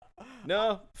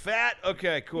 No? Fat?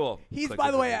 Okay, cool. He's, Click by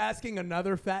this the way, again. asking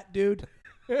another fat dude.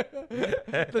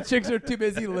 The chicks are too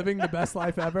busy living the best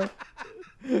life ever.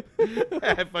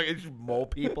 Fucking just mole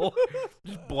people.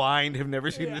 Just blind, have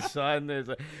never seen the sun. There's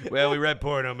like, well, we read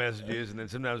porno messages, and then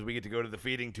sometimes we get to go to the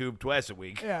feeding tube twice a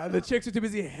week. Yeah, the chicks are too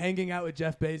busy hanging out with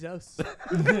Jeff Bezos.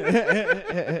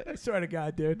 I swear to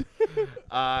God, dude. We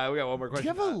got one more Do you question.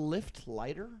 have a lift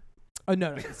lighter? Oh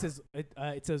no, it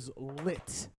says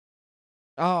lit.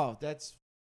 Oh, that's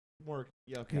more.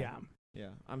 Yeah, okay. Yeah. Yeah,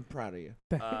 I'm proud of you.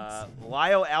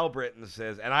 Lyle Albritton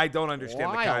says, and I don't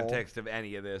understand the Lyle. context of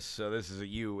any of this, so this is a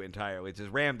you entirely. It says,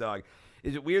 Ramdog,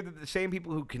 is it weird that the same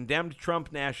people who condemned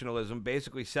Trump nationalism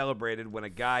basically celebrated when a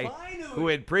guy who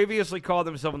had previously called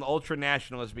himself an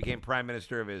ultra-nationalist became prime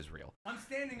minister of Israel? I'm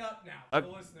standing up now for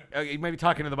the listener. You might be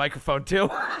talking to the microphone, too.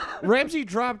 Ramsey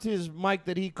dropped his mic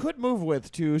that he could move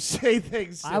with to say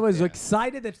things. I was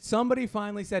excited that somebody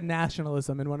finally said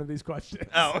nationalism in one of these questions.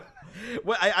 Oh.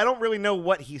 Well, I don't really know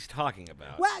what he's talking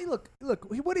about. Well, look,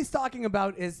 what he's talking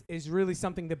about is really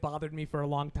something that bothered me for a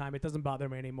long time. It doesn't bother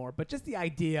me anymore. But just the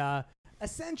idea,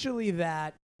 essentially,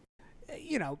 that,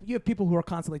 you have people who are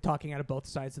constantly talking out of both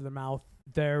sides of their mouth.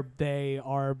 They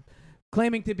are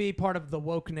claiming to be part of the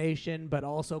woke nation, but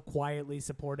also quietly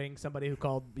supporting somebody who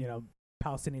called,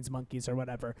 Palestinians monkeys or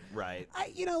whatever. Right.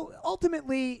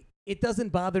 Ultimately, it doesn't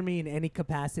bother me in any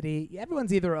capacity.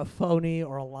 Everyone's either a phony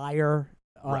or a liar.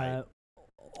 Right.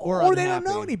 Or they don't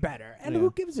know any better. And who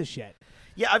gives a shit?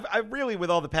 Yeah, I really, with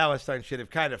all the Palestine shit,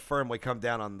 have kind of firmly come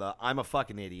down on I'm a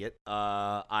fucking idiot.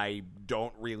 I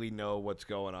don't really know what's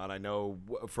going on. I know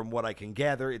from what I can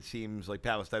gather, it seems like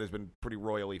Palestine has been pretty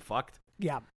royally fucked.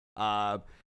 Yeah.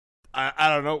 I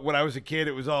don't know. When I was a kid,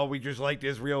 it was all we just liked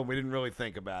Israel and we didn't really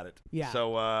think about it. Yeah.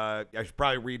 So I should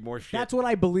probably read more shit. That's what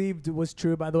I believed was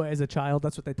true, by the way, as a child.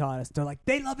 That's what they taught us. They're like,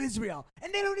 they love Israel,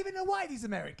 and they don't even know why he's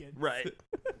American. Right.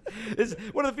 It's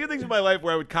one of the few things in my life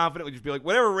where I would confidently just be like,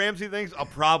 whatever Ramsey thinks, I'll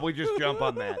probably just jump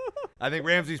on that. I think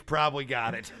Ramsey's probably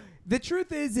got it. The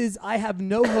truth is I have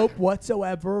no hope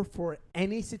whatsoever for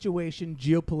any situation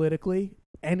geopolitically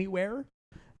anywhere.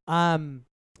 And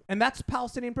that's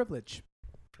Palestinian privilege.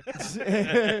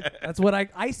 That's what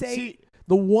I say. See,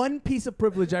 the one piece of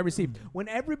privilege I received when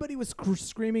everybody was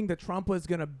screaming that Trump was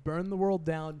going to burn the world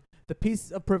down, the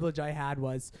piece of privilege I had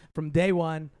was from day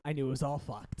one, I knew it was all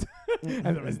fucked.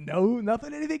 And there was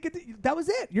nothing anything could do. That was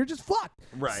it. You're just fucked.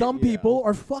 Right, Some people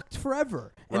are fucked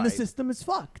forever, and the Right. system is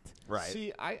fucked. Right.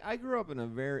 See, I grew up in a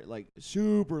very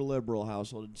super liberal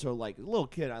household. So a little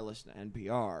kid, I listened to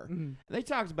NPR. And they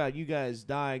talked about you guys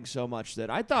dying so much that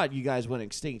I thought you guys went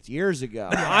extinct years ago.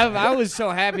 I was so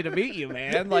happy to meet you,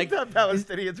 man. Like the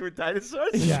Palestinians were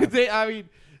dinosaurs? Yeah.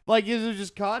 Is it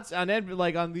just constant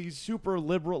on these super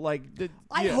liberal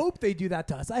I hope they do that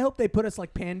to us. I hope they put us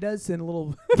like pandas in a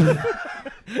little.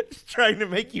 Just trying to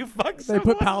make you fuck They someone.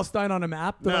 put Palestine on a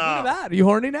map. They're like, look at No. that. Are you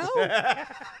horny now?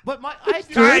 But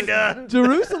Kinda.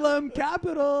 Jerusalem,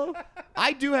 capital.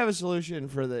 I do have a solution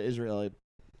for the Israeli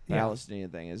Palestinian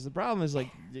thing. Is the problem is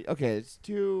it's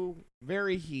too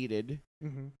very heated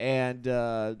and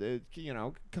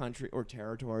country or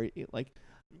territory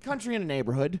country in a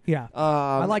neighborhood. Yeah.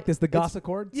 I like this. The Goss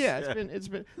Accords. Yeah, it's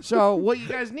been. So what you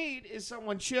guys need is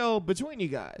someone chill between you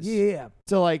guys. Yeah.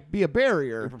 To be a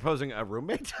barrier. You're proposing a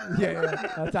roommate? Yeah.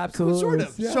 That's absolutely. Sort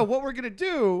of. Yeah. So what we're gonna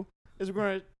do is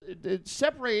we're gonna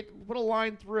separate, put a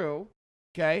line through.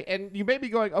 Okay, and you may be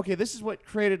going, okay, this is what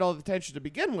created all the tension to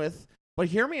begin with, but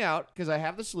hear me out because I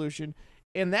have the solution.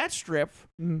 In that strip,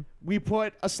 we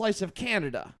put a slice of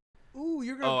Canada. Ooh,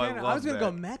 you're Oh, going I Canada. I love was going to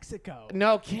that. go Mexico.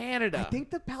 No, Canada. I think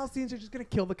the Palestinians are just going to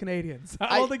kill the Canadians.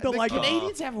 I don't think they'll like the them.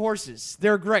 Canadians have horses.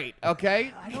 They're great.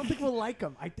 Okay. I don't think we'll like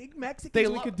them. I think Mexicans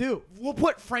we could do. We'll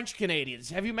put French Canadians.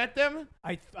 Have you met them?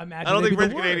 I imagine. I don't they'd think be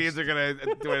French the Canadians worst. are going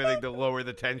to do anything to lower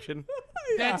the tension.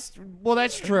 Yeah.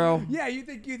 That's true. Yeah, you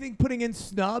think putting in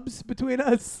snubs between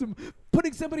us,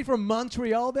 putting somebody from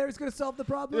Montreal there is going to solve the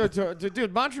problem?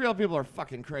 Dude, Montreal people are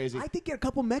fucking crazy. I think get a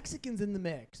couple Mexicans in the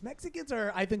mix. Mexicans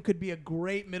I think, could be a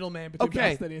great middleman between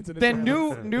Okay, Palestinians and then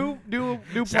Israelis.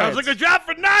 new Sounds plans. like a job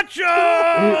for Nacho!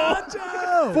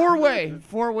 Nacho!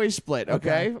 Four-way split,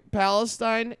 okay?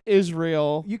 Palestine,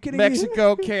 Israel, You kidding me?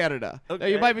 Mexico, Canada. Now,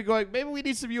 you Okay. might be going, maybe we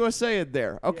need some USA in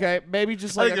there, okay? Maybe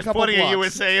just I like think a there's couple plenty of blocks.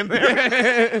 USA in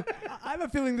there. I have a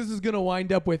feeling this is going to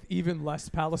wind up with even less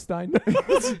Palestine.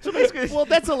 So basically, Well,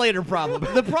 that's a later problem.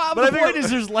 The But I point think- is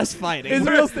there's less fighting.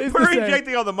 Israel stays the we're same.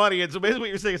 injecting all the money in. So basically what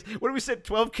you're saying is, what if we sent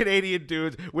 12 Canadian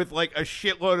dudes with a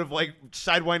shitload of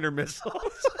Sidewinder missiles?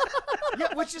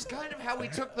 Yeah, which is kind of how we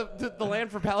took the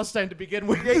land for Palestine to begin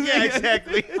with. yeah,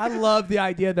 exactly. I love the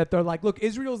idea that they're like, look,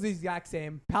 Israel's the exact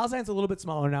same. Palestine's a little bit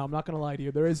smaller now. I'm not going to lie to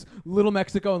you. There is little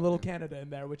Mexico and little Canada in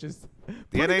there, which is The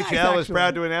pretty NHL nice, is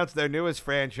proud to announce their newest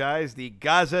franchise, the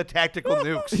Gaza Tactical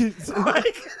Nukes.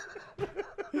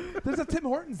 There's a Tim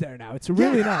Hortons there now. It's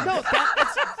really nice. No,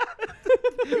 that's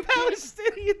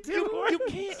Palestinian Tim you Hortons.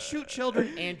 can't shoot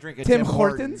children and drink a Tim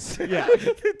Hortons. Hortons? Yeah.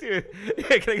 Dude,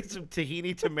 can I get some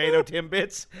tahini tomato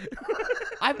Timbits?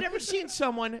 I've never seen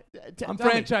someone. I'm tell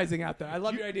me. franchising out there. I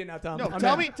love your idea now, Tom. No, I'm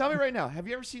tell in. me right now. Have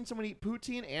you ever seen someone eat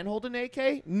poutine and hold an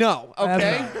AK? No.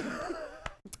 Okay.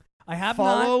 I have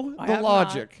Follow not. I the have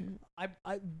logic. not.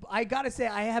 I gotta say,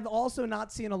 I have also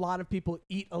not seen a lot of people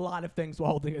eat a lot of things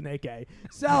while holding an AK.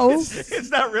 So It's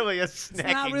not really a snacking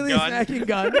it's not really gun. a snacking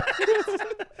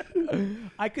gun.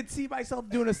 I could see myself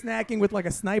doing a snacking with like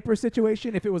a sniper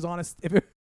situation if it was on a if it,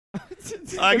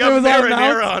 I if got it was on a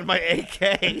marinara mount. on my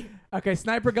AK. Okay,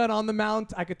 sniper gun on the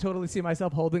mount. I could totally see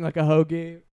myself holding like a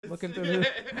hoagie, looking through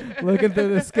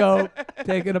the scope,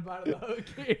 taking a bite of the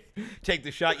hoagie. Take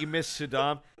the shot you missed,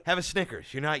 Saddam. Have a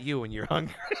Snickers. You're not you when you're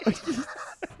hungry.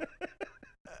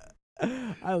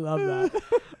 I love that.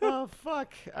 Oh,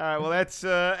 fuck. All right, well, that's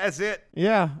it.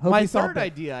 Yeah. Hope My you saw third that.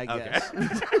 idea, I Okay.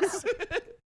 guess,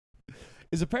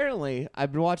 is apparently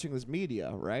I've been watching this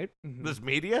media, right? This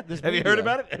media? This Have you heard media.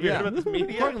 about it? Have you Yeah. heard about this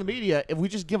media? According to the media, if we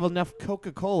just give enough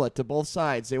Coca-Cola to both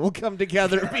sides, they will come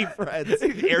together and be friends.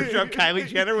 Airdrop Kylie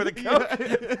Jenner with a Coke?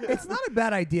 It's not a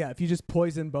bad idea if you just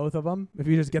poison both of them. If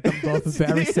you just get them both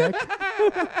very sick.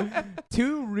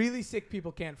 Two really sick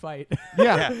people can't fight.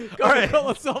 Yeah. All right.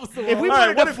 Coca-Cola solves the If we world. All put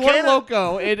right, what a if Four Canada-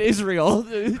 Loco in Israel,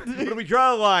 What if we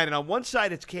draw a line, and on one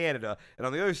side it's Canada, and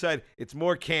on the other side it's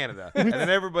more Canada, and then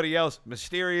everybody else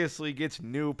mysteriously gets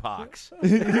new pox.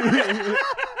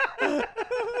 well,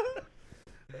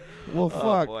 Oh,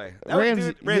 fuck. boy.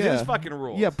 Ramsey, Ramsey, yeah. this fucking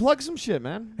rules. Yeah, plug some shit,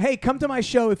 man. Hey, come to my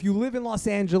show if you live in Los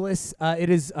Angeles. It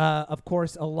is, of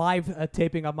course, a live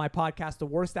taping of my podcast, the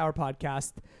Worst Hour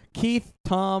Podcast. Keith,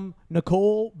 Tom,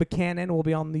 Nicole Buchanan will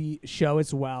be on the show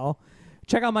as well.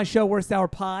 Check out my show, Worst Hour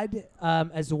Pod,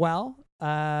 as well.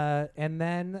 And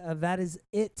then that is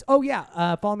it. Oh,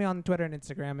 yeah. Follow me on Twitter and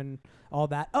Instagram and all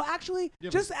that. Oh, actually,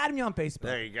 just add me on Facebook.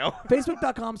 There you go.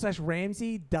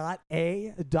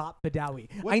 Facebook.com/Ramsey.A.Badawi.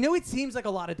 I know it seems like a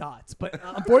lot of dots, but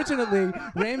unfortunately,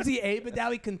 Ramsey A.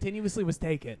 Badawi continuously was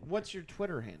taken. What's your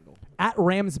Twitter handle? At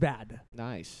Ramsbad.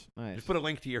 Nice. Just put a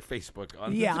link to your Facebook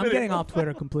on Yeah, the I'm video. getting off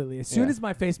Twitter completely. As soon Yeah. as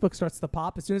my Facebook starts to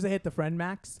pop, as soon as I hit the friend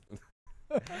max,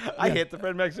 I hit the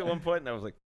friend max at one point, and I was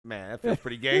like, man, that feels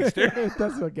pretty gangster.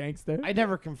 that's a gangster. I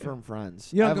never confirm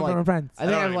friends. You don't I've go like, from friends. I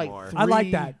think I don't have like anymore. I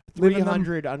like that. Leaving them-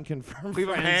 300 unconfirmed Leave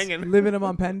them friends. hanging. Living them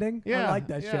on pending. Yeah, I like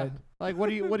that yeah. shit. Like, what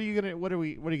are you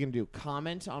gonna do?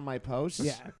 Comment on my posts?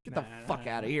 Yeah. Get the fuck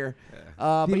out of here. The But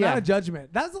amount yeah, of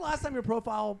judgment. That was the last time your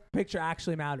profile picture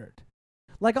actually mattered.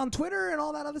 Like on Twitter and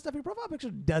all that other stuff, your profile picture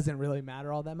doesn't really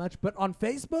matter all that much. But on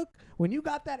Facebook, when you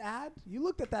got that ad, you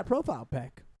looked at that profile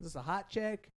pic. Is this a hot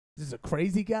chick? Is this a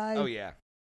crazy guy? Oh, yeah.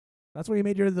 That's where you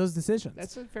made those decisions.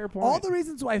 that's a fair point. all the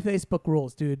reasons why Facebook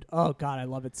rules, dude. Oh, God, I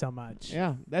love it so much.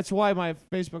 Yeah, that's why my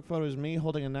Facebook photo is me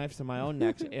holding a knife to my own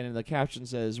neck, and the caption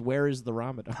says, "Where is the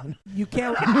Ramadan?" You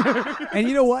can't. And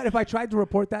you know what? If I tried to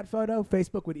report that photo,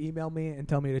 Facebook would email me and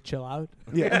tell me to chill out.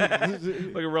 Yeah.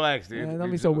 Look, relax, dude. Yeah,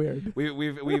 that'd be so weird.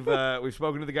 We've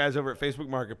spoken to the guys over at Facebook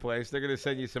Marketplace. They're gonna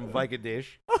send you some Vika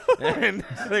dish, and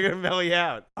they're gonna mail you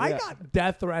out. I Yeah. got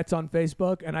death threats on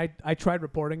Facebook, and I tried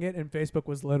reporting it, and Facebook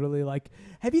was literally like,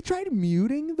 "Have you tried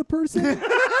muting the person?" Have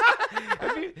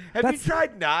you That's-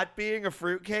 tried not being a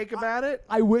fruitcake about it?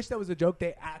 I wish that was a joke.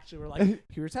 They actually were like,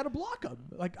 "Here's how to block them."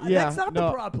 Like, Yeah, that's not no.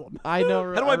 the problem. I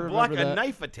know. How do I block remember a that.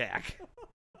 knife attack?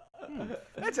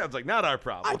 That sounds like not our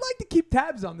problem. I'd like to keep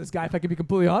tabs on this guy, if I can be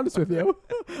completely honest with you.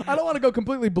 I don't want to go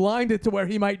completely blinded to where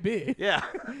he might be. Yeah.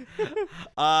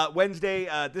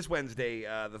 This Wednesday,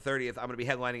 the 30th, I'm going to be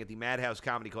headlining at the Madhouse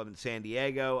Comedy Club in San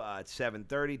Diego at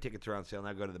 7:30. Tickets are on sale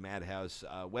now. Go to the Madhouse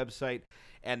website.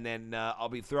 And then I'll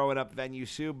be throwing up venue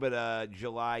soon, but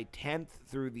July 10th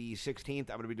through the 16th,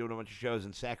 I'm going to be doing a bunch of shows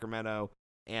in Sacramento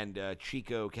and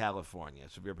Chico, California.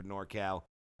 So if you're up in NorCal,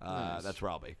 Nice. that's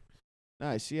where I'll be.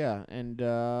 Nice, yeah, and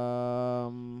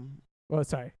Oh,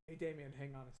 sorry. Hey, Damien,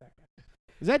 hang on a second.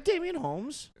 is that Damian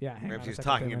Holmes? Yeah, hang on a Ramsey's second.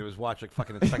 talking Damien. into his watch like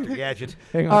fucking Inspector Gadget.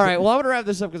 Hang on All a right, second. well, I'm gonna wrap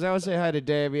this up because I would say hi to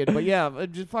Damian, but yeah,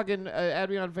 just fucking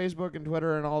add me on Facebook and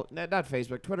Twitter and all. Not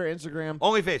Facebook, Twitter, Instagram.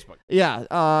 Only Facebook.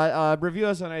 Yeah, review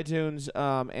us on iTunes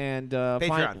and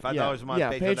Patreon, find, $5 a month,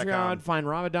 Yeah, patreon.com. Patreon. Find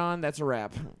Ramadan. That's a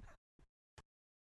wrap.